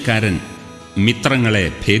 ഏഷണിക്കാരൻ മിത്രങ്ങളെ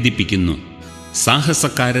ഭേദിപ്പിക്കുന്നു.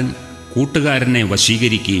 സാഹസക്കാരൻ കൂട്ടുകാരനെ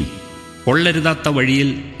വശീകരിക്കുകയും കൊള്ളരുതാത്ത വഴിയിൽ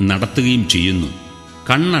നടത്തുകയും ചെയ്യുന്നു.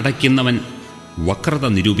 കണ്ണടയ്ക്കുന്നവൻ വക്രത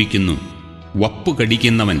നിരൂപിക്കുന്നു.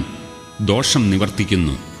 വപ്പുകടിക്കുന്നവൻ ദോഷം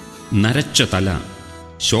നിവർത്തിക്കുന്നു. നരച്ച തല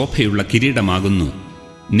ശോഭയുള്ള കിരീടമാകുന്നു.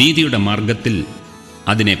 നീതിയുടെ മാർഗത്തിൽ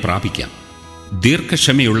അതിനെ പ്രാപിക്കാം.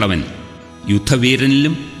 ദീർഘക്ഷമയുള്ളവൻ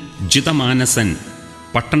യുദ്ധവീരനിലും ജിതമാനസൻ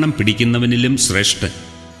പട്ടണം പിടിക്കുന്നവനിലും ശ്രേഷ്ഠൻ.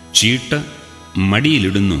 ചീട്ട്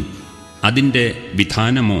മടിയിലിടുന്നു, അതിൻ്റെ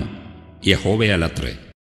വിധാനമോ യഹോവയാലത്രേ.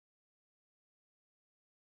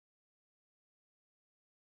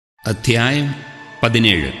 അധ്യായം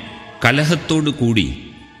 17. കലഹത്തോടുകൂടി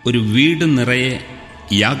ഒരു വീട് നിറയെ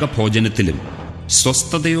യാഗഭോജനത്തിലും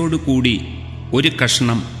സ്വസ്ഥതയോടുകൂടി ഒരു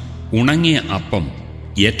കഷ്ണം ഉണങ്ങിയ അപ്പം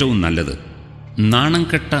ഏറ്റവും നല്ലത്. നാണം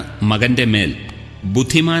കെട്ട മകൻ്റെ മേൽ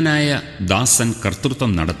ബുദ്ധിമാനായ ദാസൻ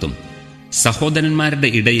കർത്തൃത്വം നടത്തും. സഹോദരന്മാരുടെ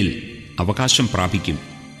ഇടയിൽ അവകാശം പ്രാപിക്കും.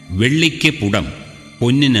 വെള്ളിക്ക് പുടം,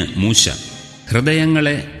 പൊന്നിന് മൂശ.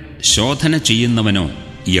 ഹൃദയങ്ങളെ ശോധന ചെയ്യുന്നവനോ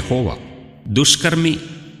യഹോവ. ദുഷ്കർമ്മി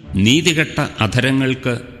നീതികെട്ട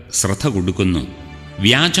അധരങ്ങൾക്ക് ശ്രദ്ധ കൊടുക്കുന്നു.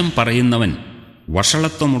 വ്യാജം പറയുന്നവൻ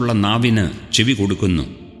വഷളത്വമുള്ള നാവിന് ചെവി കൊടുക്കുന്നു.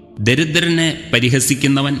 ദരിദ്രനെ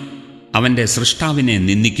പരിഹസിക്കുന്നവൻ അവൻ്റെ സൃഷ്ടാവിനെ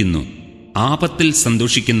നിന്ദിക്കുന്നു. ആപത്തിൽ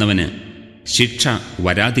സന്തോഷിക്കുന്നവന് ശിക്ഷ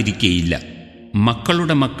വരാതിരിക്കയില്ല.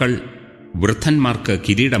 മക്കളുടെ മക്കൾ വൃദ്ധന്മാർക്ക്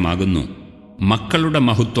കിരീടമാകുന്നു. മക്കളുടെ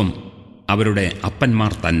മഹത്വം അവരുടെ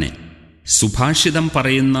അപ്പന്മാർ തന്നെ. സുഭാഷിതം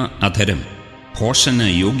പറയുന്ന അധരം ഭോഷന്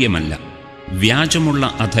യോഗ്യമല്ല. വ്യാജമുള്ള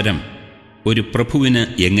അധരം ഒരു പ്രഭുവിന്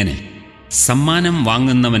എങ്ങനെ? സമ്മാനം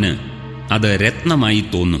വാങ്ങുന്നവന് അത് രത്നമായി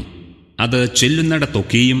തോന്നും. അത്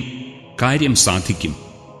ചെല്ലുന്നിടത്തൊക്കെയും കാര്യം സാധിക്കും.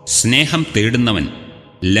 സ്നേഹം തേടുന്നവൻ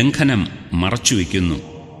ലംഘനം മറച്ചുവെക്കുന്നു.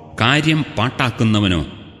 കാര്യം പാട്ടാക്കുന്നവനോ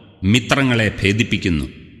മിത്രങ്ങളെ ഭേദിപ്പിക്കുന്നു.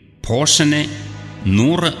 ഭോഷനെ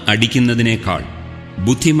 100 അടിക്കുന്നതിനേക്കാൾ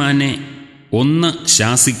ബുദ്ധിമാനെ 1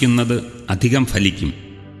 ശാസിക്കുന്നത് അധികം ഫലിക്കും.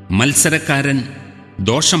 മത്സരക്കാരൻ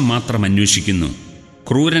ദോഷം മാത്രം അന്വേഷിക്കുന്നു.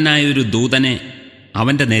 ക്രൂരനായൊരു ദൂതനെ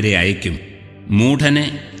അവൻ്റെ നേരെ അയക്കും. മൂഢനെ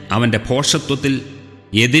അവൻ്റെ ഭോഷത്വത്തിൽ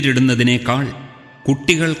എതിരിടുന്നതിനേക്കാൾ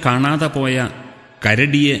കുട്ടികൾ കാണാതെ പോയ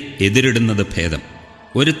കരടിയെ എതിരിടുന്നത് ഭേദം.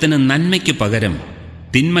 ഒരുത്തന് നന്മയ്ക്ക് പകരം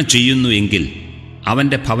തിന്മ ചെയ്യുന്നു എങ്കിൽ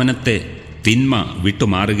അവൻ്റെ ഭവനത്തെ തിന്മ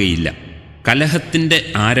വിട്ടുമാറുകയില്ല. കലഹത്തിൻ്റെ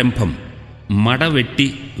ആരംഭം മടവെട്ടി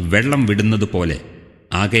വെള്ളം വിടുന്നത് പോലെ.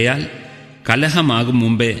 ആകയാൽ കലഹമാകും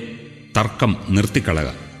മുമ്പേ തർക്കം നിർത്തിക്കളക.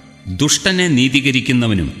 ദുഷ്ടനെ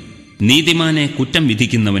നീതീകരിക്കുന്നവനും നീതിമാനെ കുറ്റം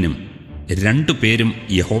വിധിക്കുന്നവനും 2 പേരും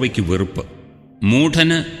യഹോവയ്ക്ക് വെറുപ്പ്.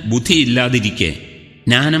 മൂഢന് ബുദ്ധിയില്ലാതിരിക്കെ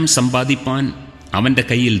ജ്ഞാനം സമ്പാദിപ്പാൻ അവൻ്റെ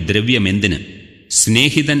കയ്യിൽ ദ്രവ്യമെന്തിന്?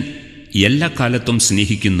 സ്നേഹിതൻ എല്ലാ കാലത്തും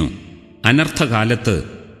സ്നേഹിക്കുന്നു. അനർത്ഥകാലത്ത്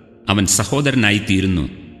അവൻ സഹോദരനായിത്തീരുന്നു.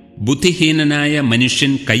 ബുദ്ധിഹീനനായ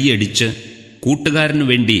മനുഷ്യൻ കൈയടിച്ച് കൂട്ടുകാരനു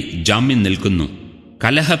വേണ്ടി ജാമ്യം നിൽക്കുന്നു.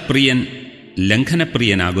 കലഹപ്രിയൻ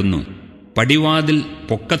ലംഘനപ്രിയനാകുന്നു. പടിവാതിൽ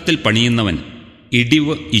പൊക്കത്തിൽ പണിയുന്നവൻ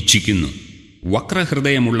ഇടിവ് ഇച്ഛിക്കുന്നു.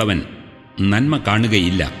 വക്രഹൃദയമുള്ളവൻ നന്മ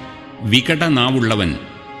കാണുകയില്ല. വികടനാവുള്ളവൻ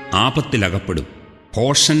ആപത്തിലകപ്പെടും.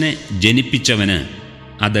 ഭോഷനെ ജനിപ്പിച്ചവന്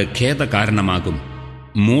അത് ഖേദകാരണമാകും.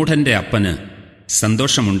 മൂഢന്റെ അപ്പന്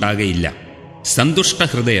സന്തോഷമുണ്ടാകയില്ല.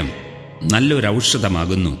 സന്തുഷ്ടഹൃദയം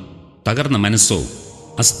നല്ലൊരൗഷധമാകുന്നു. തകർന്ന മനസ്സോ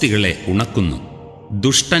അസ്ഥികളെ ഉണക്കുന്നു.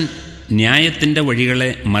 ദുഷ്ടൻ ന്യായത്തിൻ്റെ വഴികളെ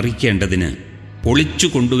മറിക്കേണ്ടതിന് പൊളിച്ചു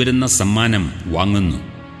കൊണ്ടുവരുന്ന സമ്മാനം വാങ്ങുന്നു.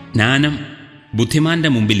 ജ്ഞാനം ബുദ്ധിമാന്റെ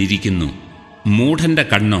മുമ്പിലിരിക്കുന്നു. മൂഢന്റെ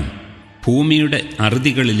കണ്ണോ ഭൂമിയുടെ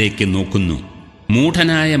അറുതികളിലേക്ക് നോക്കുന്നു.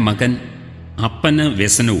 മൂഢനായ മകൻ അപ്പന്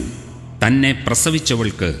വ്യസനവും തന്നെ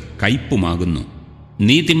പ്രസവിച്ചവൾക്ക് കയ്പുമാകുന്നു.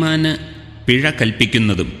 നീതിമാന് പിഴ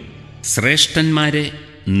കൽപ്പിക്കുന്നതും ശ്രേഷ്ഠന്മാരെ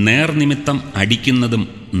നേർനിമിത്തം അടിക്കുന്നതും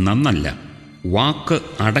നന്നല്ല. വാക്ക്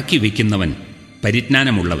അടക്കി വയ്ക്കുന്നവൻ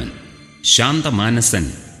പരിജ്ഞാനമുള്ളവൻ. ശാന്തമാനസൻ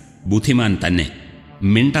ബുദ്ധിമാൻ തന്നെ.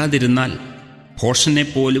 മിണ്ടാതിരുന്നാൽ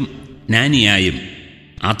ഭോഷനെപ്പോലും ജ്ഞാനിയായും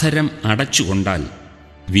അധരം അടച്ചുകൊണ്ടാൽ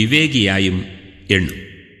വിവേകിയായും എണ്ണും.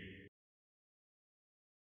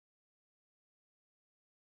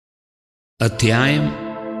 അധ്യായം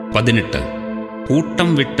 18. കൂട്ടം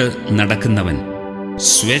വിട്ട് നടക്കുന്നവൻ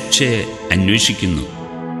സ്വേച്ഛയെ അന്വേഷിക്കുന്നു.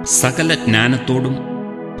 സകല ജ്ഞാനത്തോടും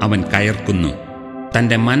അവൻ കയർക്കുന്നു.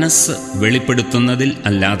 തൻ്റെ മനസ്സ് വെളിപ്പെടുത്തുന്നതിൽ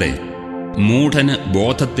അല്ലാതെ മൂഢന്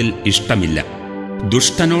ബോധത്തിൽ ഇഷ്ടമില്ല.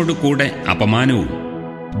 ദുഷ്ടനോടുകൂടെ അപമാനവും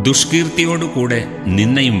ദുഷ്കീർത്തിയോടുകൂടെ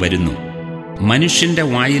നിന്ദയും വരുന്നു. മനുഷ്യന്റെ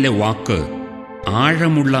വായിലെ വാക്ക്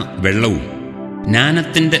ആഴമുള്ള വെള്ളവും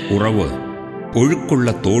ജ്ഞാനത്തിൻ്റെ ഉറവ്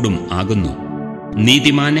ഒഴുക്കുള്ള തോടും ആകുന്നു.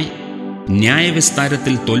 നീതിമാനെ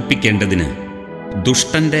ന്യായവിസ്താരത്തിൽ തോൽപ്പിക്കേണ്ടതിന്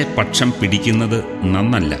ദുഷ്ടന്റെ പക്ഷം പിടിക്കുന്നത്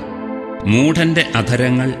നന്നല്ല. മൂഢന്റെ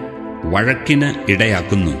അധരങ്ങൾ വഴക്കിന്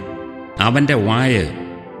ഇടയാക്കുന്നു. അവൻ്റെ വായ്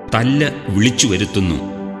തല്ല് വിളിച്ചു വരുത്തുന്നു.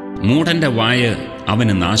 മൂഢന്റെ വായ്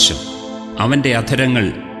അവന് നാശം. അവൻ്റെ അധരങ്ങൾ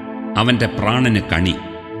അവൻ്റെ പ്രാണന് കണി.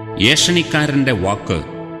 ഏഷണിക്കാരൻ്റെ വാക്ക്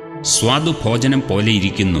സ്വാദുഭോജനം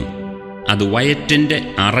പോലെയിരിക്കുന്നു. അത് വയറ്റിൻ്റെ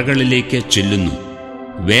അറകളിലേക്ക് ചെല്ലുന്നു.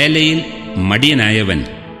 വേലയിൽ മടിയനായവൻ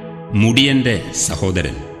മുടിയൻ്റെ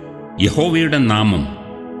സഹോദരൻ. യഹോവയുടെ നാമം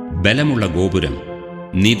ബലമുള്ള ഗോപുരം.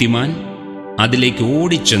 നീതിമാൻ അതിലേക്ക്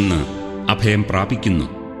ഓടിച്ചെന്ന് അഭയം പ്രാപിക്കുന്നു.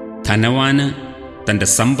 ധനവാന് തൻ്റെ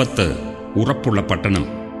സമ്പത്ത് ഉറപ്പുള്ള പട്ടണം.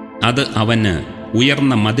 അത് അവന്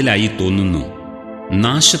ഉയർന്ന മതിലായി തോന്നുന്നു.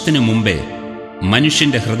 നാശത്തിനു മുമ്പേ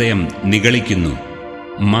മനുഷ്യന്റെ ഹൃദയം നിഗളിക്കുന്നു.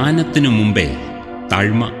 മാനത്തിനു മുമ്പേ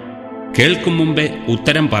താഴ്മ. കേൾക്കും മുമ്പേ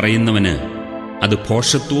ഉത്തരം പറയുന്നവന് അത്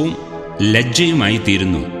ഭോഷത്വവും ലജ്ജയുമായി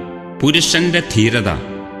തീരുന്നു. പുരുഷന്റെ ധീരത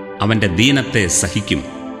അവൻ്റെ ദീനത്തെ സഹിക്കും.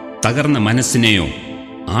 തകർന്ന മനസ്സിനെയോ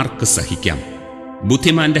ആർക്ക് സഹിക്കാം?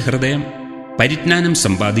 ബുദ്ധിമാന്റെ ഹൃദയം പരിജ്ഞാനം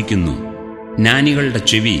സമ്പാദിക്കുന്നു. ജ്ഞാനികളുടെ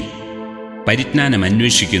ചെവി പരിജ്ഞാനം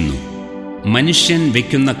അന്വേഷിക്കുന്നു. മനുഷ്യൻ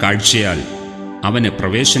വയ്ക്കുന്ന കാഴ്ചയാൽ അവന്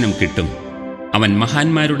പ്രവേശനം കിട്ടും. അവൻ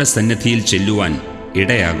മഹാന്മാരുടെ സന്നിധിയിൽ ചെല്ലുവാൻ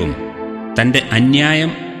ഇടയാകും. തൻ്റെ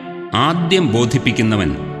അന്യായം ആദ്യം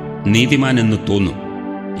ബോധിപ്പിക്കുന്നവൻ നീതിമാനെന്ന് തോന്നും.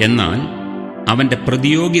 എന്നാൽ അവൻ്റെ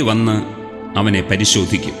പ്രതിയോഗി വന്ന് അവനെ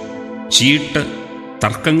പരിശോധിക്കും. ചീട്ട്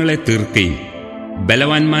തർക്കങ്ങളെ തീർക്കുകയും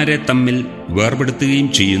ബലവാന്മാരെ തമ്മിൽ വേർപെടുത്തുകയും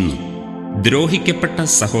ചെയ്യുന്നു. ദ്രോഹിക്കപ്പെട്ട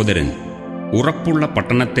സഹോദരൻ ഉറപ്പുള്ള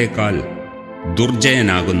പട്ടണത്തേക്കാൾ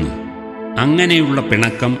ദുർജയനാകുന്നു. അങ്ങനെയുള്ള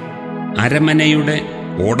പിണക്കം അരമനയുടെ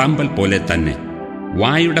ഓടാമ്പൽ പോലെ തന്നെ.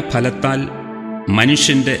 വായുടെ ഫലത്താൽ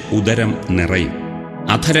മനുഷ്യന്റെ ഉദരം നിറയും.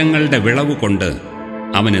 അധരങ്ങളുടെ വിളവ് കൊണ്ട്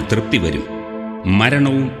അവന് തൃപ്തി വരും.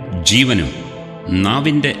 മരണവും ജീവനും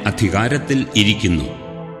നാവിൻ്റെ അധികാരത്തിൽ ഇരിക്കുന്നു.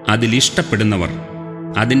 അതിലിഷ്ടപ്പെടുന്നവർ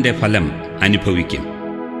അതിൻ്റെ ഫലം അനുഭവിക്കും.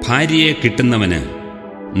 ഭാര്യയെ കിട്ടുന്നവന്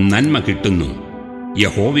നന്മ കിട്ടുന്നു.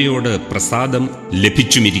 യഹോവയോട് പ്രസാദം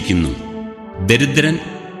ലഭിച്ചുമിരിക്കുന്നു. ദരിദ്രൻ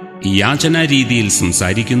യാചനാരീതിയിൽ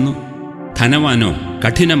സംസാരിക്കുന്നു. ധനവാനോ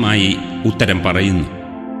കഠിനമായി ഉത്തരം പറയുന്നു.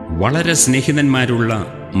 വളരെ സ്നേഹിതന്മാരുള്ള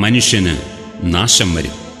മനുഷ്യന് നാശം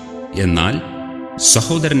വരും. എന്നാൽ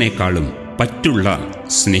സഹോദരനേക്കാളും പറ്റുള്ള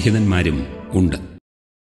സ്നേഹിതന്മാരും ഉണ്ട്.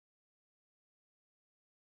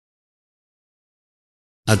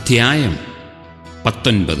 അധ്യായം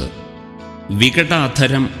 19.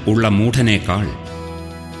 വികടാധരം ഉള്ള മൂഢനേക്കാൾ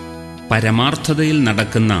പരമാർത്ഥതയിൽ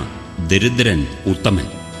നടക്കുന്ന ദരിദ്രൻ ഉത്തമൻ.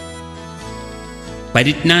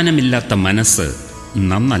 പരിജ്ഞാനമില്ലാത്ത മനസ്സ്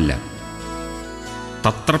നന്നല്ല.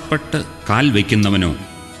 തത്രപ്പെട്ട് കാൽ വയ്ക്കുന്നവനോ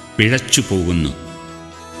പിഴച്ചു പോകുന്നു.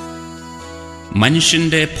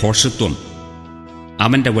 മനുഷ്യന്റെ ഭോഷത്വം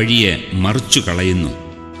അവൻ്റെ വഴിയെ മറിച്ചു കളയുന്നു.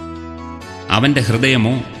 അവൻ്റെ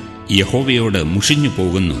ഹൃദയമോ യഹോവയോട് മുഷിഞ്ഞു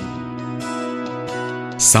പോകുന്നു.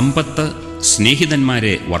 സമ്പത്ത്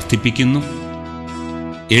സ്നേഹിതന്മാരെ വർദ്ധിപ്പിക്കുന്നു.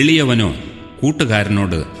 എളിയവനോ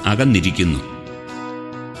കൂട്ടുകാരനോട് അകന്നിരിക്കുന്നു.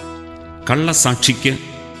 കള്ളസാക്ഷിക്ക്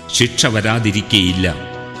ശിക്ഷ വരാതിരിക്കേയില്ല.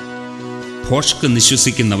 ഭോഷ്ക്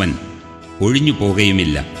നിശ്വസിക്കുന്നവൻ ഒഴിഞ്ഞു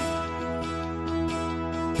പോകുകയുമില്ല.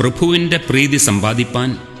 പ്രഭുവിൻ്റെ പ്രീതി സമ്പാദിപ്പാൻ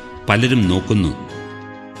പലരും നോക്കുന്നു.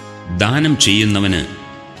 ദാനം ചെയ്യുന്നവന്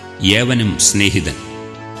ഏവനും സ്നേഹിതൻ.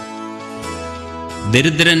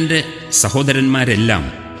 ദരിദ്രന്റെ സഹോദരന്മാരെല്ലാം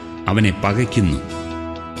അവനെ പകയ്ക്കുന്നു.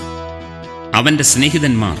 അവൻ്റെ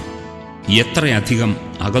സ്നേഹിതന്മാർ എത്രയധികം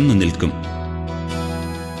അകന്നു നിൽക്കും.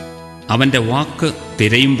 അവൻ്റെ വാക്ക്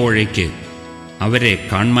തിരയുമ്പോഴേക്ക് അവരെ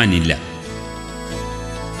കാൺമാനില്ല.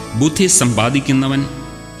 ബുദ്ധി സമ്പാദിക്കുന്നവൻ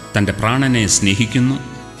തൻ്റെ പ്രാണനെ സ്നേഹിക്കുന്നു.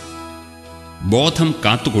 ബോധം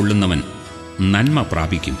കാത്തുകൊള്ളുന്നവൻ നന്മ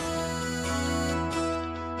പ്രാപിക്കും.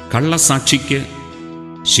 കള്ളസാക്ഷിക്ക്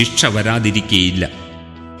ശിക്ഷ വരാതിരിക്കേയില്ല.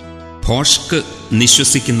 ഭോഷ്ക്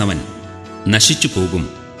നിശ്വസിക്കുന്നവൻ നശിച്ചു പോകും.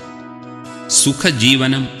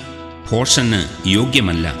 സുഖജീവനം ഭോഷന്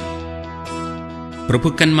യോഗ്യമല്ല.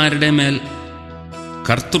 പ്രഭുക്കന്മാരുടെ മേൽ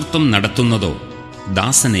കർത്തൃത്വം നടത്തുന്നതോ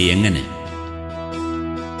ദാസനെ എങ്ങനെ?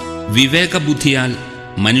 വിവേകബുദ്ധിയാൽ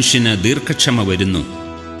മനുഷ്യന് ദീർഘക്ഷമ വരുന്നു.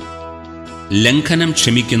 ലംഘനം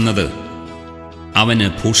ക്ഷമിക്കുന്നത് അവന്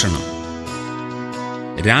ഭൂഷണം.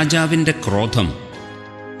 രാജാവിൻ്റെ ക്രോധം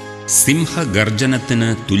സിംഹഗർജനത്തിന്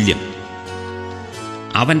തുല്യം.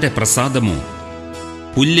 അവൻ്റെ പ്രസാദമോ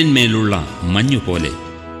പുല്ലിന്മേലുള്ള മഞ്ഞുപോലെ.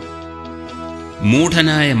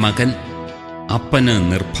 മൂഢനായ മകൻ അപ്പന്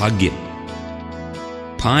നിർഭാഗ്യം.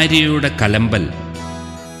 ഭാര്യയുടെ കലമ്പൽ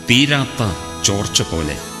തീരാത്ത ചോർച്ച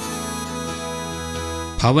പോലെ.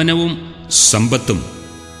 ഭവനവും സമ്പത്തും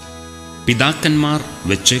പിതാക്കന്മാർ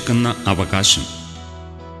വച്ചേക്കുന്ന അവകാശം.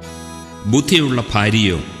 ബുദ്ധിയുള്ള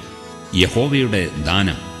ഭാര്യയോ യഹോവയുടെ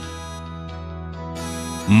ദാനം.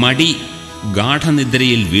 മടി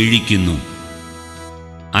ഗാഠനിദ്രയിൽ വീഴിക്കുന്നു.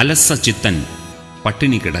 അലസചിത്തൻ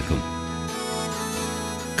പട്ടിണി കിടക്കും.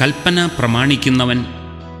 കൽപ്പന പ്രമാണിക്കുന്നവൻ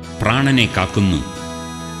പ്രാണനെ കാക്കുന്നു.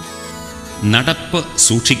 നടപ്പ്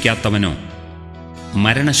സൂക്ഷിക്കാത്തവനോ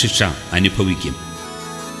മരണശിക്ഷ അനുഭവിക്കും.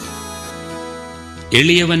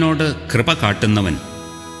 എളിയവനോട് കൃപ കാട്ടുന്നവൻ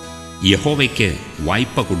യഹോവയ്ക്ക്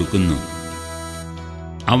വായ്പ കൊടുക്കുന്നു.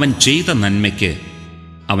 അവൻ ചെയ്ത നന്മയ്ക്ക്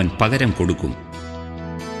അവൻ പകരം കൊടുക്കും.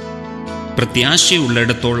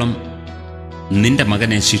 പ്രത്യാശയുള്ളിടത്തോളം നിന്റെ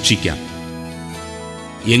മകനെ ശിക്ഷിക്കാം.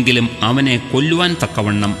 എങ്കിലും അവനെ കൊല്ലുവാൻ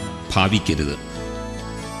തക്കവണ്ണം ഭാവിക്കരുത്.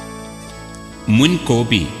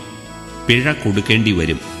 മുൻകോപി പിഴ കൊടുക്കേണ്ടി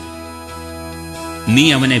വരും. നീ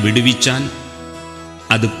അവനെ വിടുവിച്ചാൽ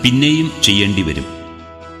അത് പിന്നെയും ചെയ്യേണ്ടി വരും.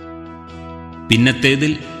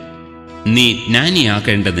 പിന്നത്തേതിൽ നീ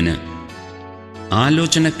ജ്ഞാനിയാകേണ്ടതിന്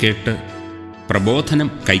ആലോചന കേട്ട് പ്രബോധനം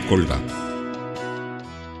കൈക്കൊള്ളുക.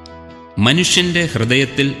 മനുഷ്യന്റെ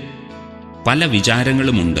ഹൃദയത്തിൽ പല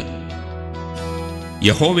വിചാരങ്ങളുമുണ്ട്.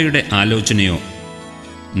 യഹോവയുടെ ആലോചനയോ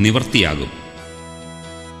നിവർത്തിയാകും.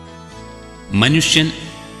 മനുഷ്യൻ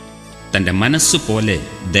തൻ്റെ മനസ്സുപോലെ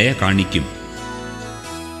ദയ കാണിക്കും.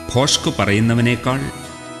 ഭോഷ്ക് പറയുന്നവനേക്കാൾ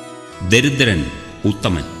ദരിദ്രൻ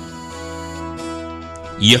ഉത്തമൻ.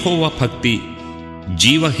 യഹോവ ഭക്തി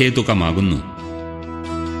ജീവഹേതുകമാകുന്നു.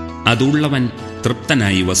 അതുള്ളവൻ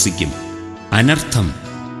തൃപ്തനായി വസിക്കും. അനർത്ഥം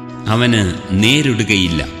അവന്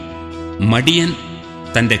നേരിടുകയില്ല. മടിയൻ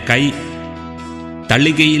തൻ്റെ കൈ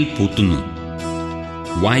തളികയിൽ പൂത്തുന്നു,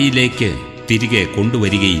 വായിലേക്ക് തിരികെ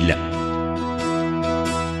കൊണ്ടുവരികയില്ല.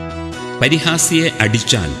 പരിഹാസിയെ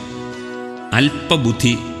അടിച്ചാൽ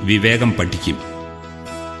അല്പബുദ്ധി വിവേകം പഠിക്കും.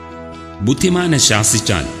 ബുദ്ധിമാനെ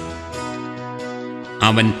ശാസിച്ചാൽ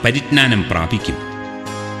അവൻ പരിജ്ഞാനം പ്രാപിക്കും.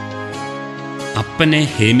 അപ്പനെ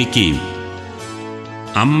ഹേമിക്കുകയും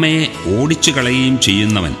അമ്മയെ ഓടിച്ചു കളയുകയും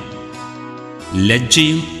ചെയ്യുന്നവൻ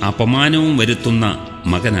ലജ്ജയും അപമാനവും വരുത്തുന്ന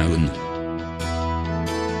മകനാകുന്നു.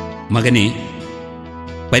 മകനെ,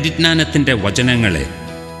 പരിജ്ഞാനത്തിൻ്റെ വചനങ്ങളെ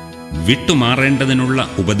വിട്ടുമാറേണ്ടതിനുള്ള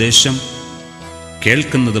ഉപദേശം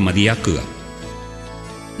കേൾക്കുന്നത് മതിയാക്കുക.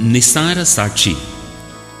 നിസ്സാര സാക്ഷി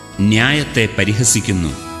ന്യായത്തെ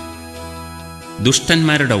പരിഹസിക്കുന്നു.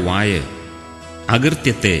 ദുഷ്ടന്മാരുടെ വായ്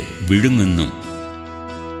അകൃത്യത്തെ വിഴുങ്ങുന്നു.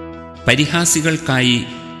 പരിഹാസികൾക്കായി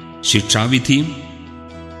ശിക്ഷാവിധിയും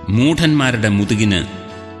മൂഢന്മാരുടെ മുതുകിന്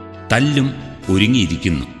തല്ലും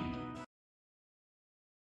ഒരുങ്ങിയിരിക്കുന്നു.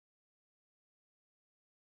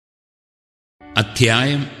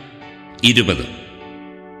 അധ്യായം 20.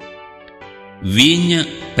 വീഞ്ഞ്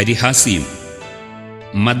പരിഹാസിയും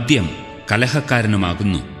മദ്യം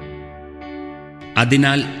കലഹക്കാരനുമാകുന്നു.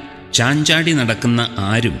 അതിനാൽ ചാഞ്ചാടി നടക്കുന്ന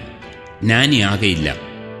ആരും ജ്ഞാനിയാകയില്ല.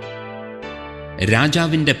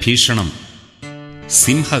 രാജാവിൻ്റെ ഭീഷണം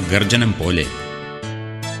സിംഹഗർജനം പോലെ.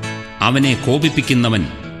 അവനെ കോപിപ്പിക്കുന്നവൻ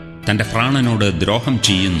തൻ്റെ പ്രാണനോട് ദ്രോഹം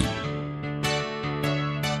ചെയ്യുന്നു.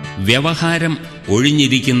 വ്യവഹാരം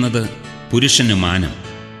ഒഴിഞ്ഞിരിക്കുന്നത് പുരുഷന് മാനം,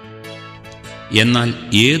 എന്നാൽ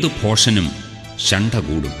ഏതു ഭോഷനും ശണ്ഠ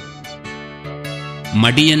കൂടും.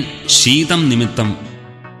 മടിയൻ ശീതം നിമിത്തം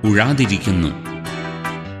ഉഴാതിരിക്കുന്നു.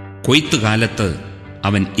 കൊയ്ത്തുകാലത്ത്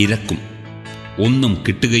അവൻ ഇരക്കും, ഒന്നും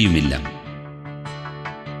കിട്ടുകയുമില്ല.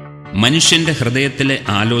 മനുഷ്യന്റെ ഹൃദയത്തിലെ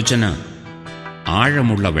ആലോചന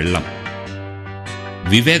ആഴമുള്ള വെള്ളം.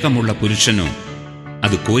 വിവേകമുള്ള പുരുഷനോ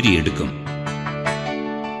അത് കോരിയെടുക്കും.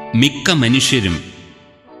 മിക്ക മനുഷ്യരും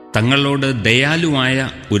തങ്ങളോട് ദയാലുവായ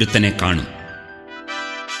ഒരുത്തനെ കാണും,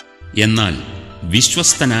 എന്നാൽ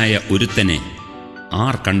വിശ്വസ്തനായ ഒരുത്തനെ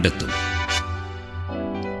ആർ കണ്ടെത്തും?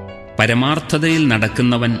 പരമാർത്ഥതയിൽ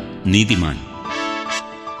നടക്കുന്നവൻ നീതിമാൻ.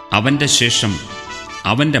 അവൻ്റെ ശേഷം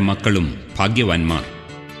അവൻ്റെ മക്കളും ഭാഗ്യവാന്മാർ.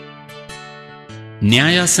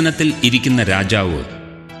 ന്യായാസനത്തിൽ ഇരിക്കുന്ന രാജാവ്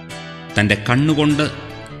തൻ്റെ കണ്ണുകൊണ്ട്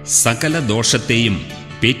സകല ദോഷത്തെയും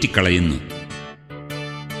പേറ്റിക്കളയുന്നു.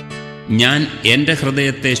 ഞാൻ എൻ്റെ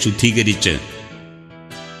ഹൃദയത്തെ ശുദ്ധീകരിച്ച്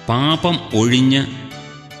പാപം ഒഴിഞ്ഞ്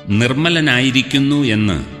നിർമ്മലനായിരിക്കുന്നു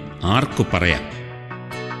എന്ന് ആർക്കു പറയാം?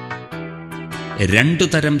 2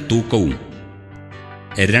 തരം തൂക്കവും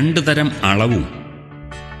 2 തരം അളവും,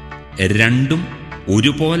 രണ്ടും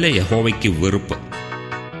ഒരുപോലെ യഹോവയ്ക്ക് വെറുപ്പ്.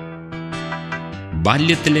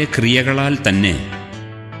 ബാല്യത്തിലെ ക്രിയകളാൽ തന്നെ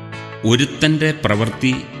ഒരുത്തൻ്റെ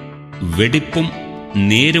പ്രവൃത്തി വെടിപ്പും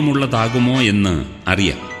നേരുമുള്ളതാകുമോ എന്ന്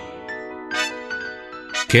അറിയാം.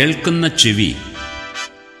 കേൾക്കുന്ന ചെവി,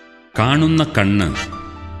 കാണുന്ന കണ്ണ്,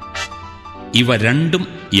 ഇവ രണ്ടും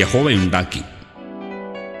യഹോവയുണ്ടാക്കി.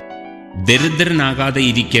 ദരിദ്രനാകാതെ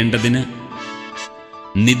ഇരിക്കേണ്ടതിന്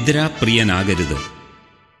നിദ്രാപ്രിയനാകരുത്.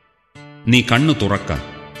 നീ കണ്ണു തുറക്ക,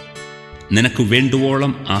 നിനക്ക്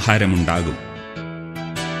വേണ്ടുവോളം ആഹാരമുണ്ടാകും.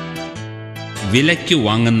 വിലയ്ക്കു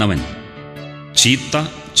വാങ്ങുന്നവൻ ചീത്ത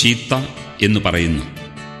ചീത്ത എന്നു പറയുന്നു.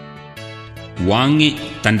 വാങ്ങി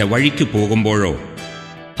തൻ്റെ വഴിക്ക് പോകുമ്പോഴോ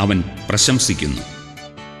അവൻ പ്രശംസിക്കുന്നു.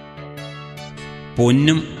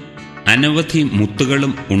 പൊന്നും അനവധി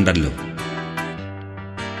മുത്തുകളും ഉണ്ടല്ലോ.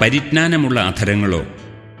 പരിജ്ഞാനമുള്ള അധരങ്ങളോ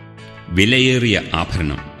വിലയേറിയ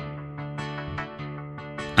ആഭരണം.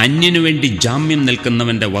 അന്യനുവേണ്ടി ജാമ്യം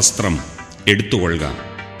നിൽക്കുന്നവൻ്റെ വസ്ത്രം എടുത്തുകൊള്ളുക.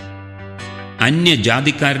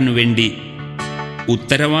 അന്യജാതിക്കാരനു വേണ്ടി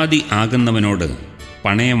ഉത്തരവാദി ആകുന്നവനോട്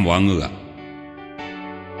പണയം വാങ്ങുക.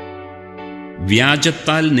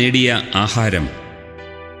 വ്യാജത്താൽ നേടിയ ആഹാരം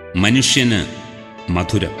മനുഷ്യന്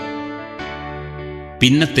മധുരം,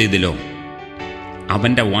 പിന്നത്തേതിലോ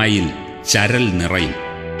അവൻ്റെ വായിൽ ചരൽ നിറയും.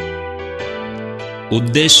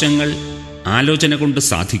 ഉദ്ദേശങ്ങൾ ആലോചന കൊണ്ട്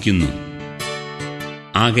സാധിക്കുന്നു.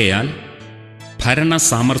 ആകയാൽ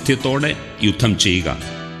ഭരണസാമർഥ്യത്തോടെ യുദ്ധം ചെയ്യുക.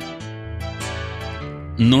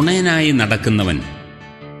 നുണയനായി നടക്കുന്നവൻ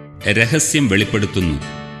രഹസ്യം വെളിപ്പെടുത്തുന്നു.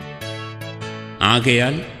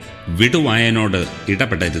 ആകയാൽ വിടുവായനോട്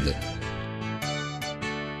ഇടപെടരുത്.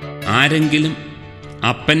 ആരെങ്കിലും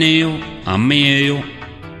അപ്പനെയോ അമ്മയെയോ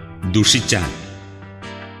ദുഷിച്ചാൽ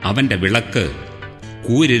അവൻ്റെ വിളക്ക്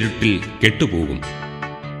കൂരിരുട്ടിൽ കെട്ടുപോകും.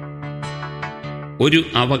 ഒരു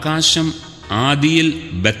അവകാശം ആദിയിൽ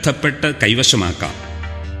ബന്ധപ്പെട്ട് കൈവശമാക്കാം.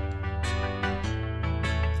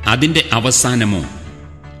 അതിൻ്റെ അവസാനമോ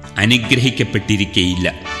അനുഗ്രഹിക്കപ്പെട്ടിരിക്കയില്ല.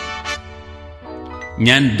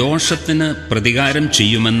 ഞാൻ ദോഷത്തിന് പ്രതികാരം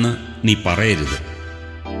ചെയ്യുമെന്ന് നീ പറയരുത്.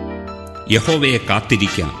 യഹോവയെ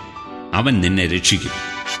കാത്തിരിക്കാം, അവൻ നിന്നെ രക്ഷിക്കും.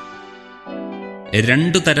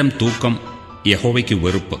 2 തരം തൂക്കം യഹോവയ്ക്ക്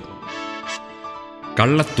വെറുപ്പ്.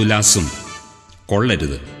 കള്ളത്തുലാസും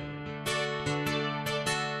കൊള്ളരുത്.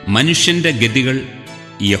 മനുഷ്യന്റെ ഗതികൾ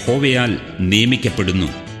യഹോവയാൽ നിയമിക്കപ്പെടുന്നു.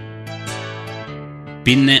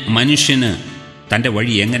 പിന്നെ മനുഷ്യന് തൻ്റെ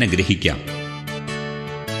വഴി എങ്ങനെ ഗ്രഹിക്കാം?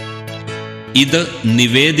 ഇത്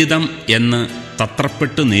നിവേദിതം എന്ന്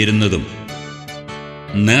തത്രപ്പെട്ട് നേരുന്നതും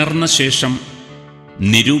നേർന്ന ശേഷം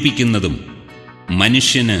നിരൂപിക്കുന്നതും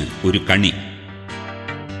മനുഷ്യന് ഒരു കണി.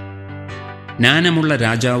 ജ്ഞാനമുള്ള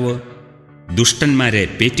രാജാവ് ദുഷ്ടന്മാരെ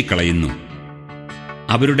പേറ്റിക്കളയുന്നു.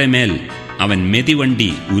 അവരുടെ മേൽ അവൻ മെതിവണ്ടി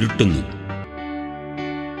ഉരുട്ടുന്നു.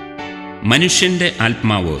 മനുഷ്യന്റെ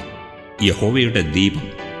ആത്മാവ് യഹോവയുടെ ദീപം.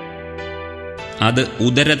 അത്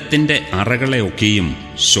ഉദരത്തിൻ്റെ അറകളെയൊക്കെയും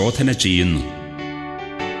ശോധന ചെയ്യുന്നു.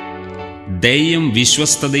 ദയയും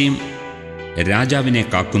വിശ്വസ്തതയും രാജാവിനെ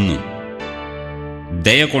കാക്കുന്നു.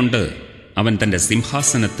 ദയ കൊണ്ട് അവൻ തൻ്റെ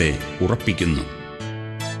സിംഹാസനത്തെ ഉറപ്പിക്കുന്നു.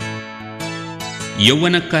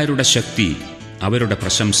 യൗവനക്കാരുടെ ശക്തി അവരുടെ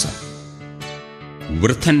പ്രശംസ,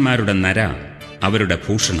 വൃദ്ധന്മാരുടെ നര അവരുടെ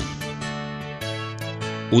ഭൂഷണം.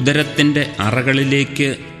 ഉദരത്തിൻ്റെ അറകളിലേക്ക്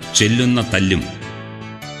ചെല്ലുന്ന തല്ലും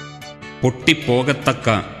പൊട്ടിപ്പോകത്തക്ക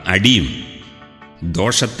അടിയും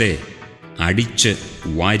ദോഷത്തെ അടിച്ച്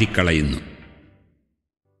വാരിക്കളയുന്നു.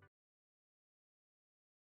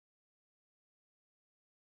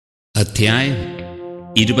 അധ്യായം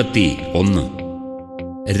 21.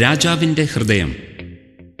 രാജാവിൻ്റെ ഹൃദയം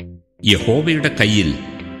യഹോവയുടെ കയ്യിൽ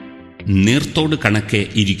നീർത്തോട് കണക്കെ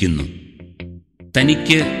ഇരിക്കുന്നു.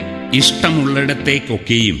 തനിക്ക്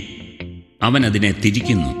ഇഷ്ടമുള്ളിടത്തേക്കൊക്കെയും അവൻ അതിനെ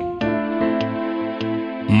തിരിക്കുന്നു.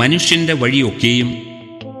 മനുഷ്യന്റെ വഴിയൊക്കെയും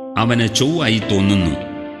അവന് ചൊവ്വായി തോന്നുന്നു.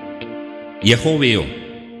 യഹോവയോ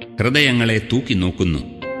ഹൃദയങ്ങളെ തൂക്കി നോക്കുന്നു.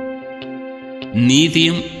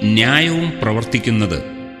 നീതിയും ന്യായവും പ്രവർത്തിക്കുന്നത്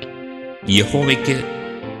യഹോവയ്ക്ക്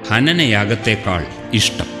ഹനനയാഗത്തേക്കാൾ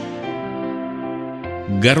ഇഷ്ടം.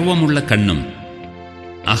 ഗർവമുള്ള കണ്ണും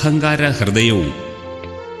അഹങ്കാര ഹൃദയവും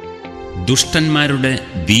ദുഷ്ടന്മാരുടെ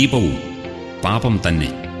ദീപവും പാപം തന്നെ.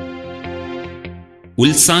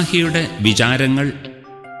 ഉത്സാഹിയുടെ വിചാരങ്ങൾ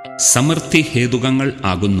സമൃദ്ധി ഹേതുകങ്ങൾ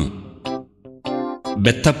ആകുന്നു.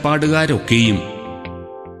 ബദ്ധപ്പാടുകാരൊക്കെയും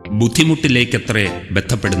ബുദ്ധിമുട്ടിലേക്കത്രേ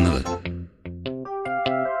ബന്ധപ്പെടുന്നത്.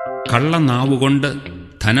 കള്ളനാവുകൊണ്ട്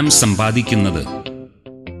ധനം സമ്പാദിക്കുന്നത്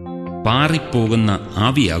പാറിപ്പോകുന്ന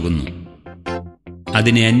ആവിയാകുന്നു.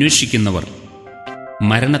 അതിനെ അന്വേഷിക്കുന്നവർ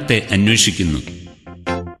മരണത്തെ അന്വേഷിക്കുന്നു.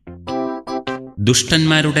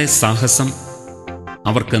 ദുഷ്ടന്മാരുടെ സാഹസം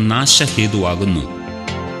അവർക്ക് നാശഹേതുവാകുന്നു.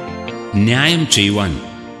 ന്യായം ചെയ്യുവാൻ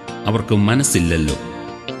അവർക്ക് മനസ്സില്ലല്ലോ.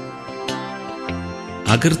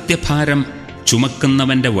 അകൃത്യഭാരം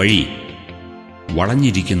ചുമക്കുന്നവന്റെ വഴി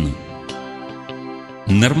വളഞ്ഞിരിക്കുന്നു.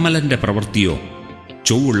 നിർമ്മലന്റെ പ്രവൃത്തിയോ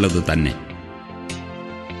ചൊവ്വുള്ളത് തന്നെ.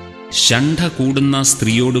 ശണ്ഠ കൂടുന്ന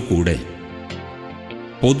സ്ത്രീയോടുകൂടെ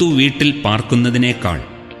പൊതുവീട്ടിൽ പാർക്കുന്നതിനേക്കാൾ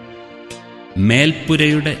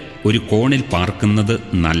മേൽപ്പുരയുടെ ഒരു കോണിൽ പാർക്കുന്നത്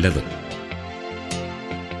നല്ലത്.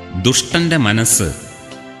 ദുഷ്ടന്റെ മനസ്സ്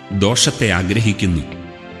ദോഷത്തെ ആഗ്രഹിക്കുന്നു.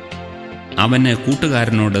 അവന്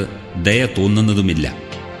കൂട്ടുകാരനോട് ദയ തോന്നുന്നതുമില്ല.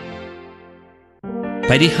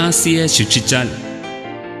 പരിഹാസിയെ ശിക്ഷിച്ചാൽ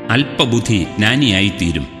അല്പബുദ്ധി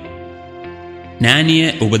ജ്ഞാനിയായിത്തീരും. ജ്ഞാനിയെ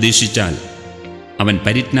ഉപദേശിച്ചാൽ അവൻ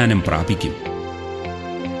പരിജ്ഞാനം പ്രാപിക്കും.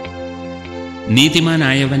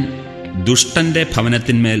 നീതിമാനായവൻ ദുഷ്ടന്റെ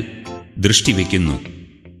ഭവനത്തിന്മേൽ ദൃഷ്ടിവെക്കുന്നു.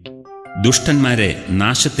 ദുഷ്ടന്മാരെ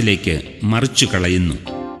നാശത്തിലേക്ക് മറിച്ചു കളയുന്നു.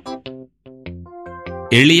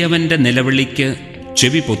 എളിയവന്റെ നിലവിളിക്ക്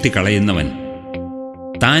ചെവി പൊത്തിക്കളയുന്നവൻ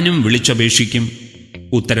താനും വിളിച്ചപേക്ഷിക്കും,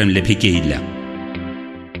 ഉത്തരം ലഭിക്കുകയില്ല.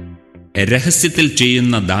 രഹസ്യത്തിൽ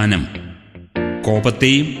ചെയ്യുന്ന ദാനം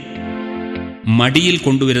കോപത്തെയും മടിയിൽ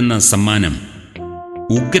കൊണ്ടുവരുന്ന സമ്മാനം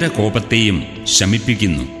ഉഗ്രകോപത്തെയും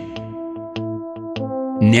ശമിപ്പിക്കുന്നു.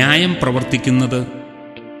 ന്യായം പ്രവർത്തിക്കുന്നത്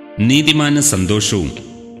നീതിമാന് സന്തോഷവും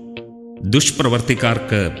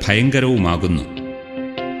ദുഷ്പ്രവർത്തിക്കാർക്ക് ഭയങ്കരവുമാകുന്നു.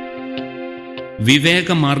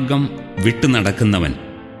 വിവേകമാർഗം വിട്ടുനടക്കുന്നവൻ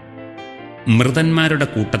മൃതന്മാരുടെ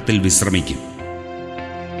കൂട്ടത്തിൽ വിശ്രമിക്കും.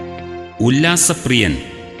 ഉല്ലാസപ്രിയൻ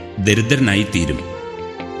ദരിദ്രനായിത്തീരും.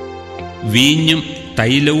 വീഞ്ഞും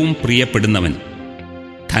തൈലവും പ്രിയപ്പെടുന്നവൻ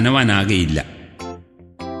ധനവാനാകയില്ല.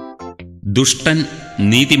 ദുഷ്ടൻ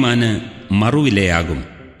നീതിമാന് മറുവിലയാകും.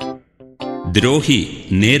 ദ്രോഹി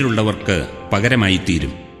നേരുള്ളവർക്ക്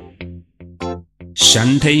പകരമായിത്തീരും.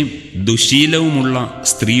 ശണ്ഠയും ദുശീലവുമുള്ള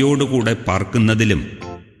സ്ത്രീയോടുകൂടെ പാർക്കുന്നതിലും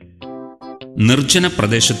നിർജ്ജന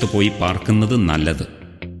പ്രദേശത്ത് പോയി പാർക്കുന്നത് നല്ലത്.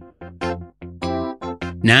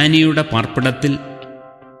 ജ്ഞാനിയുടെ പാർപ്പിടത്തിൽ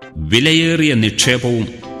വിലയേറിയ നിക്ഷേപവും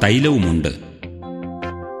തൈലവുമുണ്ട്.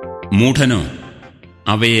 മൂഢനോ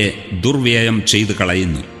അവയെ ദുർവ്യയം ചെയ്തു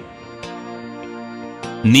കളയുന്നു.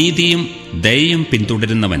 നീതിയും ദയയും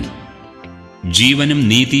പിന്തുടരുന്നവൻ ജീവനും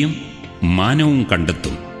നീതിയും മാനവും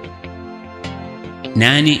കണ്ടെത്തും.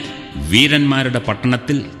 ജ്ഞാനി വീരന്മാരുടെ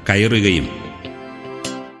പട്ടണത്തിൽ കയറുകയും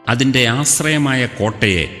അതിൻ്റെ ആശ്രയമായ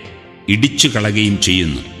കോട്ടയെ ഇടിച്ചു കളയുകയും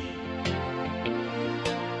ചെയ്യുന്നു.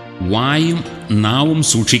 വായും നാവും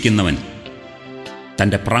സൂക്ഷിക്കുന്നവൻ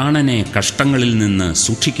തൻ്റെ പ്രാണനെ കഷ്ടങ്ങളിൽ നിന്ന്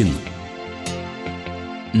സൂക്ഷിക്കുന്നു.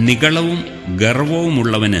 നിഗളവും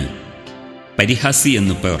ഗർവവുമുള്ളവന് പരിഹാസി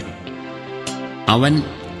എന്നു പേർ. അവൻ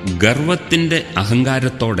ഗർവത്തിൻ്റെ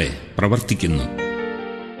അഹങ്കാരത്തോടെ പ്രവർത്തിക്കുന്നു.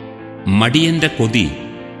 മടിയൻ്റെ കൊതി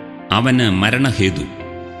അവന് മരണഹേതു.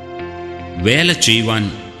 വേല ചെയ്യുവാൻ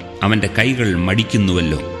അവൻ്റെ കൈകൾ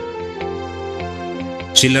മടിക്കുന്നുവല്ലോ.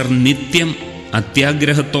 ചിലർ നിത്യം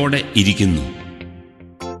അത്യാഗ്രഹത്തോടെ ഇരിക്കുന്നു.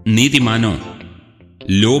 നീതിമാനോ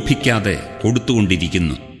ലോഭിക്കാതെ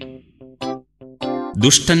കൊടുത്തുകൊണ്ടിരിക്കുന്നു.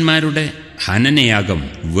 ദുഷ്ടന്മാരുടെ ഹനനയാഗം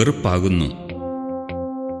വെറുപ്പാകുന്നു.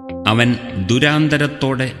 അവൻ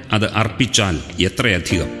ദുരാന്തരത്തോടെ അത് അർപ്പിച്ചാൽ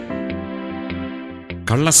എത്രയധികം.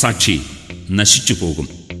 കള്ളസാക്ഷി നശിച്ചു പോകും.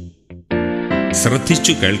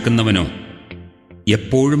 ശ്രദ്ധിച്ചു കേൾക്കുന്നവനോ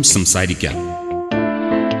എപ്പോഴും സംസാരിക്കാം.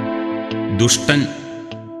 ദുഷ്ടൻ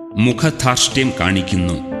മുഖധാർഷ്ട്യം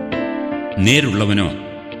കാണിക്കുന്നു. നേരുള്ളവനോ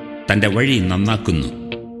തൻ്റെ വഴി നന്നാക്കുന്നു.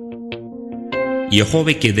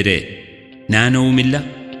 യഹോവയ്ക്കെതിരെ ജ്ഞാനവുമില്ല,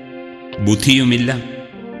 ബുദ്ധിയുമില്ല,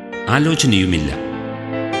 ആലോചനയുമില്ല.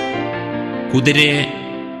 കുതിരയെ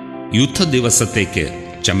യുദ്ധദിവസത്തേക്ക്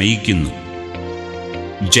ചമയിക്കുന്നു.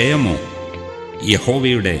 ജയമോ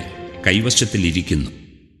യഹോവയുടെ കൈവശത്തിലിരിക്കുന്നു.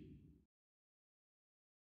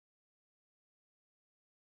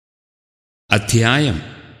 അധ്യായം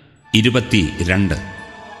 22.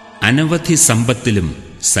 അനവധി സമ്പത്തിലും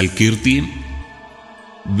സൽകീർത്തിയും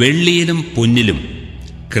വെള്ളിയിലും പൊന്നിലും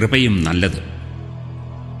കൃപയും നല്ലത്.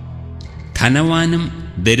 ധനവാനും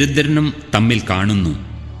ദരിദ്രനും തമ്മിൽ കാണുന്നു.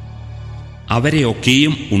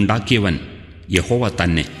 അവരെയൊക്കെയും ഉണ്ടാക്കിയവൻ യഹോവ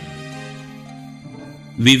തന്നെ.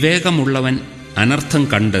 വിവേകമുള്ളവൻ അനർത്ഥം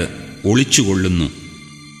കണ്ട് ഒളിച്ചുകൊള്ളുന്നു.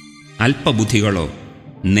 അല്പബുദ്ധികളോ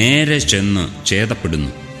നേരെ ചെന്ന്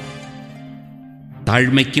ഛേദപ്പെടുന്നു.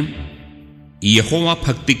 താഴ്മയ്ക്കും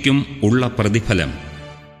യഹോവഭക്തിക്കും ഉള്ള പ്രതിഫലം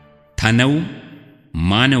ധനവും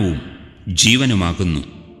മാനവും ജീവനുമാകുന്നു.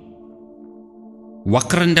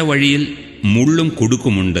 വക്രന്റെ വഴിയിൽ മുള്ളും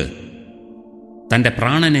കുടുക്കുമുണ്ട്. തൻ്റെ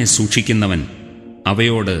പ്രാണനെ സൂക്ഷിക്കുന്നവൻ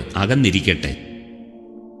അവയോട് അകന്നിരിക്കട്ടെ.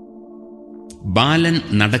 ബാലൻ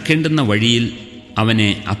നടക്കേണ്ടുന്ന വഴിയിൽ അവനെ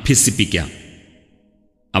അഭ്യസിപ്പിക്കാം.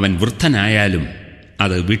 അവൻ വൃദ്ധനായാലും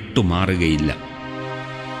അത് വിട്ടുമാറുകയില്ല.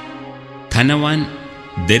 ധനവാൻ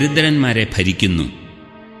ദരിദ്രന്മാരെ ഭരിക്കുന്നു.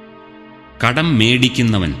 കടം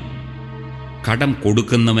മേടിക്കുന്നവൻ കടം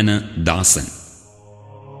കൊടുക്കുന്നവന് ദാസൻ.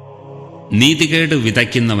 നീതികേട്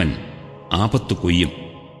വിതയ്ക്കുന്നവൻ ആപത്തു കൊയ്യും.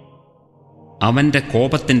 അവൻ്റെ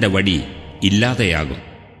കോപത്തിൻ്റെ വടി ഇല്ലാതെയാകും.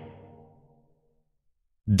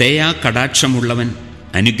 ദയാകടാക്ഷമുള്ളവൻ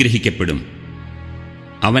അനുഗ്രഹിക്കപ്പെടും.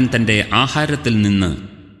 അവൻ തൻ്റെ ആഹാരത്തിൽ നിന്ന്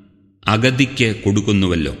അഗതിക്ക്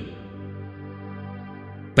കൊടുക്കുന്നുവല്ലോ.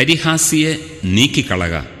 പരിഹാസിയെ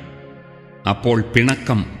നീക്കിക്കളക, അപ്പോൾ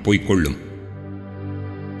പിണക്കം പൊയ്ക്കൊള്ളും.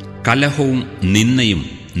 കലഹവും നിന്ദയും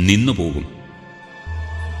നിന്നുപോകും.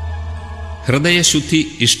 ഹൃദയശുദ്ധി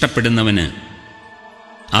ഇഷ്ടപ്പെടുന്നവന്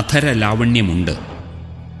അധരലാവണ്യമുണ്ട്.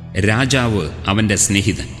 രാജാവ് അവൻ്റെ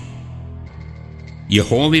സ്നേഹിതൻ.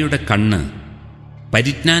 യഹോവയുടെ കണ്ണ്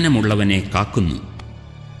പരിജ്ഞാനമുള്ളവനെ കാക്കുന്നു.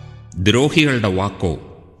 ദ്രോഹികളുടെ വാക്കോ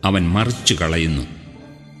അവൻ മറിച്ചു കളയുന്നു.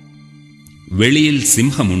 വെളിയിൽ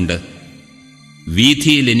സിംഹമുണ്ട്.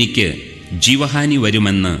 വീഥിയിൽ എനിക്ക് ജീവഹാനി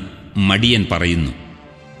വരുമെന്ന് മടിയൻ പറയുന്നു.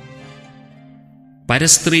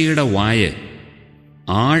 പരസ്ത്രീയുടെ വായ്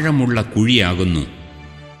ആഴമുള്ള കുഴിയാകുന്നു.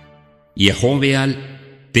 യഹോവയാൽ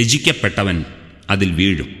ത്യജിക്കപ്പെട്ടവൻ അതിൽ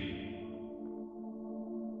വീഴും.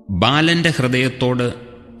 ബാലന്റെ ഹൃദയത്തോട്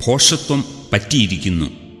ഭോഷത്വം പറ്റിയിരിക്കുന്നു.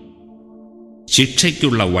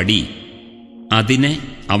 ശിക്ഷയ്ക്കുള്ള വടി അതിനെ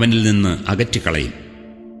അവനിൽ നിന്ന് അകറ്റിക്കളയും.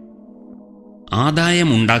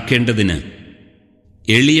 ആദായമുണ്ടാക്കേണ്ടതിന്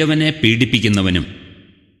എളിയവനെ പീഡിപ്പിക്കുന്നവനും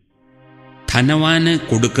ധനവാന്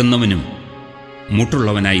കൊടുക്കുന്നവനും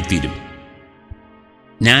മുട്ടുള്ളവനായിത്തീരും.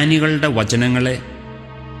 ജ്ഞാനികളുടെ വചനങ്ങളെ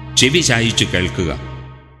ചെവി ചായിച്ചു കേൾക്കുക.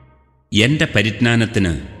 എൻ്റെ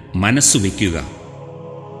പരിജ്ഞാനത്തിന് മനസ്സുവെക്കുക.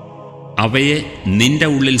 അവയെ നിന്റെ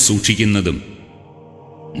ഉള്ളിൽ സൂക്ഷിക്കുന്നതും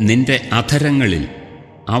നിന്റെ അധരങ്ങളിൽ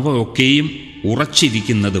അവ ഒക്കെയും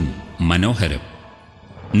ഉറച്ചിരിക്കുന്നതും മനോഹരം.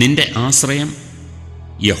 നിന്റെ ആശ്രയം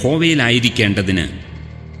യഹോവയിലായിരിക്കേണ്ടതിന്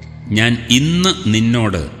ഞാൻ ഇന്ന്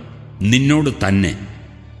നിന്നോട് തന്നെ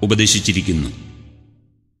ഉപദേശിച്ചിരിക്കുന്നു.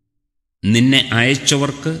 നിന്നെ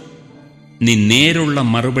അയച്ചവർക്ക് നീ നേരുള്ള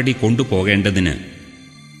മറുപടി കൊണ്ടുപോകേണ്ടതിന്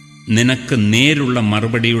നിനക്ക് നേരുള്ള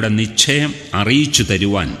മറുപടിയുടെ നിശ്ചയം അറിയിച്ചു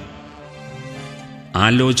തരുവാൻ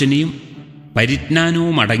ആലോചനയും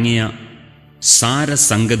പരിജ്ഞാനവും അടങ്ങിയ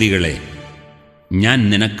സാരസംഗതികളെ ഞാൻ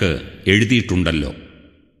നിനക്ക് എഴുതിയിട്ടുണ്ടല്ലോ.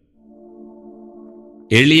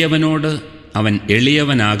 എളിയവനോട് അവൻ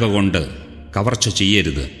എളിയവനാകൊണ്ട് കവർച്ച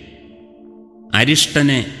ചെയ്യരുത്.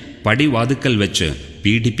 അരിഷ്ടനെ പടിവാതുക്കൽ വെച്ച്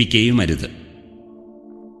പീഡിപ്പിക്കുകയുമരുത്.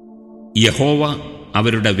 യഹോവ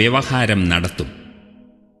അവരുടെ വ്യവഹാരം നടത്തും.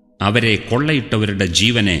 അവരെ കൊള്ളയിട്ടവരുടെ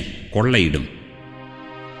ജീവനെ കൊള്ളയിടും.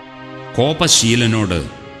 കോപശീലനോട്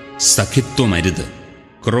സഖിത്വമരുത്.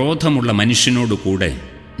 ക്രോധമുള്ള മനുഷ്യനോടു കൂടെ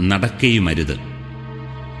നടക്കുകയുമരുത്.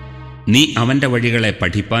 നീ അവൻ്റെ വഴികളെ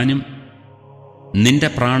പഠിപ്പാനും നിന്റെ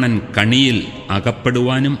പ്രാണൻ കണിയിൽ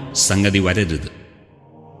അകപ്പെടുവാനും സംഗതി വരരുത്.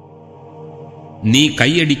 നീ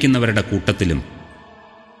കൈയടിക്കുന്നവരുടെ കൂട്ടത്തിലും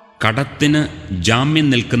കടത്തിന് ജാമ്യം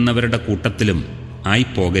നിൽക്കുന്നവരുടെ കൂട്ടത്തിലും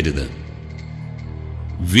ആയിപ്പോകരുത്.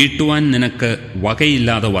 വീട്ടുവാൻ നിനക്ക്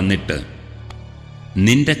വകയില്ലാതെ വന്നിട്ട്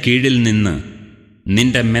നിന്റെ കീഴിൽ നിന്ന്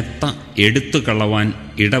നിന്റെ മെത്ത എടുത്തു കളവാൻ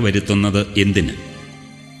ഇടവരുത്തുന്നത് എന്തിന്?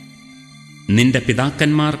 നിന്റെ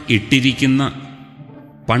പിതാക്കന്മാർ ഇട്ടിരിക്കുന്ന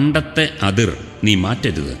പണ്ടത്തെ അതിർ നീ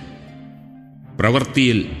മാറ്റരുത്.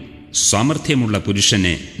 പ്രവൃത്തിയിൽ സാമർഥ്യമുള്ള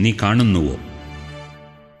പുരുഷനെ നീ കാണുന്നുവോ?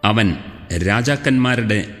 അവൻ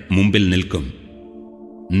രാജാക്കന്മാരുടെ മുമ്പിൽ നിൽക്കും,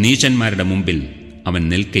 നീചന്മാരുടെ മുമ്പിൽ അവൻ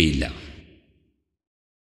നിൽക്കയില്ല.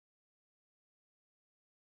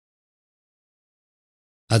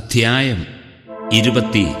 അധ്യായം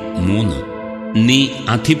 23. നീ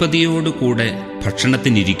അധിപതിയോടുകൂടെ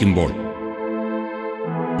ഭക്ഷണത്തിനിരിക്കുമ്പോൾ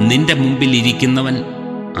നിന്റെ മുമ്പിൽ ഇരിക്കുന്നവൻ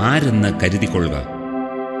ആരെന്ന് കരുതിക്കൊള്ളുക.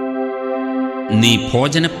 നീ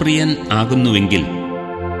ഭോജനപ്രിയൻ ആകുന്നുവെങ്കിൽ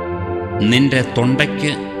നിന്റെ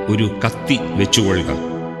തൊണ്ടയ്ക്ക് ഒരു കത്തി വെച്ചുകൊള്ളുക.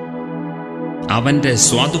 അവൻ്റെ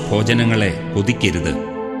സ്വാദുഭോജനങ്ങളെ കൊതിക്കരുത്,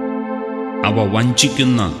 അവ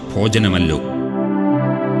വഞ്ചിക്കുന്ന ഭോജനമല്ലോ.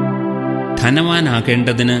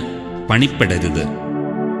 ധനവാനാകേണ്ടതിന് പണിപ്പെടരുത്,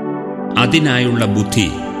 അതിനായുള്ള ബുദ്ധി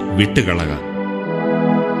വിട്ടുകളക.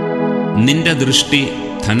 നിന്റെ ദൃഷ്ടി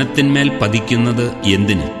ധനത്തിന്മേൽ പതിക്കുന്നത്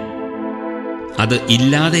എന്തിന്? അത്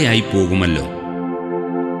ഇല്ലാതെയായി പോകുമല്ലോ.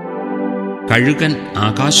 കഴുകൻ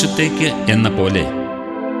ആകാശത്തേക്ക് എന്ന പോലെ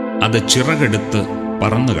അത് ചിറകെടുത്ത്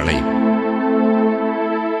പറന്നുകളയും.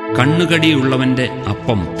 കണ്ണുകടിയുള്ളവൻ്റെ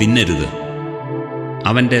അപ്പം തിന്നരുത്,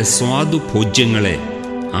 അവൻ്റെ സ്വാദുഭോജ്യങ്ങളെ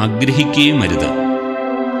ആഗ്രഹിക്കുകയുമരുത്.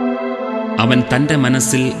 അവൻ തൻ്റെ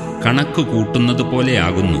മനസ്സിൽ കണക്ക് കൂട്ടുന്നത്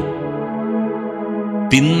പോലെയാകുന്നു.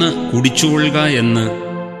 തിന്ന് കുടിച്ചുകൊള്ളുക എന്ന്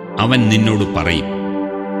അവൻ നിന്നോട് പറയും.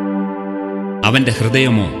 അവൻ്റെ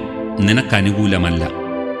ഹൃദയമോ നിനക്കനുകൂലമല്ല.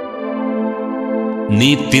 നീ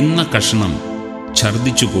തിന്ന കഷണം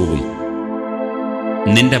ഛർദ്ദിച്ചു പോകും,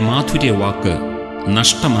 നിന്റെ മാധുര്യവാക്ക്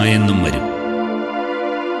നഷ്ടമായെന്നും വരും.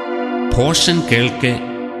 ഭോഷൻ കേൾക്കെ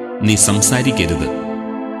നീ സംസാരിക്കരുത്,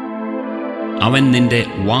 അവൻ നിന്റെ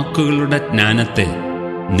വാക്കുകളുടെ ജ്ഞാനത്തെ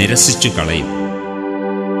നിരസിച്ചു കളയും.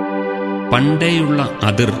 പണ്ടേയുള്ള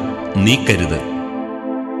അതിർ നീക്കരുത്,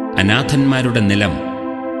 അനാഥന്മാരുടെ നിലം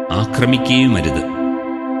ആക്രമിക്കുകയുമരുത്.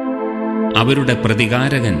 അവരുടെ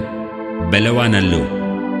പ്രതികാരകൻ ബലവാനല്ലോ,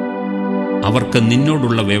 അവർക്ക്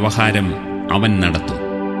നിന്നോടുള്ള വ്യവഹാരം അവൻ നടത്തും.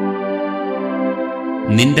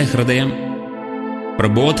 നിന്റെ ഹൃദയം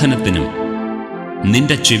പ്രബോധനത്തിനും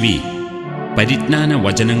നിന്റെ ചെവി പരിജ്ഞാന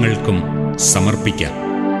വചനങ്ങൾക്കും സമർപ്പിക്കാം.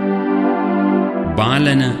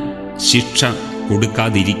 ബാലന് ശിക്ഷ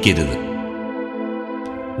കൊടുക്കാതിരിക്കരുത്,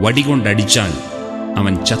 വടികൊണ്ടടിച്ചാൽ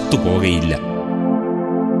അവൻ ചത്തുപോകയില്ല.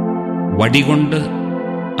 വടികൊണ്ട്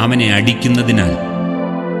അവനെ അടിക്കുന്നതിനാൽ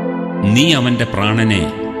നീ അവൻ്റെ പ്രാണനെ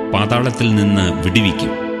പാതാളത്തിൽ നിന്ന്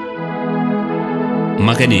വിടുവിക്കും.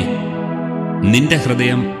 മകനെ, നിന്റെ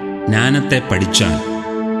ഹൃദയം ജ്ഞാനത്തെ പഠിച്ചാൽ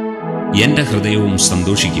എൻ്റെ ഹൃദയവും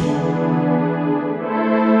സന്തോഷിക്കും.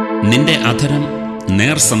 നിന്റെ അധരം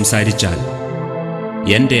നേർ സംസാരിച്ചാൽ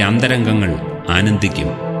എൻ്റെ അന്തരംഗങ്ങൾ ആനന്ദിക്കും.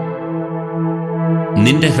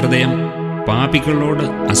 നിന്റെ ഹൃദയം പാപികളോട്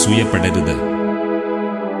അസൂയപ്പെടരുത്.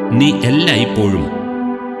 നീ എല്ലായ്പ്പോഴും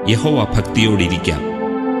യഹോവ ഭക്തിയോടിരിക്കാം,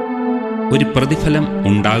 ഒരു പ്രതിഫലം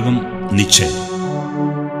ഉണ്ടാകും നിശ്ചയം.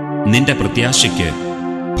 നിന്റെ പ്രത്യാശയ്ക്ക്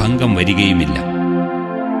ഭംഗം വരികയുമില്ല.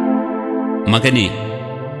 മകനെ,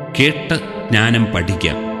 കേട്ട് ജ്ഞാനം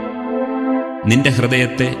പഠിക്കാം, നിന്റെ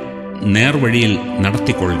ഹൃദയത്തെ നേർവഴിയിൽ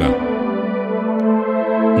നടത്തിക്കൊള്ളുക.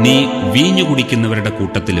 നീ വീഞ്ഞു കുടിക്കുന്നവരുടെ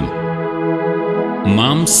കൂട്ടത്തിലും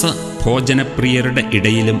മാംസഭോജനപ്രിയരുടെ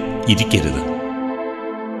ഇടയിലും ഇരിക്കരുത്.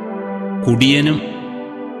 കുടിയനും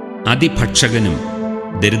അതിഭക്ഷകനും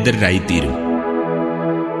ദരിദ്രരായിത്തീരും.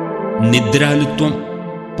 നിദ്രാലുത്വം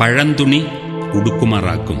പഴന്തുണി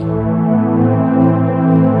ഉടുക്കുമാറാക്കും.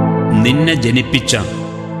 നിന്നെ ജനിപ്പിച്ച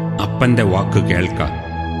അപ്പൻ്റെ വാക്ക് കേൾക്ക.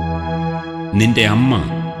 നിന്റെ അമ്മ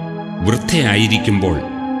വൃദ്ധയായിരിക്കുമ്പോൾ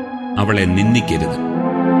അവളെ നിന്ദിക്കരുത്.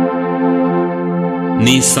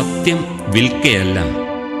 നീ സത്യം വിൽക്കയല്ല,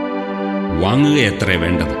 വാങ്ങുകയത്രേ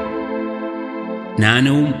വേണ്ടത്.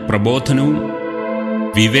 ജ്ഞാനവും പ്രബോധനവും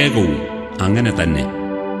വിവേകവും അങ്ങനെ തന്നെ.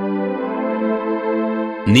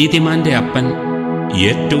 നീതിമാന്റെ അപ്പൻ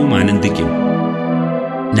ഏറ്റവും ആനന്ദിക്കും,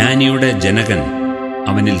 ജ്ഞാനിയുടെ ജനകൻ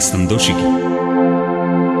അവനിൽ സന്തോഷിക്കും.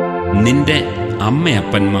 നിന്റെ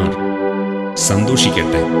അമ്മയപ്പന്മാർ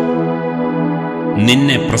സന്തോഷിക്കട്ടെ,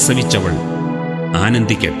 നിന്നെ പ്രസവിച്ചവൾ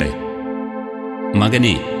ആനന്ദിക്കട്ടെ.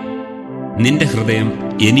 മകനെ, നിന്റെ ഹൃദയം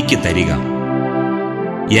എനിക്ക് തരിക,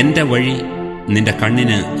 എൻ്റെ വഴി നിന്റെ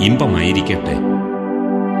കണ്ണിന് ഇമ്പമായിരിക്കട്ടെ.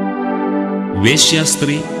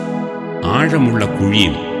 വേശ്യാസ്ത്രീ ആഴമുള്ള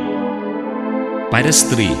കുഴിയും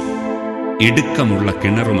പരസ്ത്രീ ഇടുക്കമുള്ള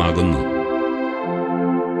കിണറുമാകുന്നു.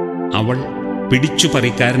 അവൾ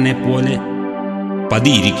പിടിച്ചുപറിക്കാരനെ പോലെ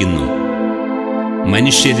പതിയിരിക്കുന്നു,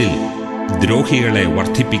 മനുഷ്യരിൽ ദ്രോഹികളെ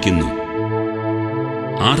വർദ്ധിപ്പിക്കുന്നു.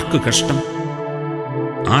 ആർക്ക് കഷ്ടം,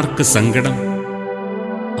 ആർക്ക് സങ്കടം,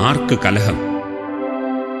 ആർക്ക് കലഹം,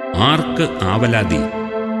 ആർക്ക് ആവലാതി,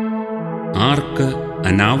 ആർക്ക്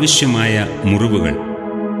അനാവശ്യമായ മുറിവുകൾ,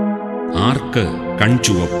 ആർക്ക്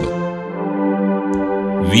കൺചുവപ്പ്.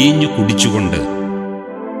 വീഞ്ഞു കുടിച്ചുകൊണ്ട്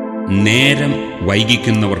നേരം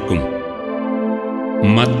വൈകിക്കുന്നവർക്കും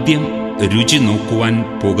മദ്യം രുചി നോക്കുവാൻ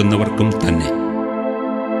പോകുന്നവർക്കും തന്നെ.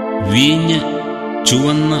 വീഞ്ഞ്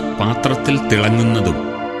ചുവന്ന പാത്രത്തിൽ തിളങ്ങുന്നതും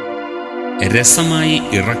രസമായി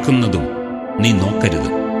ഇറക്കുന്നതും നീ നോക്കരുത്.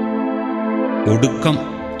 ഒടുക്കം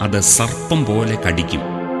അത് സർപ്പം പോലെ കടിക്കും,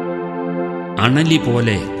 അണലി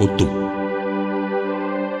പോലെ കൊത്തും.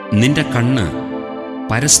 നിന്റെ കണ്ണ്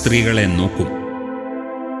പരസ്ത്രീകളെ നോക്കും,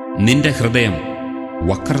 നിന്റെ ഹൃദയം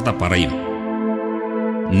വക്രത പറയും.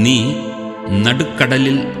 നീ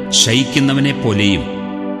നടുക്കടലിൽ ശയിക്കുന്നവനെപ്പോലെയും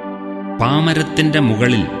പാമരത്തിൻ്റെ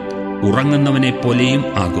മുകളിൽ ഉറങ്ങുന്നവനെപ്പോലെയും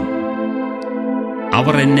ആകും.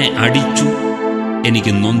 അവർ എന്നെ അടിച്ചു,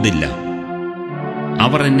 എനിക്ക് നൊന്തില്ല.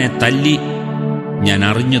 അവർ എന്നെ തല്ലി, ഞാൻ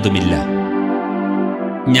അറിഞ്ഞതുമില്ല.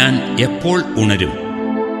 ഞാൻ എപ്പോൾ ഉണരും?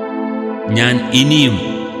 ഞാൻ ഇനിയും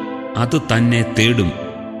അത് തന്നെ തേടും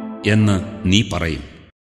എന്ന് നീ പറയും.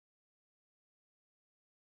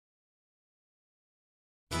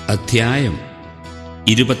 അധ്യായം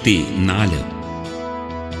 24.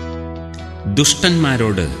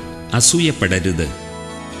 ദുഷ്ടന്മാരോട് അസൂയപ്പെടരുത്,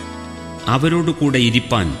 അവരോടുകൂടെ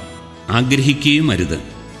ഇരിപ്പാൻ ആഗ്രഹിക്കുകയുമരുത്.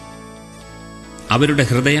 അവരുടെ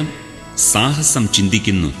ഹൃദയം സാഹസം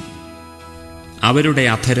ചിന്തിക്കുന്നു, അവരുടെ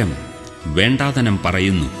അധരം വേണ്ടാതനം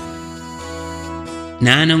പറയുന്നു.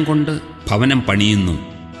 ജ്ഞാനം കൊണ്ട് ഭവനം പണിയുന്നു,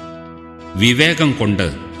 വിവേകം കൊണ്ട്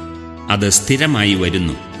അത് സ്ഥിരമായി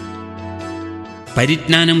വരുന്നു.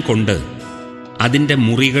 പരിജ്ഞാനം കൊണ്ട് അതിൻ്റെ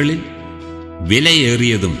മുറികളിൽ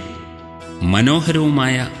വിലയേറിയതും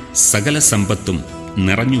മനോഹരവുമായ സകല സമ്പത്തും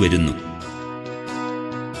നിറഞ്ഞുവരുന്നു.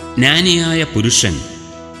 ജ്ഞാനിയായ പുരുഷൻ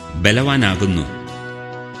ബലവാനാകുന്നു,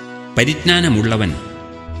 പരിജ്ഞാനമുള്ളവൻ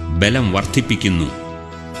ബലം വർദ്ധിപ്പിക്കുന്നു.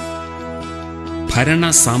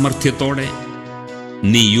 ഭരണസാമർഥ്യത്തോടെ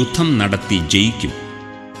നീ യുദ്ധം നടത്തി ജയിക്കും.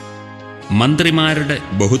 മന്ത്രിമാരുടെ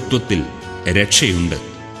ബഹുത്വത്തിൽ രക്ഷയുണ്ട്.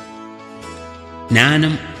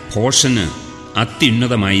 ജ്ഞാനം ഭോഷന്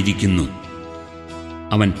അത്യുന്നതമായിരിക്കുന്നു,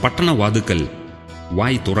 അവൻ പട്ടണവാതുക്കൽ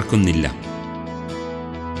വായ് തുറക്കുന്നില്ല.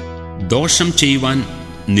 ദോഷം ചെയ്യുവാൻ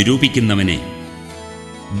നിരൂപിക്കുന്നവനെ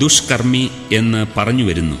ദുഷ്കർമ്മി എന്ന് പറഞ്ഞു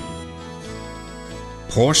വരുന്നു.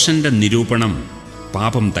 ഭോഷന്റെ നിരൂപണം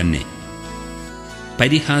പാപം തന്നെ.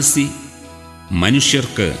 പരിഹാസി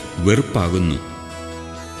മനുഷ്യർക്ക് വെറുപ്പാകുന്നു.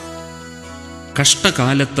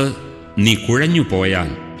 കഷ്ടകാലത്ത് നീ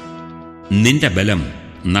കുഴഞ്ഞുപോയാൽ നിന്റെ ബലം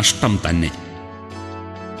നഷ്ടം തന്നെ.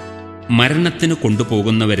 മരണത്തിന്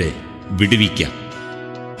കൊണ്ടുപോകുന്നവരെ വിടുവിക്കാം,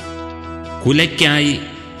 കുലയ്ക്കായി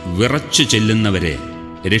വിറച്ചു ചെല്ലുന്നവരെ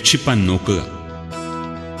രക്ഷിപ്പാൻ നോക്കുക.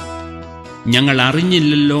 ഞങ്ങൾ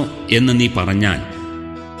അറിഞ്ഞില്ലല്ലോ എന്ന് നീ പറഞ്ഞാൽ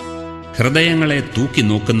ഹൃദയങ്ങളെ തൂക്കി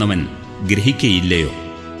നോക്കുന്നവൻ ഗ്രഹിക്കയില്ലയോ?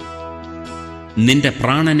 നിന്റെ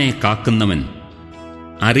പ്രാണനെ കാക്കുന്നവൻ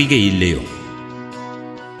അറിയുകയില്ലയോ?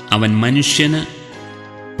 അവൻ മനുഷ്യന്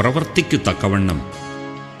പ്രവർത്തിക്കു തക്കവണ്ണം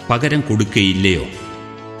പകരം കൊടുക്കയില്ലയോ?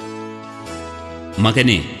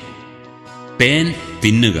 മകനെ, തേൻ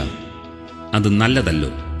തിന്നുക, അത് നല്ലതല്ലോ.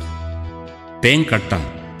 തേൻകട്ട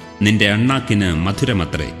നിന്റെ അണ്ണാക്കിന്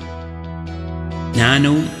മധുരമത്രേ.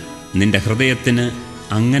 ജ്ഞാനവും നിന്റെ ഹൃദയത്തിന്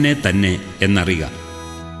അങ്ങനെ തന്നെ എന്നറിയുക.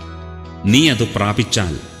 നീ അത്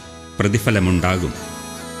പ്രാപിച്ചാൽ പ്രതിഫലമുണ്ടാകും,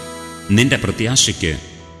 നിന്റെ പ്രത്യാശയ്ക്ക്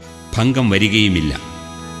ഭംഗം വരികയുമില്ല.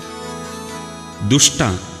 ദുഷ്ട,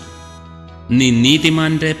 നീ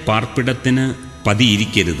നീതിമാന്റെ പാർപ്പിടത്തിന്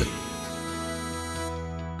പതിയിരിക്കരുത്.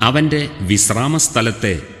 അവൻ്റെ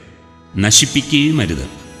വിശ്രാമസ്ഥലത്തെ നശിപ്പിക്കുകയുമരുത്.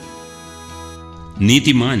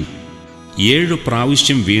 നീതിമാൻ 7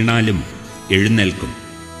 പ്രാവശ്യം വീണാലും എഴുന്നേൽക്കും.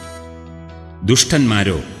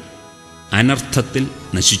 ദുഷ്ടന്മാരോ അനർത്ഥത്തിൽ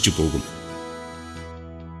നശിച്ചു പോകും.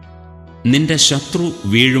 നിന്റെ ശത്രു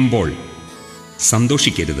വീഴുമ്പോൾ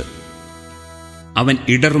സന്തോഷിക്കരുത്. അവൻ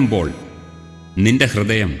ഇടറുമ്പോൾ നിന്റെ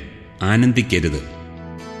ഹൃദയം ആനന്ദിക്കരുത്.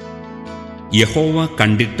 യഹോവ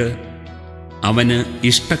കണ്ടിട്ട് അവന്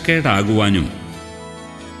ഇഷ്ടക്കേടാകുവാനും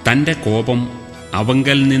തൻ്റെ കോപം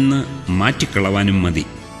അവങ്കൽ നിന്ന് മാറ്റിക്കളവാനും മതി.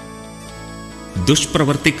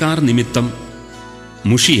 ദുഷ്പ്രവർത്തിക്കാർ നിമിത്തം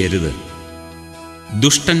മുഷിയരുത്.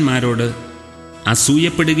 ദുഷ്ടന്മാരോട്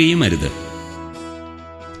അസൂയപ്പെടുകയുമരുത്.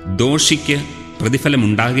 ദോഷിക്ക്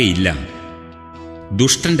പ്രതിഫലമുണ്ടാകുകയില്ല.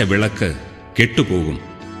 ദുഷ്ടന്റെ വിളക്ക് കെട്ടുപോകും.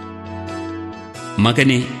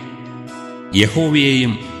 മകനെ,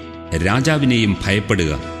 യഹോവയെയും രാജാവിനെയും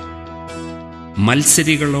ഭയപ്പെടുക.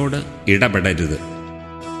 മത്സരികളോട് ഇടപെടരുത്.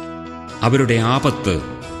 അവരുടെ ആപത്ത്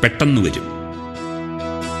പെട്ടെന്ന് വരും.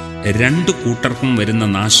 2 കൂട്ടർക്കും വരുന്ന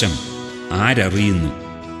നാശം ആരറിയുന്നു?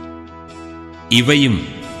 ഇവയും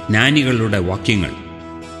ജ്ഞാനികളുടെ വാക്യങ്ങൾ.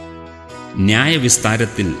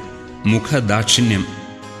 ന്യായവിസ്താരത്തിൽ മുഖദാക്ഷിണ്യം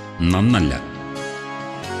നന്നല്ല.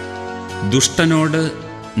 ദുഷ്ടനോട്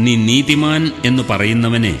നീ നീതിമാൻ എന്ന്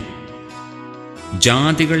പറയുന്നവനെ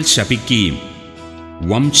ജാതികൾ ശപിക്കുകയും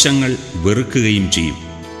വംശങ്ങൾ വെറുക്കുകയും ചെയ്യും.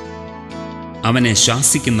 അവനെ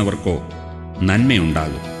ശാസിക്കുന്നവർക്കോ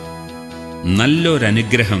നന്മയുണ്ടാകും.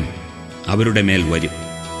 നല്ലൊരനുഗ്രഹം അവരുടെ മേൽ വരും.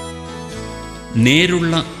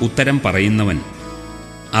 നേരുള്ള ഉത്തരം പറയുന്നവൻ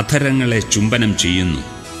അധരങ്ങളെ ചുംബനം ചെയ്യുന്നു.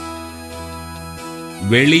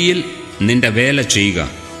 വെളിയിൽ നിന്റെ വേല ചെയ്യുക,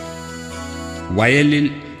 വയലിൽ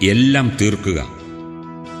എല്ലാം തീർക്കുക.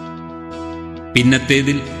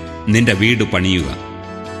 പിന്നത്തേതിൽ നിന്റെ വീട് പണിയുക.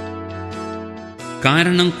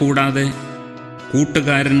 കാരണം കൂടാതെ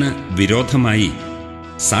കൂട്ടുകാരന് വിരോധമായി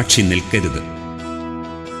സാക്ഷി നിൽക്കരുത്.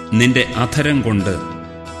 നിന്റെ അധരം കൊണ്ട്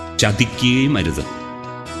ചതിക്കുകയും അരുത്.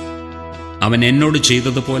 അവൻ എന്നോട്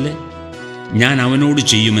ചെയ്തതുപോലെ ഞാൻ അവനോട്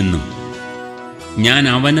ചെയ്യുമെന്നും ഞാൻ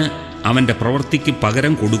അവന് അവൻ്റെ പ്രവൃത്തിക്ക്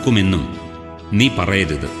പകരം കൊടുക്കുമെന്നും നീ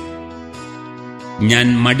പറയരുത്. ഞാൻ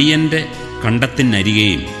മടിയൻ്റെ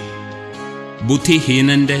കണ്ടത്തിനരികെയും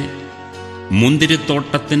ബുദ്ധിഹീനൻ്റെ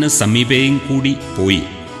മുന്തിരിത്തോട്ടത്തിന് സമീപയും കൂടി പോയി.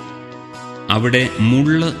 അവിടെ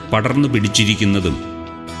മുള്ള് പടർന്നു പിടിച്ചിരിക്കുന്നതും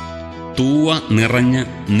തൂവ നിറഞ്ഞ്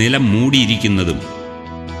നിലം മൂടിയിരിക്കുന്നതും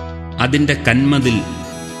അതിൻ്റെ കന്മതിൽ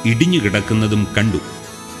ഇടിഞ്ഞുകിടക്കുന്നതും കണ്ടു.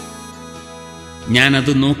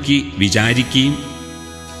 ഞാനത് നോക്കി വിചാരിക്കുകയും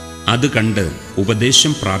അത് കണ്ട്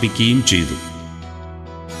ഉപദേശം പ്രാപിക്കുകയും ചെയ്തു.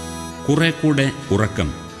 കുറെ കൂടെ ഉറക്കം,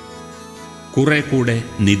 കുറെ കൂടെ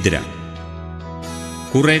നിദ്ര,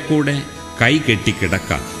 കുറെ കൂടെ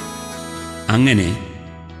കൈകെട്ടിക്കിടക്ക. അങ്ങനെ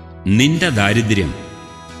നിന്റെ ദാരിദ്ര്യം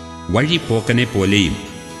വഴിപോക്കനെ പോലെയും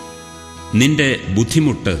നിന്റെ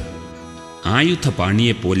ബുദ്ധിമുട്ട്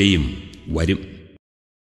ആയുധപാണിയെപ്പോലെയും വരും.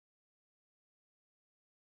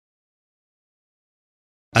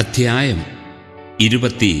 അധ്യായം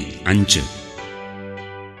 25.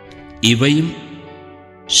 ഇവയും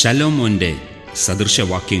ശലോമോന്റെ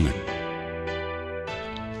സദൃശവാക്യങ്ങൾ.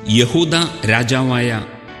 യഹൂദ രാജാവായ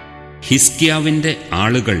ഹിസ്കിയാവിൻ്റെ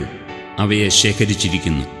ആളുകൾ അവയെ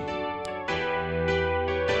ശേഖരിച്ചിരിക്കുന്നു.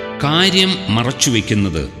 കാര്യം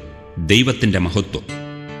മറച്ചുവെക്കുന്നത് ദൈവത്തിൻ്റെ മഹത്വം,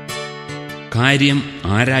 കാര്യം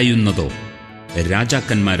ആരായുന്നതോ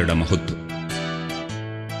രാജാക്കന്മാരുടെ മഹത്വം.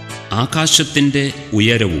 ആകാശത്തിൻ്റെ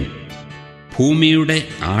ഉയരവും ഭൂമിയുടെ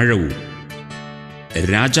ആഴവും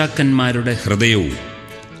രാജാക്കന്മാരുടെ ഹൃദയവും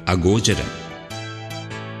അഗോചരം.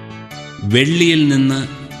 വെള്ളിയിൽ നിന്ന്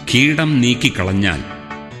കീടം നീക്കിക്കളഞ്ഞാൽ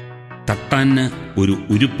തട്ടാന് ഒരു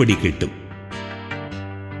ഉരുപ്പടി കിട്ടും.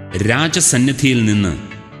 രാജസന്നിധിയിൽ നിന്ന്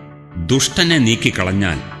ദുഷ്ടനെ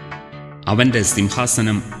നീക്കിക്കളഞ്ഞാൽ അവൻ്റെ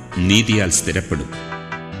സിംഹാസനം നീതിയാൽ സ്ഥിരപ്പെടും.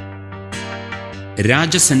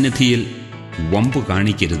 രാജസന്നിധിയിൽ വമ്പു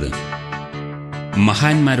കാണിക്കരുത്.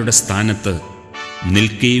 മഹാന്മാരുടെ സ്ഥാനത്ത്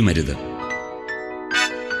നിൽക്കുകയുമരുത്.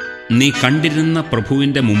 നീ കണ്ടിരുന്ന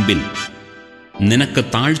പ്രഭുവിൻ്റെ മുമ്പിൽ നിനക്ക്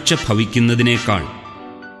താഴ്ച ഭവിക്കുന്നതിനേക്കാൾ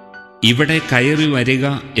ഇവിടെ കയറി വരിക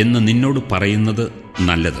എന്ന് നിന്നോട് പറയുന്നത്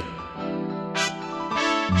നല്ലത്.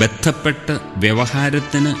 ബന്ധപ്പെട്ട്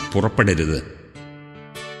വ്യവഹാരത്തിന് പുറപ്പെടരുത്.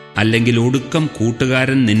 അല്ലെങ്കിൽ ഒടുക്കം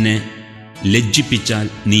കൂട്ടുകാരൻ നിന്നെ ലജ്ജിപ്പിച്ചാൽ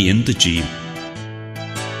നീ എന്തു ചെയ്യും?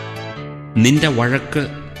 നിന്റെ വഴക്ക്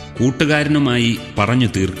കൂട്ടുകാരനുമായി പറഞ്ഞു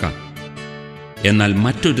തീർക്കാം. എന്നാൽ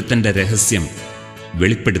മറ്റൊരുത്തൻ്റെ രഹസ്യം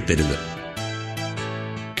വെളിപ്പെടുത്തരുത്.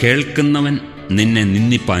 കേൾക്കുന്നവൻ നിന്നെ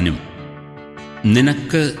നിന്ദിപ്പാനും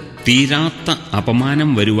നിനക്ക് തീരാത്ത അപമാനം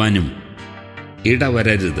വരുവാനും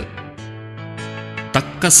ഇടവരരുത്.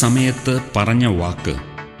 തക്ക സമയത്ത് പറഞ്ഞ വാക്ക്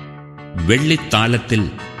വെള്ളിത്താലത്തിൽ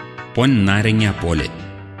പൊൻനാരങ്ങ പോലെ.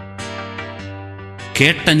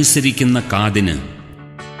 കേട്ടനുസരിക്കുന്ന കാതിന്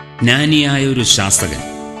ജ്ഞാനിയായൊരു ശാസ്ത്രകൻ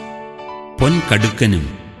പൊൻകടുക്കനും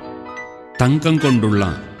തങ്കം കൊണ്ടുള്ള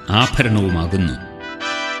ആഭരണവുമാകുന്നു.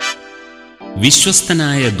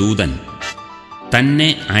 വിശ്വസ്തനായ ദൂതൻ തന്നെ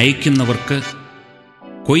അയക്കുന്നവർക്ക്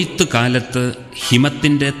കൊയ്ത്തുകാലത്ത്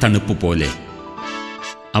ഹിമത്തിൻ്റെ തണുപ്പ് പോലെ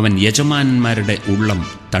അവൻ യജമാനന്മാരുടെ ഉള്ളം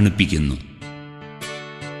തണുപ്പിക്കുന്നു.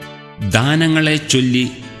 ദാനങ്ങളെ ചൊല്ലി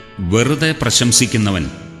വെറുതെ പ്രശംസിക്കുന്നവൻ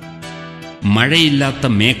മഴയില്ലാത്ത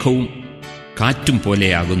മേഘവും കാറ്റും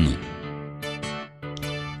പോലെയാകുന്നു.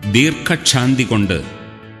 ദീർഘക്ഷാന്തി കൊണ്ട്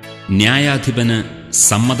ന്യായാധിപന്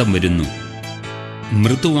സമ്മതം വരുന്നു.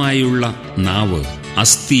 മൃദുവായുള്ള നാവ്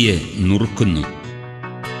അസ്ഥിയെ നുറുക്കുന്നു.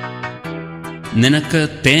 നിനക്ക്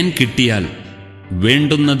തേൻ കിട്ടിയാൽ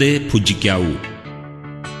വേണ്ടുന്നതേ ഭുജിക്കാവൂ.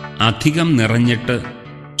 അധികം നിറഞ്ഞിട്ട്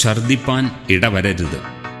ഛർദിപ്പാൻ ഇടവരരുത്.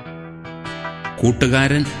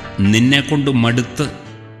 കൂട്ടുകാരൻ നിന്നെക്കൊണ്ട് മടുത്ത്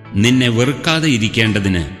നിന്നെ വെറുക്കാതെ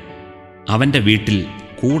ഇരിക്കേണ്ടതിന് അവൻ്റെ വീട്ടിൽ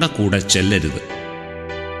കൂടെ കൂടെ ചെല്ലരുത്.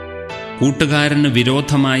 കൂട്ടുകാരന്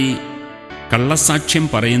വിരോധമായി കള്ളസാക്ഷ്യം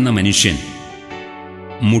പറയുന്ന മനുഷ്യൻ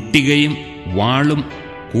മുട്ടികയും വാളും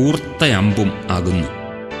കൂർത്ത അമ്പും ആകുന്നു.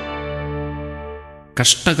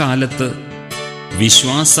 കഷ്ടകാലത്ത്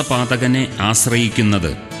വിശ്വാസപാതകനെ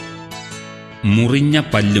ആശ്രയിക്കുന്നത് മുറിഞ്ഞ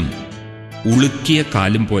പല്ലും ഉളുക്കിയ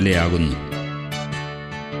കാലും പോലെയാകുന്നു.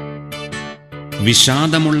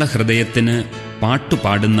 വിഷാദമുള്ള ഹൃദയത്തിന്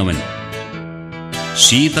പാട്ടുപാടുന്നവൻ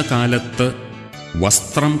ശീതകാലത്ത്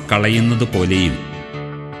വസ്ത്രം കളയുന്നത് പോലെയും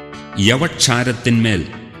യവക്ഷാരത്തിന്മേൽ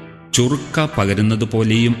ചുറുക്ക പകരുന്നത്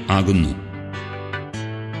പോലെയും ആകുന്നു.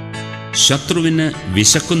 ശത്രുവിന്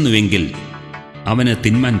വിശക്കുന്നുവെങ്കിൽ അവന്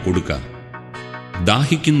തിന്മാൻ കൊടുക്ക,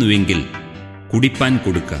 ദാഹിക്കുന്നുവെങ്കിൽ കുടിപ്പാൻ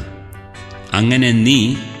കൊടുക്ക. അങ്ങനെ നീ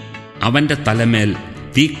അവൻ്റെ തലമേൽ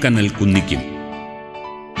തീക്കനൽ കുന്നിക്കും.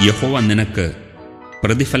 യഹോവ നിനക്ക്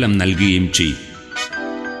പ്രതിഫലം നൽകുകയും ചെയ്യും.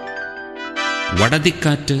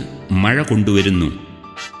 വടതിക്കാറ്റ് മഴ കൊണ്ടുവരുന്നു.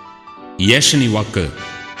 ഏഷണിവാക്ക്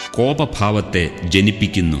കോപഭാവത്തെ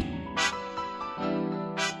ജനിപ്പിക്കുന്നു.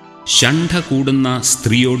 ഷണ്ഠ കൂടുന്ന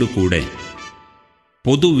സ്ത്രീയോടുകൂടെ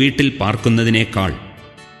പൊതുവീട്ടിൽ പാർക്കുന്നതിനേക്കാൾ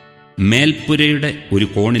മേൽപ്പുരയുടെ ഒരു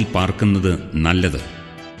കോണിൽ പാർക്കുന്നത് നല്ലത്.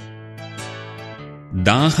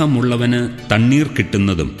 ദാഹമുള്ളവന് തണ്ണീർ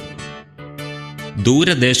കിട്ടുന്നതും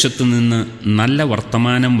ദൂരദേശത്തുനിന്ന് നല്ല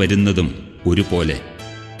വർത്തമാനം വരുന്നതും ഒരുപോലെ.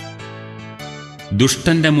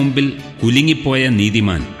 ദുഷ്ടന്റെ മുമ്പിൽ കുലുങ്ങിപ്പോയ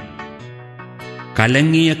നീതിമാൻ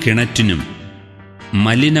കലങ്ങിയ കിണറ്റിനും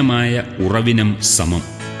മലിനമായ ഉറവിനും സമം.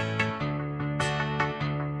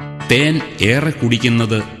 തേൻ ഏറെ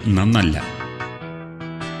കുടിക്കുന്നത് നന്നല്ല.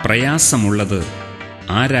 പ്രയാസമുള്ളത്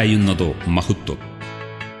ആരായുന്നതോ മഹത്വം.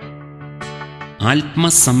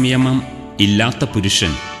 ആത്മസംയമം ഇല്ലാത്ത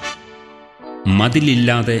പുരുഷൻ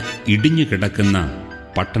മതിലില്ലാതെ ഇടിഞ്ഞു കിടക്കുന്ന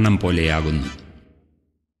പട്ടണം പോലെയാകുന്നു.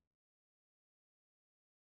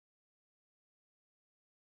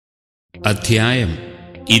 അധ്യായം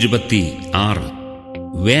 26.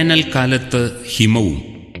 വേനൽക്കാലത്ത് ഹിമവും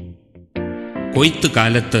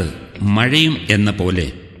കൊയ്ത്തുകാലത്ത് മഴയും എന്ന പോലെ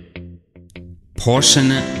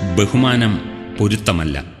ഭോഷന് ബഹുമാനം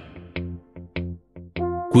പൊരുത്തമല്ല.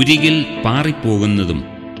 കുരികിൽ പാറിപ്പോകുന്നതും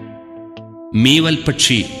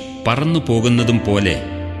മീവൽപക്ഷി പറന്നു പോകുന്നതും പോലെ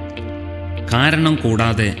കാരണം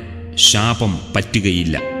കൂടാതെ ശാപം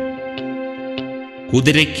പറ്റുകയില്ല.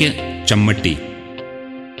 കുതിരയ്ക്ക് ചമ്മട്ടി,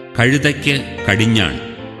 കഴുതയ്ക്ക് കടിഞ്ഞാൺ,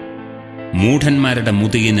 മൂഢന്മാരുടെ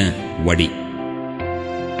മുതുകിന് വടി.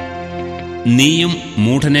 നീയും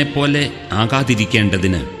മൂഢനെപ്പോലെ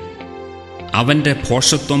ആകാതിരിക്കേണ്ടതിന് അവൻ്റെ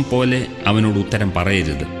ഭോഷത്വം പോലെ അവനോട് ഉത്തരം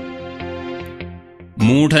പറയരുത്.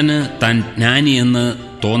 മൂഢന് താൻ ജ്ഞാനിയെന്ന്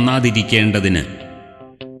തോന്നാതിരിക്കേണ്ടതിന്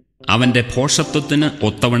അവൻ്റെ ഭോഷത്വത്തിന്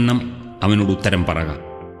ഒത്തവണ്ണം അവനോട് ഉത്തരം പറക.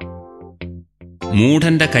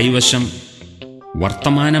 മൂഢന്റെ കൈവശം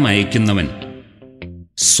വർത്തമാനമയക്കുന്നവൻ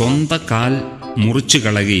സ്വന്ത കാൽ മുറിച്ചു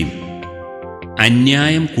കളയുകയും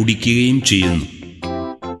അന്യായം കുടിക്കുകയും ചെയ്യുന്നു.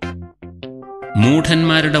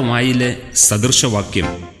 മൂഢന്മാരുടെ വായിലെ സദൃശവാക്യം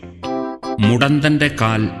മുടന്തന്റെ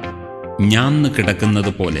കാൽ ഞാന്ന്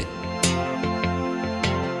കിടക്കുന്നത് പോലെ.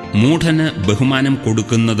 മൂഢന് ബഹുമാനം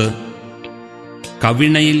കൊടുക്കുന്നത്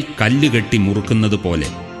കവിണയിൽ കല്ലുകെട്ടി മുറുക്കുന്നത് പോലെ.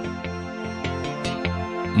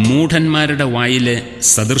 മൂഢന്മാരുടെ വായിലെ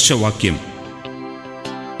സദൃശവാക്യം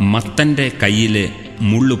മത്തന്റെ കയ്യിലെ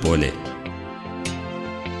മുള്ളുപോലെ.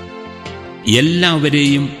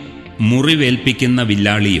 എല്ലാവരെയും മുറിവേൽപ്പിക്കുന്ന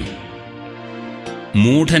വില്ലാളിയും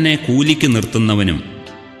മൂഢനെ കൂലിക്ക് നിർത്തുന്നവനും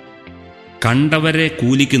കണ്ടവരെ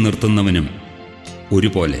കൂലിക്ക് നിർത്തുന്നവനും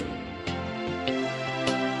ഒരുപോലെ.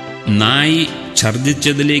 നായി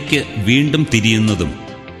ഛർദ്ദിച്ചതിലേക്ക് വീണ്ടും തിരിയുന്നതും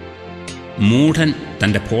മൂഢൻ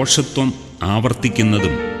തൻ്റെ ഭോഷത്വം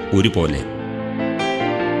ആവർത്തിക്കുന്നതും ഒരുപോലെ.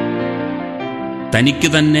 തനിക്ക്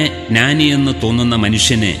തന്നെ ജ്ഞാനിയെന്ന് തോന്നുന്ന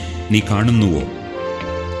മനുഷ്യനെ നീ കാണുന്നുവോ?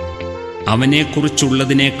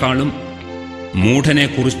 അവനെക്കുറിച്ചുള്ളതിനേക്കാളും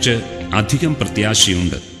മൂഢനെക്കുറിച്ച് അധികം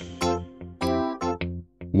പ്രത്യാശയുണ്ട്.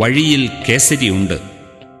 വഴിയിൽ കേസരിയുണ്ട്,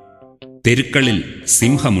 തെരുക്കളിൽ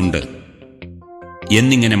സിംഹമുണ്ട്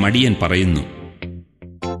എന്നിങ്ങനെ മടിയൻ പറയുന്നു.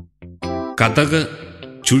 കതക്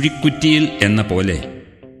ചുഴിക്കുറ്റിയിൽ എന്ന പോലെ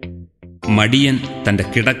മടിയൻ തൻ്റെ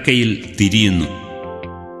കിടക്കയിൽ തിരിയുന്നു.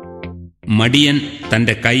 മടിയൻ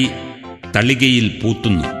തൻ്റെ കൈ തളികയിൽ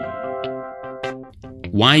പൂത്തുന്നു.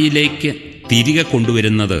 വായിലേക്ക് തിരികെ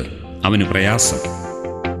കൊണ്ടുവരുന്നത് അവന് പ്രയാസം.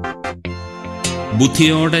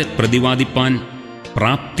 ബുദ്ധിയോടെ പ്രതിവാദിപ്പാൻ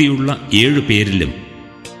പ്രാപ്തിയുള്ള 7 പേരിലും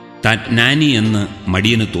താൻ ജ്ഞാനി എന്ന്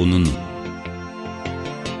മടിയന് തോന്നുന്നു.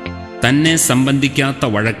 തന്നെ സംബന്ധിക്കാത്ത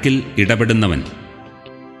വഴക്കിൽ ഇടപെടുന്നവൻ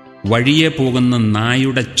വഴിയെ പോകുന്ന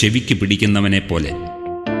നായുടെ ചെവിക്ക് പിടിക്കുന്നവനെ പോലെ.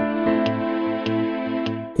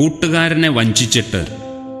 കൂട്ടുകാരനെ വഞ്ചിച്ചിട്ട്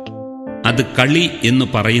അത് കളി എന്ന്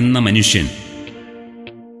പറയുന്ന മനുഷ്യൻ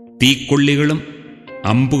തീക്കൊള്ളികളും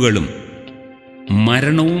അമ്പുകളും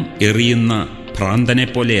മരണവും എറിയുന്ന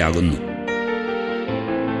ഭ്രാന്തനെപ്പോലെയാകുന്നു.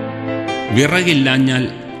 വിറകില്ലാഞ്ഞാൽ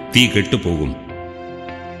തീ കെട്ടുപോകും,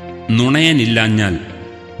 നുണയനില്ലാഞ്ഞാൽ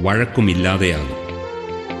വഴക്കുമില്ലാതെയാകും.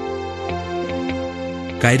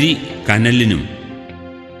 കരി കനലിനും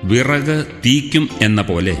വിറക് തീക്കും എന്ന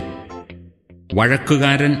പോലെ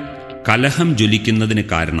വഴക്കുകാരൻ കലഹം ജ്വലിക്കുന്നതിന്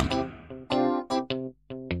കാരണം.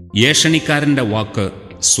 ഏഷണിക്കാരൻ്റെ വാക്ക്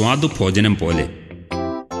സ്വാദുഭോജനം പോലെ,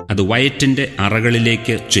 അത് വയറ്റിൻ്റെ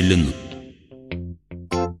അറകളിലേക്ക് ചെല്ലുന്നു.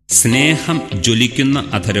 സ്നേഹം ജ്വലിക്കുന്ന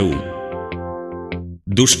അധരവും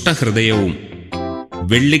ദുഷ്ടഹൃദയവും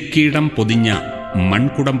വെള്ളിക്കീടം പൊതിഞ്ഞ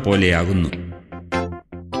മൺകുടം പോലെയാകുന്നു.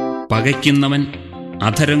 പകയ്ക്കുന്നവൻ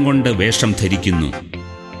അധരം കൊണ്ട് വേഷം ധരിക്കുന്നു,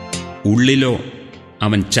 ഉള്ളിലോ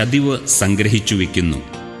അവൻ ചതിവ് സംഗ്രഹിച്ചു വയ്ക്കുന്നു.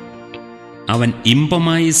 അവൻ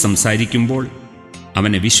ഇമ്പമായി സംസാരിക്കുമ്പോൾ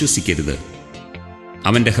അവനെ വിശ്വസിക്കരുത്.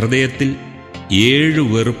 അവൻ്റെ ഹൃദയത്തിൽ 7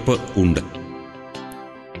 വെറുപ്പ് ഉണ്ട്.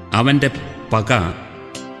 അവൻ്റെ പക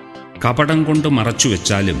കപടം കൊണ്ട്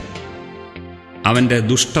മറച്ചുവെച്ചാലും അവൻ്റെ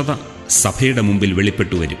ദുഷ്ടത സഭയുടെ മുമ്പിൽ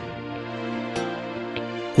വെളിപ്പെട്ടു വരും.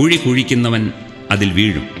 കുഴി കുഴിക്കുന്നവൻ അതിൽ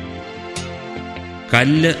വീഴും.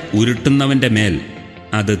 കല്ല് ഉരുട്ടുന്നവൻ്റെ മേൽ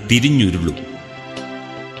അത് തിരിഞ്ഞുരുളും.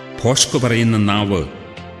 ഭോഷ്ക് പറയുന്ന നാവ്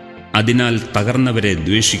അതിനാൽ തകർന്നവരെ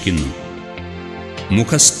ദ്വേഷിക്കുന്നു.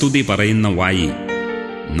 മുഖസ്തുതി പറയുന്ന വായി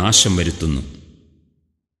നാശം വരുത്തുന്നു.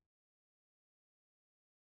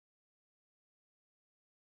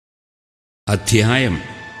 അധ്യായം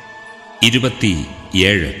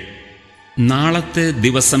 27. നാളത്തെ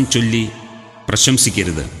ദിവസം ചൊല്ലി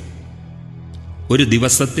പ്രശംസിക്കരുത്. ഒരു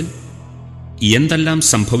ദിവസത്തിൽ എന്തെല്ലാം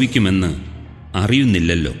സംഭവിക്കുമെന്ന്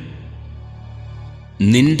അറിയുന്നില്ലല്ലോ.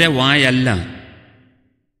 നിന്റെ വായല്ല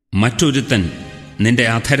മറ്റൊരുത്തൻ, നിന്റെ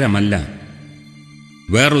അധരമല്ല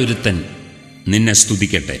വേറൊരുത്തൻ നിന്നെ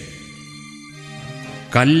സ്തുതിക്കട്ടെ.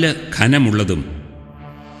 കല്ല് ഘനമുള്ളതും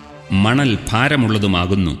മണൽ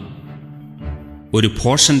ഭാരമുള്ളതുമാകുന്നു. ഒരു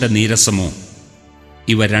ഭോഷന്റെ നീരസമോ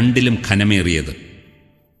ഇവ രണ്ടിലും ഘനമേറിയത്.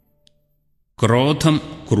 ക്രോധം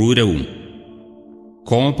ക്രൂരവും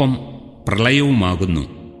കോപം പ്രളയവുമാകുന്നു.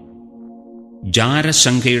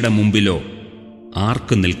 ജാരശങ്കയുടെ മുമ്പിലോ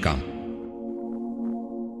ആർക്ക് നിൽക്കാം?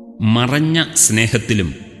 മറഞ്ഞ സ്നേഹത്തിലും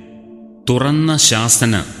തുറന്ന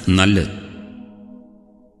ശാസന നല്ലത്.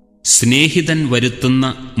 സ്നേഹിതൻ വരുത്തുന്ന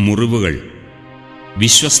മുറിവുകൾ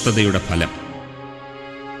വിശ്വസ്തതയുടെ ഫലം.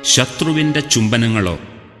 ശത്രുവിൻ്റെ ചുംബനങ്ങളോ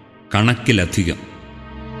കണക്കിലധികം.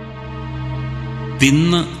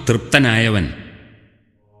 തിന്ന് തൃപ്തനായവൻ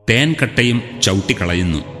തേൻകട്ടയും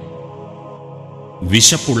ചവിട്ടിക്കളയുന്നു.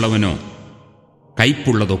 വിശപ്പുള്ളവനോ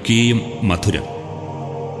കയ്പുള്ളതൊക്കെയും മധുരം.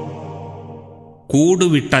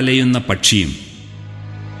 കൂടുവിട്ടലയുന്ന പക്ഷിയും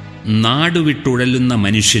നാടുവിട്ടുഴലുന്ന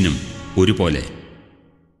മനുഷ്യനും ഒരുപോലെ.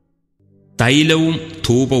 തൈലവും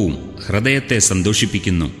ധൂപവും ഹൃദയത്തെ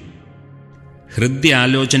സന്തോഷിപ്പിക്കുന്നു.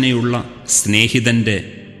 ഹൃദ്യാലോചനയുള്ള സ്നേഹിതന്റെ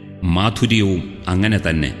മാധുര്യവും അങ്ങനെ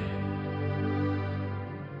തന്നെ.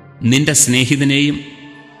 നിന്റെ സ്നേഹിതനെയും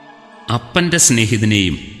അപ്പൻ്റെ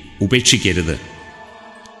സ്നേഹിതനെയും ഉപേക്ഷിക്കരുത്.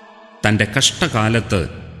 തൻ്റെ കഷ്ടകാലത്ത്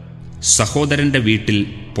സഹോദരൻ്റെ വീട്ടിൽ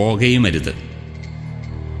പോകയുമരുത്.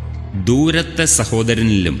 ദൂരത്തെ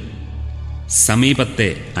സഹോദരനിലും സമീപത്തെ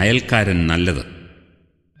അയൽക്കാരൻ നല്ലത്.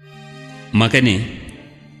 മകനെ,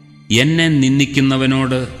 എന്നെ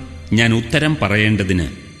നിന്ദിക്കുന്നവനോട് ഞാൻ ഉത്തരം പറയേണ്ടതിന്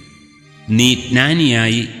നീ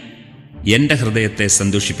ജ്ഞാനിയായി എൻ്റെ ഹൃദയത്തെ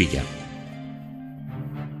സന്തോഷിപ്പിക്കാം.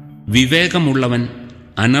 വിവേകമുള്ളവൻ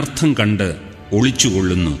അനർത്ഥം കണ്ട്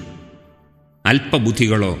ഒളിച്ചുകൊള്ളുന്നു.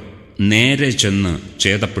 അല്പബുദ്ധികളോ നേരെ ചെന്ന്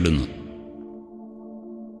ഛേദപ്പെടുന്നു.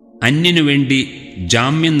 അന്യനു വേണ്ടി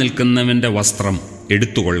ജാമ്യം നിൽക്കുന്നവൻ്റെ വസ്ത്രം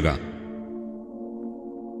എടുത്തുകൊള്ളുക.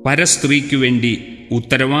 പരസ്ത്രീക്കു വേണ്ടി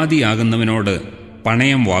ഉത്തരവാദിയാകുന്നവനോട്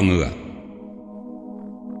പണയം വാങ്ങുക.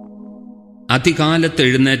 അതികാലത്ത്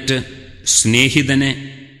എഴുന്നേറ്റ് സ്നേഹിതനെ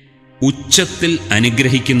ഉച്ചത്തിൽ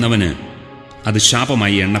അനുഗ്രഹിക്കുന്നവന് അത്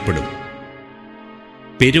ശാപമായി എണ്ണപ്പെടും.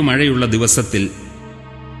 പെരുമഴയുള്ള ദിവസത്തിൽ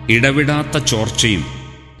ഇടവിടാത്ത ചോർച്ചയും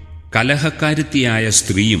കലഹക്കാരുത്തിയായ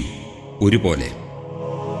സ്ത്രീയും ഒരുപോലെ.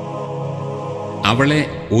 അവളെ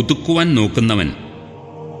ഒതുക്കുവാൻ നോക്കുന്നവൻ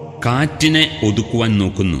കാറ്റിനെ ഒതുക്കുവാൻ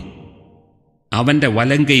നോക്കുന്നു. അവൻ്റെ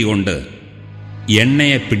വലങ്കൈ കൊണ്ട്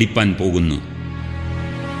എണ്ണയെ പിടിപ്പാൻ പോകുന്നു.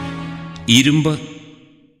 ഇരുമ്പ്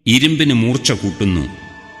ഇരുമ്പിന് മൂർച്ച കൂട്ടുന്നു.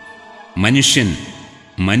 മനുഷ്യൻ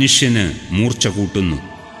മനുഷ്യന് മൂർച്ച കൂട്ടുന്നു.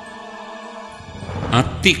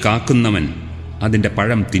 അത്തി കാക്കുന്നവൻ അതിൻ്റെ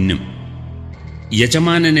പഴം തിന്നും.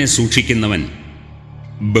 യജമാനനെ സൂക്ഷിക്കുന്നവൻ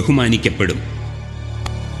ബഹുമാനിക്കപ്പെടും.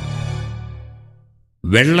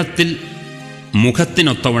 വെള്ളത്തിൽ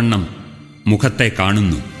മുഖത്തിനൊത്തവണ്ണം മുഖത്തെ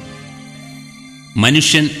കാണുന്നു.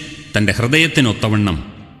 മനുഷ്യൻ തൻ്റെ ഹൃദയത്തിനൊത്തവണ്ണം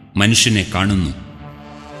മനുഷ്യനെ കാണുന്നു.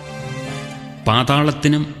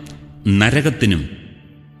 പാതാളത്തിനും നരകത്തിനും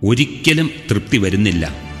ഒരിക്കലും തൃപ്തി വരുന്നില്ല.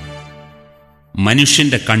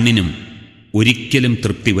 മനുഷ്യൻ്റെ കണ്ണിനും ഒരിക്കലും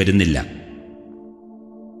തൃപ്തി വരുന്നില്ല.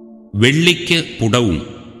 വെള്ളിക്ക് പുടവും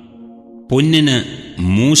പൊന്നിന്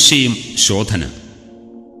മൂശയും ശോധന.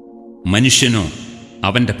 മനുഷ്യനോ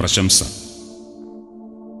അവൻ്റെ പ്രശംസ.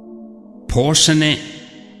 ഭോഷനെ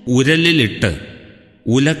ഉരലിലിട്ട്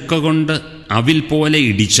ഉലക്ക അവിൽ പോലെ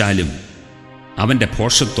ഇടിച്ചാലും അവൻ്റെ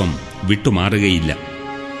ഭോഷത്വം വിട്ടുമാറുകയില്ല.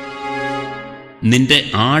 നിന്റെ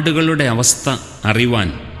ആടുകളുടെ അവസ്ഥ അറിവാൻ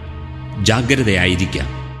ജാഗ്രതയായിരിക്കാം.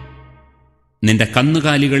 നിന്റെ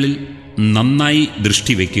കന്നുകാലികളിൽ നന്നായി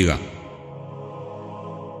ദൃഷ്ടി വയ്ക്കുക.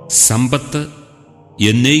 സമ്പത്ത്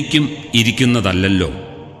എന്നേക്കും ഇരിക്കുന്നതല്ലല്ലോ.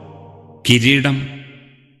 കിരീടം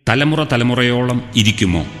തലമുറ തലമുറയോളം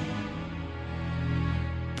ഇരിക്കുമോ?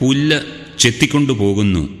 പുല്ല്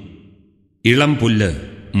ചെത്തിക്കൊണ്ടുപോകുന്നു, ഇളം പുല്ല്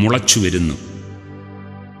മുളച്ചു വരുന്നു.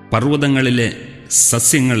 പർവ്വതങ്ങളിലെ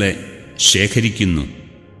സസ്യങ്ങളെ ശേഖരിക്കുന്നു.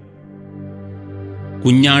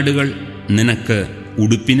 കുഞ്ഞാടുകൾ നിനക്ക്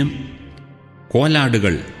ഉടുപ്പിനും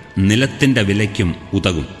കോലാടുകൾ നിലത്തിൻ്റെ വിലയ്ക്കും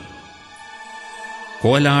ഉതകും.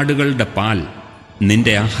 കോലാടുകളുടെ പാൽ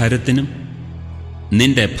നിന്റെ ആഹാരത്തിനും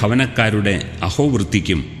നിന്റെ ഭവനക്കാരുടെ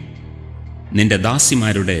അഹോവൃത്തിക്കും നിന്റെ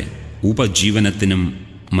ദാസിമാരുടെ ഉപജീവനത്തിനും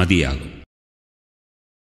മതിയാകും.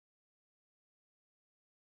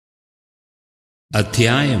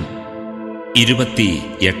 അധ്യായം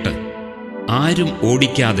 28. ആരും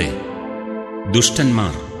ഓടിക്കാതെ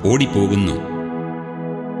ദുഷ്ടന്മാർ ഓടിപ്പോകുന്നു.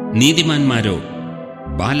 നീതിമാന്മാരോ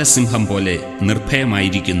ബാലസിംഹം പോലെ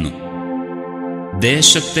നിർഭയമായിരിക്കുന്നു.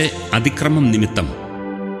 ദേശത്തെ അതിക്രമം നിമിത്തം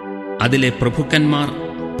അതിലെ പ്രഭുക്കന്മാർ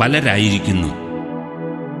പലരായിരിക്കുന്നു.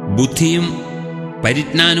 ബുദ്ധിയും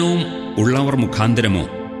പരിജ്ഞാനവും ഉള്ളവർ മുഖാന്തരമോ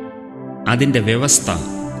അതിൻ്റെ വ്യവസ്ഥ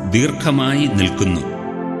ദീർഘമായി നിൽക്കുന്നു.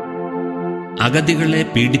 അഗതികളെ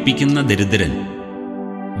പീഡിപ്പിക്കുന്ന ദരിദ്രൻ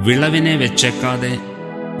വിളവിനെ വെച്ചേക്കാതെ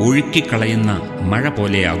ഒഴുക്കിക്കളയുന്ന മഴ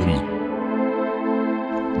പോലെയാകുന്നു.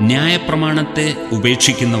 ന്യായപ്രമാണത്തെ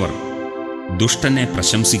ഉപേക്ഷിക്കുന്നവർ ദുഷ്ടനെ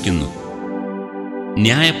പ്രശംസിക്കുന്നു.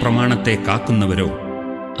 ന്യായപ്രമാണത്തെ കാക്കുന്നവരോ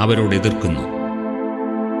അവരോട് എതിർക്കുന്നു.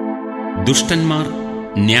 ദുഷ്ടന്മാർ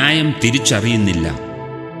ന്യായം തിരിച്ചറിയുന്നില്ല.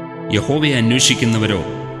 യഹോവയെ അന്വേഷിക്കുന്നവരോ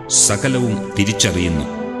സകലവും തിരിച്ചറിയുന്നു.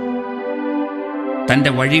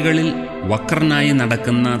 തൻ്റെ വഴികളിൽ വക്രനായി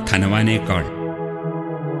നടക്കുന്ന ധനവാനേക്കാൾ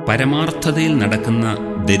പരമാർത്ഥതയിൽ നടക്കുന്ന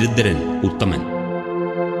ദരിദ്രൻ ഉത്തമൻ.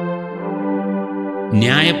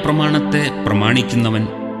 ന്യായപ്രമാണത്തെ പ്രമാണിക്കുന്നവൻ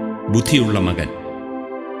ബുദ്ധിയുള്ള മകൻ.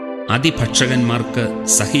 അതിഭക്ഷകന്മാർക്ക്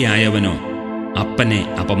സഹിയായവനോ അപ്പനെ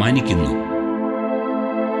അപമാനിക്കുന്നു.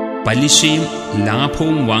 പലിശയും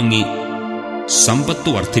ലാഭവും വാങ്ങി സമ്പത്ത്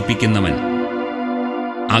വർദ്ധിപ്പിക്കുന്നവൻ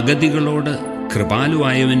അഗതികളോട്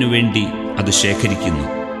കൃപാലുവായവനു വേണ്ടി അത് ശേഖരിക്കുന്നു.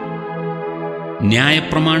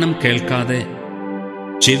 ന്യായപ്രമാണം കേൾക്കാതെ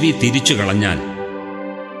ചെവി തിരിച്ചു കളഞ്ഞാൽ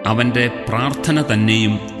അവൻ്റെ പ്രാർത്ഥന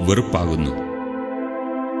തന്നെയും വെറുപ്പാകുന്നു.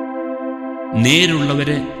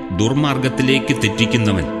 നേരുള്ളവരെ ദുർമാർഗത്തിലേക്ക്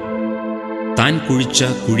തെറ്റിക്കുന്നവൻ താൻ കുഴിച്ച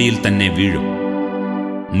കുഴിയിൽ തന്നെ വീഴും.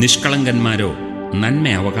 നിഷ്കളങ്കന്മാരോ നന്മ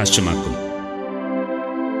അവകാശമാക്കും.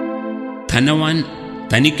 ധനവാൻ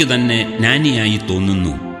തനിക്കു തന്നെ ജ്ഞാനിയായി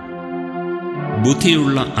തോന്നുന്നു.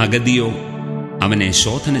 ബുദ്ധിയുള്ള അഗതിയോ അവനെ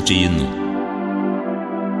ശോധന ചെയ്യുന്നു.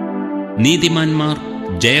 നീതിമാന്മാർ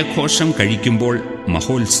ജയഘോഷം കഴിക്കുമ്പോൾ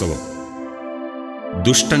മഹോത്സവം.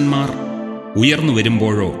 ദുഷ്ടന്മാർ ഉയർന്നു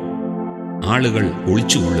വരുമ്പോഴോ ആളുകൾ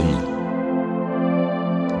ഒളിച്ചുകൊള്ളുന്നു.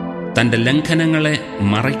 തൻ്റെ ലംഘനങ്ങളെ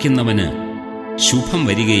മറയ്ക്കുന്നവന് ശുഭം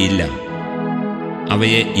വരികയില്ല.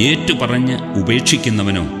 അവയെ ഏറ്റുപറഞ്ഞ്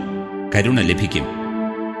ഉപേക്ഷിക്കുന്നവനോ കരുണ ലഭിക്കും.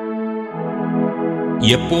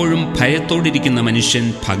 എപ്പോഴും ഭയത്തോടിരിക്കുന്ന മനുഷ്യൻ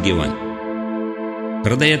ഭാഗ്യവാൻ.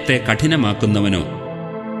 ഹൃദയത്തെ കഠിനമാക്കുന്നവനോ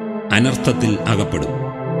അനർത്ഥത്തിൽ അകപ്പെടും.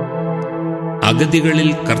 അഗതികളിൽ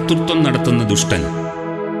കർത്തൃത്വം നടത്തുന്ന ദുഷ്ടൻ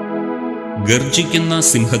ഗർജിക്കുന്ന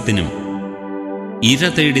സിംഹത്തിനും ഇര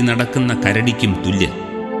തേടി നടക്കുന്ന കരടിക്കും തുല്യൻ.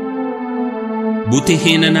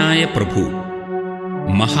 ബുദ്ധിഹീനനായ പ്രഭു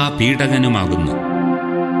മഹാപീഡകനുമാകുന്നു.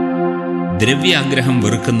 ദ്രവ്യാഗ്രഹം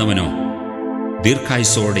വെറുക്കുന്നവനോ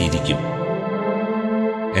ദീർഘായുസ്സോടെ ഇരിക്കും.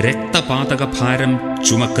 രക്തപാതകഭാരം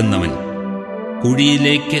ചുമക്കുന്നവൻ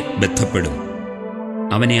കുഴിയിലേക്ക് ബദ്ധപ്പെടും.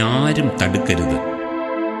 അവനെ ആരും തടുക്കരുത്.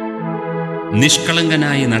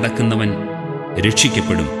 നിഷ്കളങ്കനായി നടക്കുന്നവൻ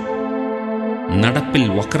രക്ഷിക്കപ്പെടും. നടപ്പിൽ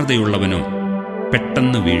വക്രതയുള്ളവനോ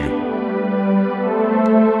പെട്ടെന്ന് വീഴും.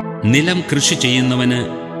 നിലം കൃഷി ചെയ്യുന്നവന്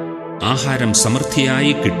ആഹാരം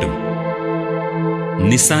സമൃദ്ധിയായി കിട്ടും.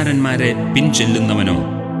 നിസ്സാരന്മാരെ പിൻചെല്ലുന്നവനോ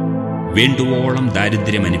വേണ്ടുവോളം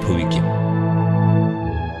ദാരിദ്ര്യം അനുഭവിക്കും.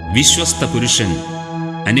 വിശ്വസ്ത പുരുഷൻ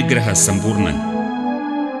അനുഗ്രഹ സമ്പൂർണൻ.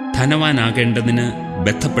 ധനവാനാകേണ്ടതിന്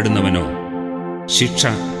ബന്ധപ്പെടുന്നവനോ ശിക്ഷ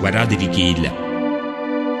വരാതിരിക്കുകയില്ല.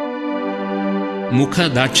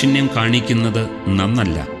 മുഖദാക്ഷിണ്യം കാണിക്കുന്നത്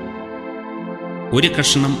നന്നല്ല. ഒരു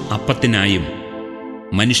കഷണം അപ്പത്തിനായും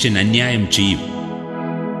മനുഷ്യൻ അന്യായം ചെയ്യും.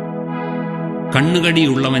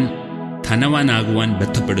 കണ്ണുകടിയുള്ളവൻ ധനവാനാകുവാൻ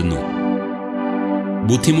ബന്ധപ്പെടുന്നു.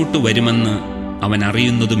 ബുദ്ധിമുട്ട് വരുമെന്ന് അവൻ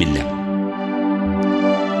അറിയുന്നതുമില്ല.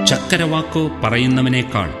 ചക്കരവാക്കോ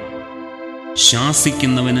പറയുന്നവനേക്കാൾ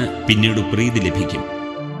ശാസിക്കുന്നവന് പിന്നീട് പ്രീതി ലഭിക്കും.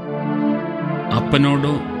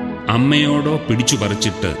 അപ്പനോടോ അമ്മയോടോ പിടിച്ചു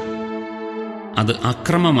പറിച്ചിട്ട് അത്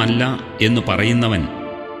അക്രമമല്ല എന്ന് പറയുന്നവൻ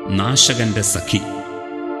നാശകന്റെ സഖി.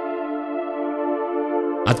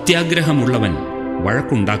 അത്യാഗ്രഹമുള്ളവൻ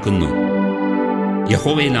വഴക്കുണ്ടാക്കുന്നു.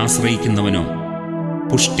 യഹോവയിൽ ആശ്രയിക്കുന്നവനോ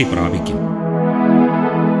പുഷ്ടി പ്രാപിക്കും.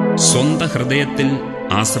 സ്വന്ത ഹൃദയത്തിൽ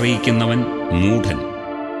ആശ്രയിക്കുന്നവൻ മൂഢൻ.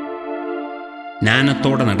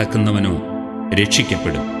 ജ്ഞാനത്തോടെ നടക്കുന്നവനോ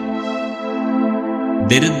രക്ഷിക്കപ്പെടും.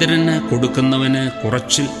 ദരിദ്രന് കൊടുക്കുന്നവന്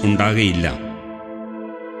കുറച്ചിൽ ഉണ്ടാകയില്ല.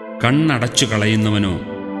 കണ്ണടച്ചു കളയുന്നവനോ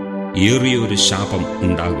ഏറിയൊരു ശാപം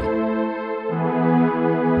ഉണ്ടാകും.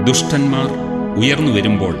 ദുഷ്ടന്മാർ ഉയർന്നു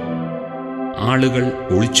വരുമ്പോൾ ആളുകൾ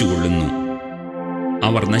ഒളിച്ചുകൊള്ളുന്നു.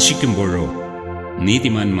 അവർ നശിക്കുമ്പോഴോ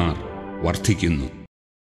നീതിമാന്മാർ വർദ്ധിക്കുന്നു.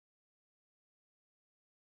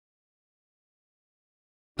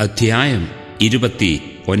 അധ്യായം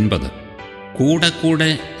 29. കൂടെ കൂടെ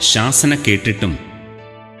ശാസന കേട്ടിട്ടും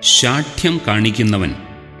ശാഠ്യം കാണിക്കുന്നവൻ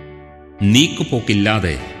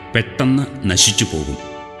നീക്കുപോക്കില്ലാതെ പെട്ടെന്ന് നശിച്ചു പോകും.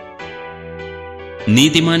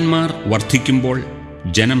 നീതിമാന്മാർ വർദ്ധിക്കുമ്പോൾ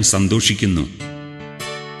ജനം സന്തോഷിക്കുന്നു.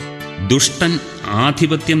 ദുഷ്ടൻ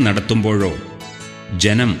ആധിപത്യം നടത്തുമ്പോഴോ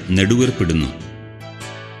ജനം നെടുവീർപ്പിടുന്നു.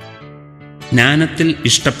 ജ്ഞാനത്തിൽ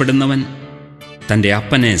ഇഷ്ടപ്പെടുന്നവൻ തൻ്റെ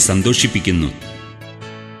അപ്പനെ സന്തോഷിപ്പിക്കുന്നു.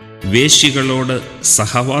 വേശ്യകളോട്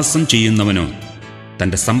സഹവാസം ചെയ്യുന്നവനോ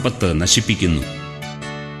തൻ്റെ സമ്പത്ത് നശിപ്പിക്കുന്നു.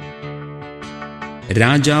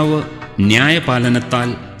 രാജാവ് ന്യായപാലനത്താൽ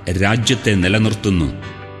രാജ്യത്തെ നിലനിർത്തുന്നു.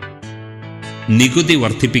 നികുതി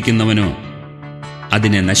വർദ്ധിപ്പിക്കുന്നവനോ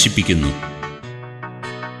അതിനെ നശിപ്പിക്കുന്നു.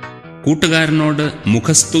 കൂട്ടുകാരനോട്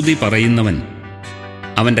മുഖസ്തുതി പറയുന്നവൻ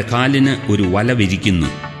അവൻ്റെ കാലിന് ഒരു വല വിരിക്കുന്നു.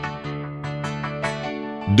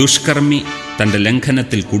 ദുഷ്കർമ്മി തൻ്റെ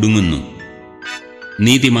ലംഘനത്തിൽ കുടുങ്ങുന്നു.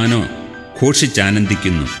 നീതിമാനോ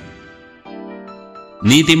ഘോഷിച്ചാനന്ദിക്കുന്നു.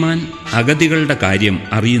 നീതിമാൻ അഗതികളുടെ കാര്യം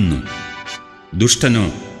അറിയുന്നു. ദുഷ്ടനോ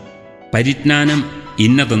പരിജ്ഞാനം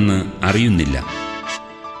ഇന്നതെന്ന് അറിയുന്നില്ല.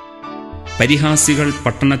 പരിഹാസികൾ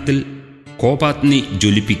പട്ടണത്തിൽ കോപാഗ്നി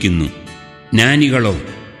ജ്വലിപ്പിക്കുന്നു. ജ്ഞാനികളോ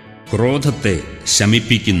ക്രോധത്തെ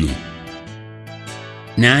ശമിപ്പിക്കുന്നു.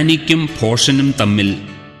 ജ്ഞാനിക്കും ഭോഷനും തമ്മിൽ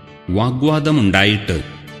വാഗ്വാദമുണ്ടായിട്ട്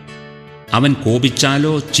അവൻ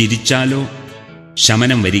കോപിച്ചാലോ ചിരിച്ചാലോ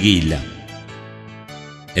ശമനം വരികയില്ല.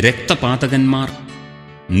 രക്തപാതകന്മാർ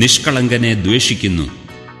നിഷ്കളങ്കനെ ദ്വേഷിക്കുന്നു.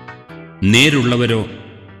 നേരുള്ളവരോ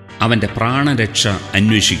അവൻ്റെ പ്രാണരക്ഷ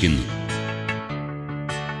അന്വേഷിക്കുന്നു.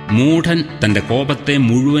 മൂഢൻ തൻ്റെ കോപത്തെ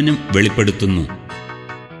മുഴുവനും വെളിപ്പെടുത്തുന്നു.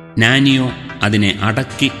 ജ്ഞാനിയോ അതിനെ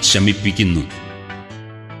അടക്കി ശമിപ്പിക്കുന്നു.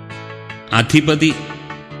 അധിപതി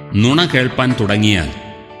നുണ കേൾപ്പാൻ തുടങ്ങിയാൽ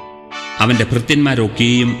അവൻ്റെ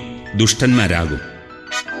ഭൃത്യന്മാരൊക്കെയും ദുഷ്ടന്മാരാകും.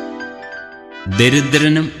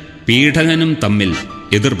 ദരിദ്രനും പീഡകനും തമ്മിൽ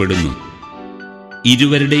എതിർപ്പെടുന്നു.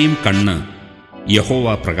 ഇരുവരുടെയും കണ്ണ്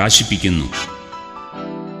യഹോവ പ്രകാശിപ്പിക്കുന്നു.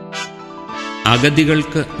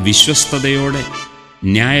 അഗതികൾക്ക് വിശ്വസ്തതയോടെ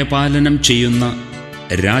ന്യായപാലനം ചെയ്യുന്ന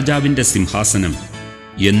രാജാവിൻ്റെ സിംഹാസനം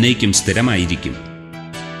എന്നേക്കും സ്ഥിരമായിരിക്കും.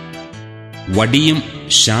 വടിയും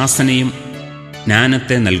ശാസനയും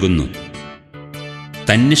ജ്ഞാനത്തെ നൽകുന്നു.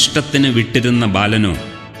 തന്നിഷ്ടത്തിന് വിട്ടിരുന്ന ബാലനോ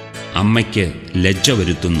അമ്മയ്ക്ക് ലജ്ജ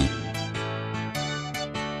വരുത്തുന്നു.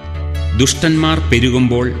 ദുഷ്ടന്മാർ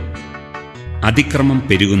പെരുകുമ്പോൾ അതിക്രമം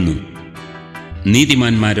പെരുകുന്നു.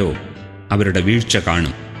 നീതിമാന്മാരോ അവരുടെ വീഴ്ച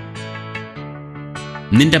കാണും.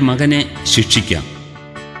 നിന്റെ മകനെ ശിക്ഷിക്കാം,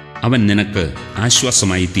 അവൻ നിനക്ക്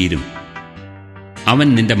ആശ്വാസമായി തീരും. അവൻ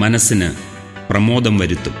നിന്റെ മനസ്സിന് പ്രമോദം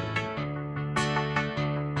വരുത്തും.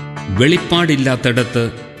 വെളിപ്പാടില്ലാത്തിടത്ത്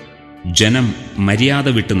ജനം മര്യാദ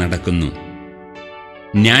വിട്ട് നടക്കുന്നു.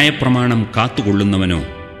 ന്യായപ്രമാണം കാത്തുകൊള്ളുന്നവനോ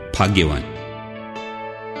ഭാഗ്യവാൻ.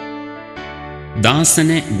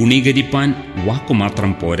 ദാസനെ ഗുണീകരിപ്പാൻ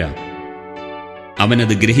വാക്കുമാത്രം പോരാ,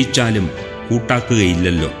 അവനത് ഗ്രഹിച്ചാലും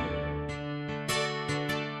കൂട്ടാക്കുകയില്ലല്ലോ.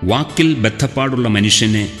 വാക്കിൽ ബദ്ധപ്പാടുള്ള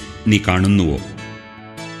മനുഷ്യനെ നീ കാണുന്നുവോ?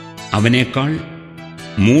 അവനേക്കാൾ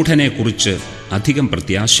മൂഢനെക്കുറിച്ച് അധികം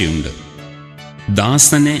പ്രത്യാശയുണ്ട്.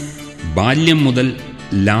 ദാസനെ ബാല്യം മുതൽ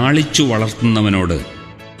ലാളിച്ചു വളർത്തുന്നവനോട്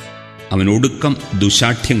അവൻ ഒടുക്കം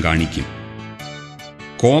ദുശാഠ്യം കാണിക്കും.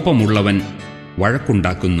 കോപമുള്ളവൻ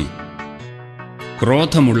വഴക്കുണ്ടാക്കുന്നു,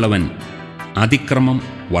 ക്രോധമുള്ളവൻ അതിക്രമം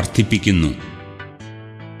വർദ്ധിപ്പിക്കുന്നു.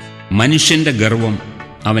 മനുഷ്യന്റെ ഗർവം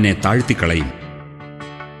അവനെ താഴ്ത്തിക്കളയും.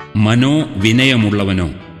 മനോവിനയമുള്ളവനോ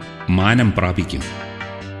മാനം പ്രാപിക്കും.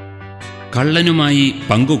 കള്ളനുമായി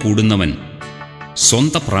പങ്കുകൂടുന്നവൻ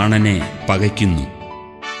സ്വന്തം പ്രാണനെ പകയ്ക്കുന്നു.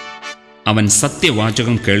 അവൻ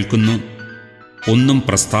സത്യവാചകം കേൾക്കുന്നു, ഒന്നും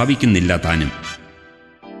പ്രസ്താവിക്കുന്നില്ല താനും.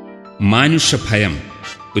 മാനുഷഭയം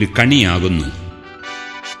ഒരു കണിയാകുന്നു.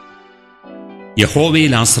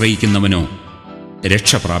 യഹോവയിൽ ആശ്രയിക്കുന്നവനോ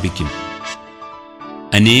രക്ഷ പ്രാപിക്കും.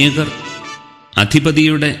 അനേകർ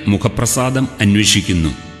അധിപതിയുടെ മുഖപ്രസാദം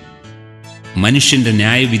അന്വേഷിക്കുന്നു. മനുഷ്യന്റെ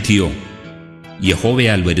ന്യായവിധിയോ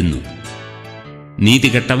യഹോവയാൽ വരുന്നു.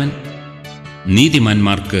 നീതികെട്ടവൻ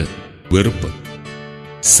നീതിമാന്മാർക്ക് വെറുപ്പ്,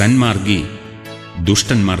 സന്മാർഗി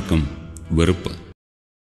ദുഷ്ടന്മാർക്കും വെറുപ്പ്.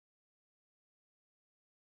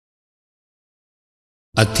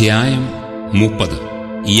 അധ്യായം 30.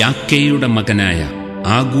 യാക്കയുടെ മകനായ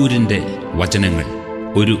ആഗൂരിന്റെ വചനങ്ങൾ.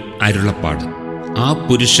 ഒരു അരുളപ്പാട്. ആ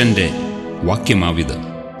പുരുഷന്റെ വാക്യമാവിത്: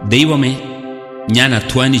 ദൈവമേ, ഞാൻ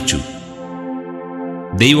അധ്വാനിച്ചു.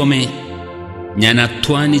 ദൈവമേ, ഞാൻ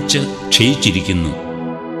അധ്വാനിച്ച് ക്ഷയിച്ചിരിക്കുന്നു.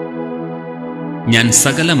 ഞാൻ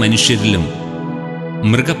സകല മനുഷ്യരിലും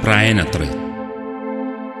മൃഗപ്രായനത്രേ.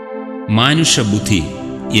 മാനുഷബുദ്ധി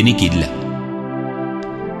എനിക്കില്ല.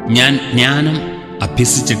 ഞാൻ ജ്ഞാനം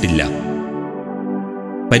അഭ്യസിച്ചിട്ടില്ല.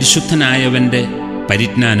 പരിശുദ്ധനായവന്റെ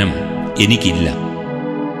പരിജ്ഞാനം എനിക്കില്ല.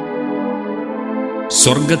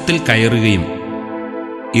 സ്വർഗത്തിൽ കയറുകയും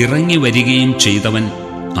ഇറങ്ങി വരികയും ചെയ്തവൻ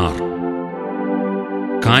ആർ?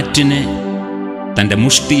 കാറ്റിനെ തൻ്റെ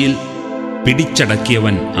മുഷ്ടിയിൽ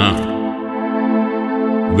പിടിച്ചടക്കിയവൻ ആർ?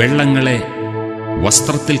 വെള്ളങ്ങളെ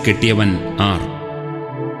വസ്ത്രത്തിൽ കെട്ടിയവൻ ആർ?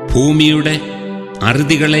 ഭൂമിയുടെ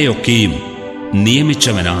അറുതികളെയൊക്കെയും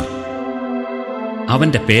നിയമിച്ചവനാർ?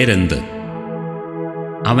 അവൻ്റെ പേരെന്ത്?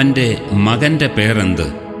 അവൻ്റെ മകൻ്റെ പേരെന്ത്?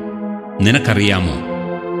 നിനക്കറിയാമോ?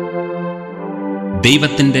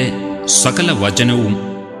 ദൈവത്തിൻ്റെ സകല വചനവും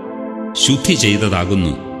ശുദ്ധി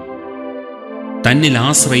ചെയ്തതാകുന്നു. തന്നിൽ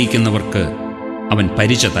ആശ്രയിക്കുന്നവർക്ക് അവൻ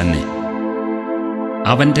പരിച തന്നെ.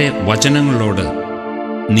 അവൻ്റെ വചനങ്ങളോട്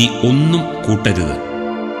നീ ഒന്നും കൂട്ടരുത്.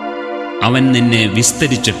 അവൻ നിന്നെ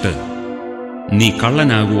വിസ്തരിച്ചിട്ട് നീ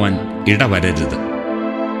കള്ളനാകുവാൻ ഇടവരരുത്.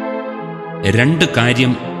 2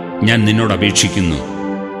 കാര്യം ഞാൻ നിന്നോട് അപേക്ഷിക്കുന്നു.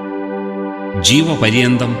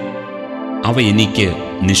 ജീവപര്യന്തം അവ എനിക്ക്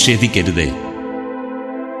നിഷേധിക്കരുതേ.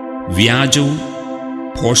 വ്യാജവും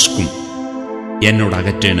ഭോഷ്കും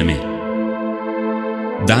എന്നോടകറ്റണമേ.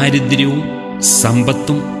 ദാരിദ്ര്യവും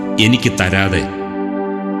സമ്പത്തും എനിക്ക് തരാതെ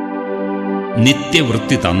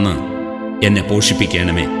നിത്യവൃത്തി തന്ന് എന്നെ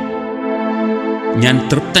പോഷിപ്പിക്കണമേ. ഞാൻ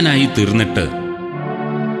തൃപ്തനായി തീർന്നിട്ട്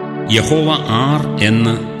യഹോവ ആർ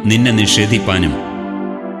എന്ന് നിന്നെ നിഷേധിപ്പാനും,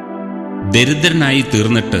 ദരിദ്രനായി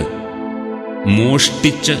തീർന്നിട്ട്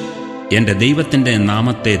മോഷ്ടിച്ച് എൻ്റെ ദൈവത്തിൻ്റെ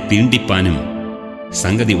നാമത്തെ തീണ്ടിപ്പാനും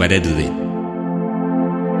സംഗതി വരരുതേ.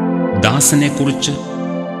 ദാസനെക്കുറിച്ച്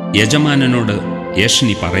യജമാനനോട്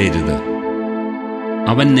ഏഷണി പറയരുത്.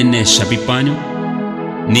 അവൻ നിന്നെ ശപിപ്പാനും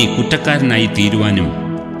നീ കുറ്റക്കാരനായി തീരുവാനും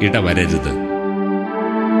ഇടവരരുത്.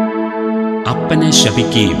 അപ്പനെ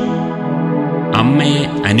ശപിക്കുകയും അമ്മയെ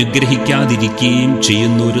അനുഗ്രഹിക്കാതിരിക്കുകയും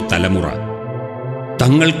ചെയ്യുന്നൊരു തലമുറ,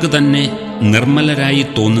 തങ്ങൾക്ക് തന്നെ നിർമ്മലരായി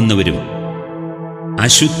തോന്നുന്നവരും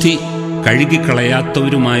അശുദ്ധി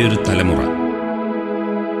കഴുകിക്കളയാത്തവരുമായൊരു തലമുറ.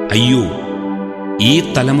 അയ്യോ, ഈ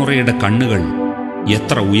തലമുറയുടെ കണ്ണുകൾ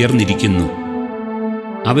എത്ര ഉയർന്നിരിക്കുന്നു!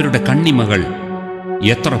 അവരുടെ കണ്ണിമകൾ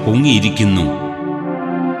എത്ര പൊങ്ങിയിരിക്കുന്നു.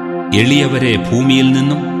 എളിയവരെ ഭൂമിയിൽ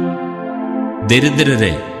നിന്നും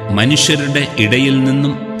ദരിദ്രരെ മനുഷ്യരുടെ ഇടയിൽ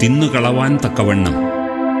നിന്നും തിന്നുകളവാൻ തക്കവണ്ണം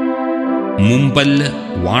മുമ്പല്ല്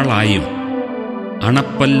വാളായും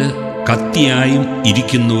അണപ്പല്ല് കത്തിയായും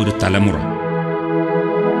ഇരിക്കുന്ന ഒരു തലമുറ.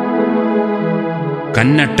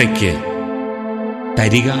 കന്നട്ടയ്ക്ക്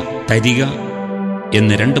തരിക തരിക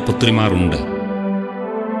എന്ന് 2 പുത്രിമാരുണ്ട്.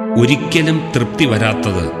 ഒരിക്കലും തൃപ്തി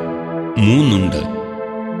വരാത്തത് 3 ഉണ്ട്.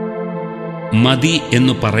 മതി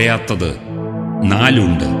എന്നു പറയാത്തത് 4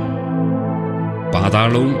 ഉണ്ട്.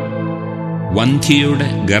 പാതാളവും വന്ധ്യയുടെ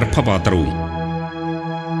ഗർഭപാത്രവും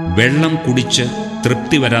വെള്ളം കുടിച്ച്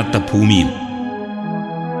തൃപ്തി വരാത്ത ഭൂമിയും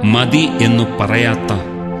മതി എന്നു പറയാത്ത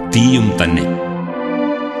തീയും തന്നെ.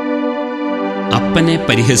 അപ്പനെ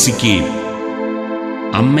പരിഹസിക്കുകയും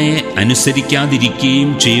അമ്മയെ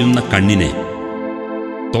അനുസരിക്കാതിരിക്കുകയും ചെയ്യുന്ന കണ്ണിനെ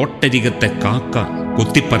തോട്ടരികത്തെ കാക്ക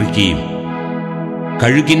കൊത്തിപ്പറിക്കുകയും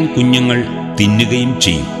കഴുകിൻ കുഞ്ഞുങ്ങൾ തിന്നുകയും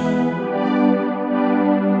ചെയ്യും.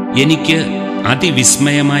 എനിക്ക്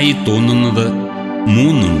അതിവിസ്മയമായി തോന്നുന്നത്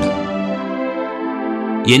 3 ഉണ്ട്.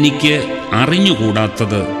 എനിക്ക്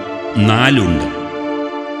അറിഞ്ഞുകൂടാത്തത് 4 ഉണ്ട്.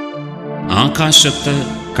 ആകാശത്ത്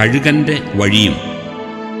കഴുകന്റെ വഴിയും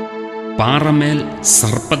പാറമേൽ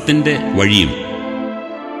സർപ്പത്തിന്റെ വഴിയും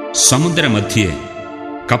സമുദ്രമധ്യേ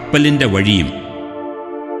കപ്പലിന്റെ വഴിയും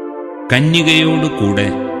കന്യകയോടുകൂടെ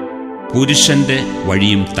പുരുഷന്റെ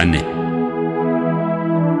വഴിയും തന്നെ.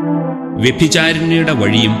 വ്യഭിചാരിണിയുടെ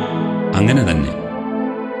വഴിയും അങ്ങനെ തന്നെ.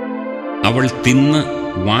 അവൾ തിന്ന്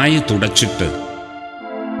വായ തുടച്ചിട്ട്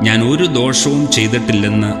ഞാൻ ഒരു ദോഷവും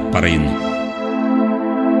ചെയ്തിട്ടില്ലെന്ന് പറയുന്നു.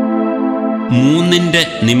 3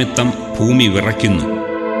 നിമിത്തം ഭൂമി വിറയ്ക്കുന്നു,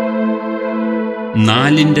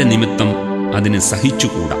 4 നിമിത്തം അതിന്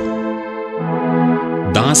സഹിച്ചുകൂടാ.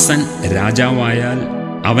 ദാസൻ രാജാവായാൽ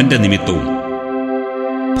അവന്റെ നിമിത്തവും,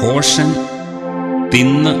 ഭോഷൻ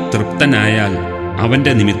തിന്ന് തൃപ്തനായാൽ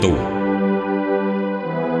അവന്റെ നിമിത്തവും,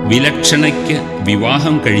 വിലക്ഷണയ്ക്ക്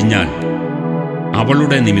വിവാഹം കഴിഞ്ഞാൽ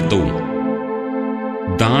അവളുടെ നിമിത്തവും,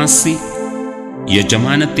 ദാസി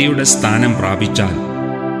യജമാനത്തിയുടെ സ്ഥാനം പ്രാപിച്ചാൽ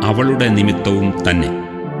അവളുടെ നിമിത്തവും തന്നെ.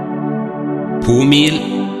 ഭൂമിയിൽ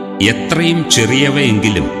എത്രയും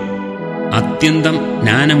ചെറിയവയെങ്കിലും അത്യന്തം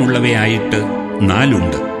ജ്ഞാനമുള്ളവയായിട്ട് 4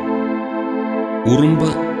 ഉണ്ട്. ഉറുമ്പ്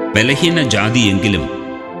ബലഹീന ജാതിയെങ്കിലും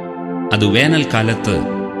അത് വേനൽക്കാലത്ത്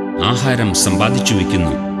ആഹാരം സമ്പാദിച്ചു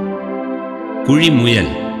വയ്ക്കുന്നു. കുഴിമുയൽ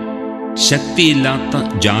ശക്തിയില്ലാത്ത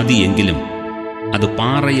ജാതിയെങ്കിലും അത്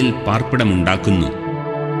പാറയിൽ പാർപ്പിടമുണ്ടാക്കുന്നു.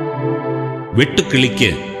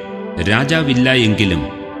 വെട്ടുക്കിളിക്ക് രാജാവില്ല എങ്കിലും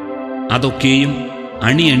അതൊക്കെയും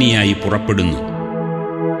അണിയണിയായി പുറപ്പെടുന്നു.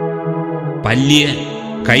 പല്ലിയെ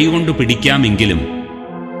കൈകൊണ്ട് പിടിക്കാമെങ്കിലും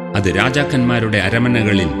അത് രാജാക്കന്മാരുടെ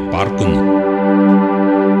അരമനകളിൽ പാർക്കുന്നു.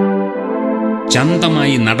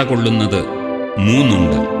 ചന്തമായി നടകൊള്ളുന്നത് 3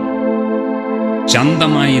 ഉണ്ട്.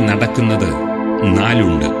 ചന്തമായി നടക്കുന്നത് 4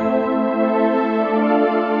 ഉണ്ട്.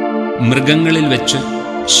 മൃഗങ്ങളിൽ വെച്ച്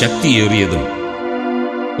ശക്തിയേറിയതും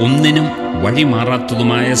ഒന്നിനും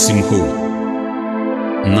വഴിമാറാത്തതുമായ സിംഹവും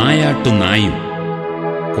നായാട്ടു നായും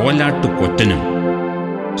കോലാട്ടു കൊറ്റനും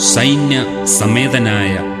സൈന്യ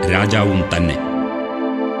സമേതനായ രാജാവും തന്നെ.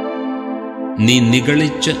 നീ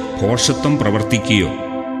നിഗളിച്ച് ഭോഷത്വം പ്രവർത്തിക്കുകയോ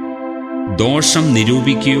ദോഷം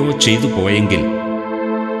നിരൂപിക്കുകയോ ചെയ്തു പോയെങ്കിൽ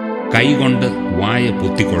കൈകൊണ്ട് വായ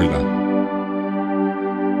പൊത്തിക്കൊള്ളുക.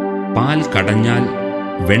 പാൽ കടഞ്ഞാൽ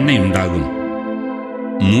വെണ്ണയുണ്ടാകും,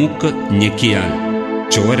 മൂക്ക് ഞെക്കിയാൽ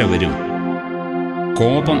ചോര വരും,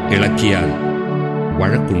 കോപം ഇളക്കിയാൽ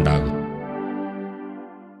വഴക്കുണ്ടാകും.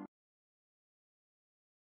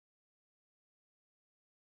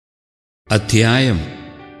 അധ്യായം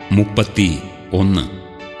 31.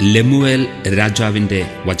 ലെമുവേൽ രാജാവിൻ്റെ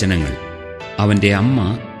വചനങ്ങൾ. അവൻ്റെ അമ്മ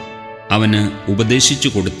അവന് ഉപദേശിച്ചു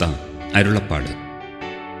കൊടുത്ത അരുളപ്പാട്.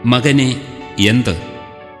 മകനെ എന്ത്?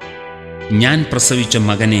 ഞാൻ പ്രസവിച്ച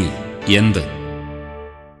മകനെ എന്ത്?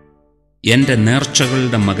 എൻ്റെ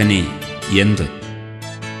നേർച്ചകളുടെ മകനെ എന്ത്?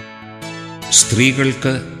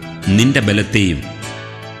 സ്ത്രീകൾക്ക് നിന്റെ ബലത്തെയും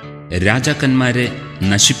രാജാക്കന്മാരെ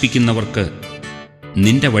നശിപ്പിക്കുന്നവർക്ക്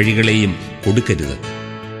നിന്റെ വഴികളെയും കൊടുക്കരുത്.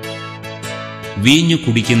 വീഞ്ഞു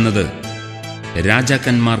കുടിക്കുന്നത്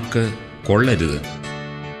രാജാക്കന്മാർക്ക് കൊള്ളരുത്.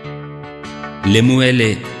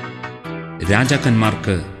 ലെമുവേലെ,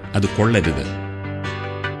 രാജാക്കന്മാർക്ക് അത് കൊള്ളരുത്.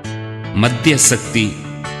 മദ്യാസക്തി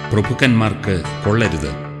പ്രഭുക്കന്മാർക്ക്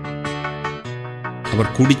കൊള്ളരുത്. അവർ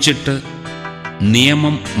കുടിച്ചിട്ട്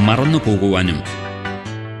നിയമം മറന്നുപോകുവാനും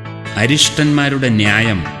അരിഷ്ടന്മാരുടെ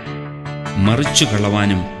ന്യായം മറിച്ചു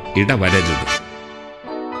കളവാനും ഇടവരരുത്.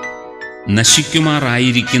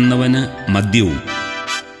 നശിക്കുമാറായിരിക്കുന്നവന് മദ്യവും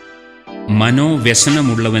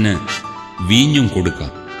മനോവ്യസനമുള്ളവന് വീഞ്ഞും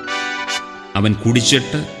കൊടുക്കാം. അവൻ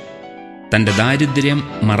കുടിച്ചിട്ട് തൻ്റെ ദാരിദ്ര്യം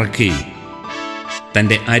മറക്കുകയും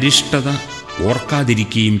തൻ്റെ അരിഷ്ടത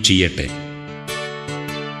ഓർക്കാതിരിക്കുകയും ചെയ്യട്ടെ.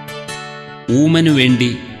 ഊമനു വേണ്ടി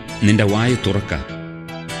നിന്റെ വായ തുറക്ക,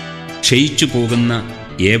 ക്ഷയിച്ചു പോകുന്ന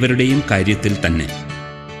ഏവരുടെയും കാര്യത്തിൽ തന്നെ.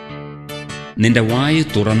 നിന്റെ വായ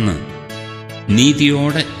തുറന്ന്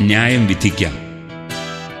നീതിയോടെ ന്യായം വിധിക്കാം.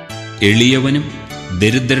 എളിയവനും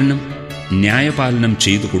ദരിദ്രനും ന്യായപാലനം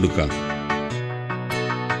ചെയ്തു കൊടുക്കാം.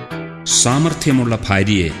 സാമർഥ്യമുള്ള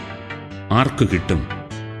ഭാര്യയെ ആർക്കു കിട്ടും?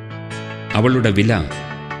 അവളുടെ വില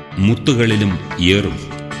മുത്തുകളിലും ഏറും.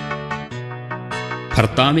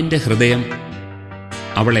 ഭർത്താവിൻ്റെ ഹൃദയം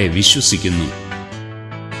അവളെ വിശ്വസിക്കുന്നു,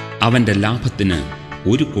 അവൻ്റെ ലാഭത്തിന്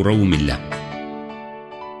ഒരു കുറവുമില്ല.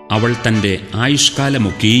 അവൾ തൻ്റെ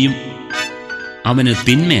ആയുഷ്കാലമൊക്കെയും അവന്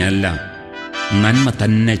തിന്മയല്ല നന്മ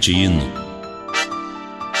തന്നെ ചെയ്യുന്നു.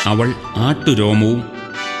 അവൾ ആട്ടുരോമവും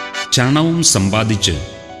ചണവും സമ്പാദിച്ച്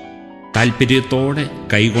താൽപ്പര്യത്തോടെ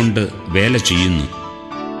കൈകൊണ്ട് വേല ചെയ്യുന്നു.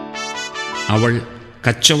 അവൾ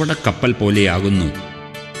കച്ചവട കപ്പൽ പോലെയാകുന്നു,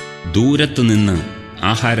 ദൂരത്തുനിന്ന്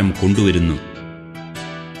ആഹാരം കൊണ്ടുവരുന്നു.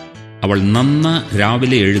 അവൾ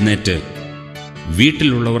രാവിലെ എഴുന്നേറ്റ്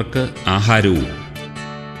വീട്ടിലുള്ളവർക്ക് ആഹാരവും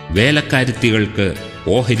വേലക്കാരത്തികൾക്ക്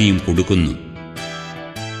ഓഹരിയും കൊടുക്കുന്നു.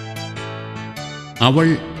 അവൾ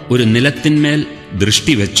ഒരു നിലത്തിന്മേൽ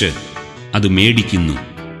ദൃഷ്ടിവെച്ച് അത് മേടിക്കുന്നു.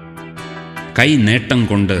 കൈ നേട്ടം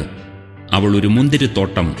കൊണ്ട് അവൾ ഒരു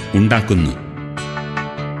മുന്തിരിത്തോട്ടം ഉണ്ടാക്കുന്നു.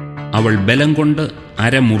 അവൾ ബലം കൊണ്ട്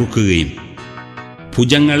അരമുറുക്കുകയും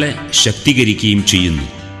ഭുജങ്ങളെ ശക്തീകരിക്കുകയും ചെയ്യുന്നു.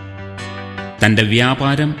 തൻ്റെ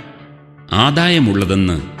വ്യാപാരം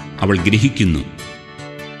ആദായമുള്ളതെന്ന് അവൾ ഗ്രഹിക്കുന്നു.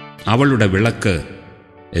 അവളുടെ വിളക്ക്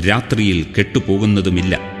രാത്രിയിൽ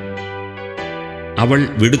കെട്ടുപോകുന്നതുമില്ല. അവൾ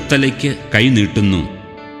വിടുത്തലയ്ക്ക് കൈനീട്ടുന്നു,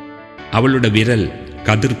 അവളുടെ വിരൽ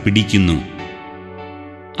കതിർ പിടിക്കുന്നു.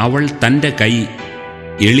 അവൾ തൻ്റെ കൈ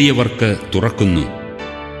എളിയവർക്ക് തുറക്കുന്നു,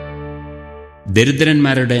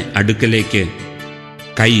 ദരിദ്രന്മാരുടെ അടുക്കലേക്ക്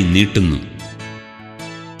കൈ നീട്ടുന്നു.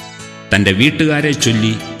 തൻ്റെ വീട്ടുകാരെ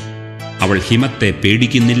ചൊല്ലി അവൾ ഹിമത്തെ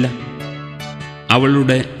പേടിക്കുന്നില്ല.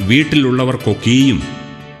 അവളുടെ വീട്ടിലുള്ളവർക്കൊക്കെയും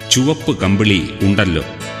ചുവപ്പ് കമ്പിളി ഉണ്ടല്ലോ.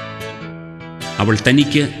 അവൾ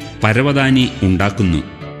തനിക്ക് പരവതാനി ഉണ്ടാക്കുന്നു.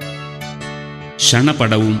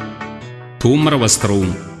 ശണപടവും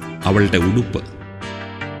ധൂമ്രവസ്ത്രവും അവളുടെ ഉടുപ്പ്.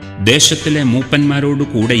 ദേശത്തിലെ മൂപ്പന്മാരോടു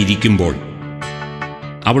കൂടെ ഇരിക്കുമ്പോൾ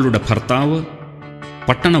അവളുടെ ഭർത്താവ്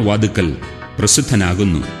പട്ടണവാതുക്കൽ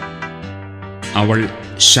പ്രസിദ്ധനാകുന്നു. അവൾ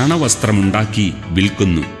ശണവസ്ത്രമുണ്ടാക്കി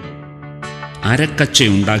വിൽക്കുന്നു,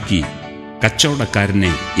 അരക്കച്ചയുണ്ടാക്കി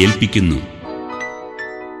കച്ചവടക്കാരനെ ഏൽപ്പിക്കുന്നു.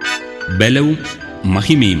 ബലവും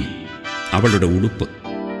മഹിമയും അവളുടെ ഉടുപ്പ്.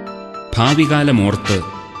 ഭാവികാലമോർത്ത്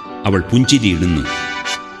അവൾ പുഞ്ചിരിയിടുന്നു.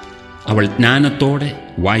 അവൾ ജ്ഞാനത്തോടെ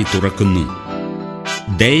വായ് തുറക്കുന്നു.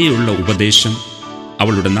 ദയയുള്ള ഉപദേശം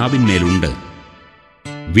അവളുടെ നാവിന്മേലുണ്ട്.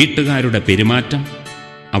 വീട്ടുകാരുടെ പെരുമാറ്റം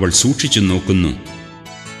അവൾ സൂക്ഷിച്ചു നോക്കുന്നു.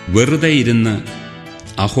 വെറുതെ ഇരുന്ന്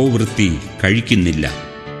അഹോവൃത്തി കഴിക്കുന്നില്ല.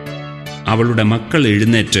 അവളുടെ മക്കൾ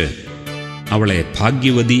എഴുന്നേറ്റ് അവളെ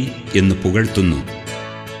ഭാഗ്യവതി എന്ന് പുകഴ്ത്തുന്നു.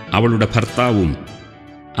 അവളുടെ ഭർത്താവും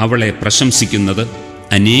അവളെ പ്രശംസിക്കുന്നത്.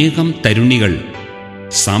 അനേകം തരുണികൾ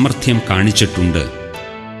സാമർഥ്യം കാണിച്ചിട്ടുണ്ട്,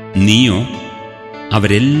 നീയോ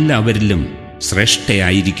അവരെല്ലാവരിലും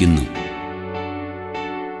ശ്രേഷ്ഠയായിരിക്കുന്നു.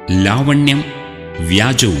 ലാവണ്യം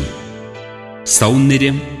വ്യാജവും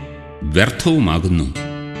സൗന്ദര്യം വ്യർത്ഥവുമാകുന്നു.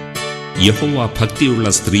 യഹോവ ഭക്തിയുള്ള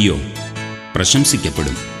സ്ത്രീയോ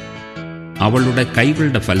പ്രശംസിക്കപ്പെടും. അവളുടെ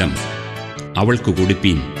കൈകളുടെ ഫലം അവൾക്ക്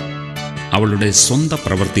കൊടുപ്പീൻ. അവളുടെ സ്വന്ത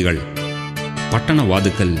പ്രവൃത്തികൾ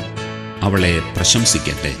പട്ടണവാതുക്കൽ അവളെ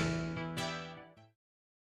പ്രശംസിക്കട്ടെ.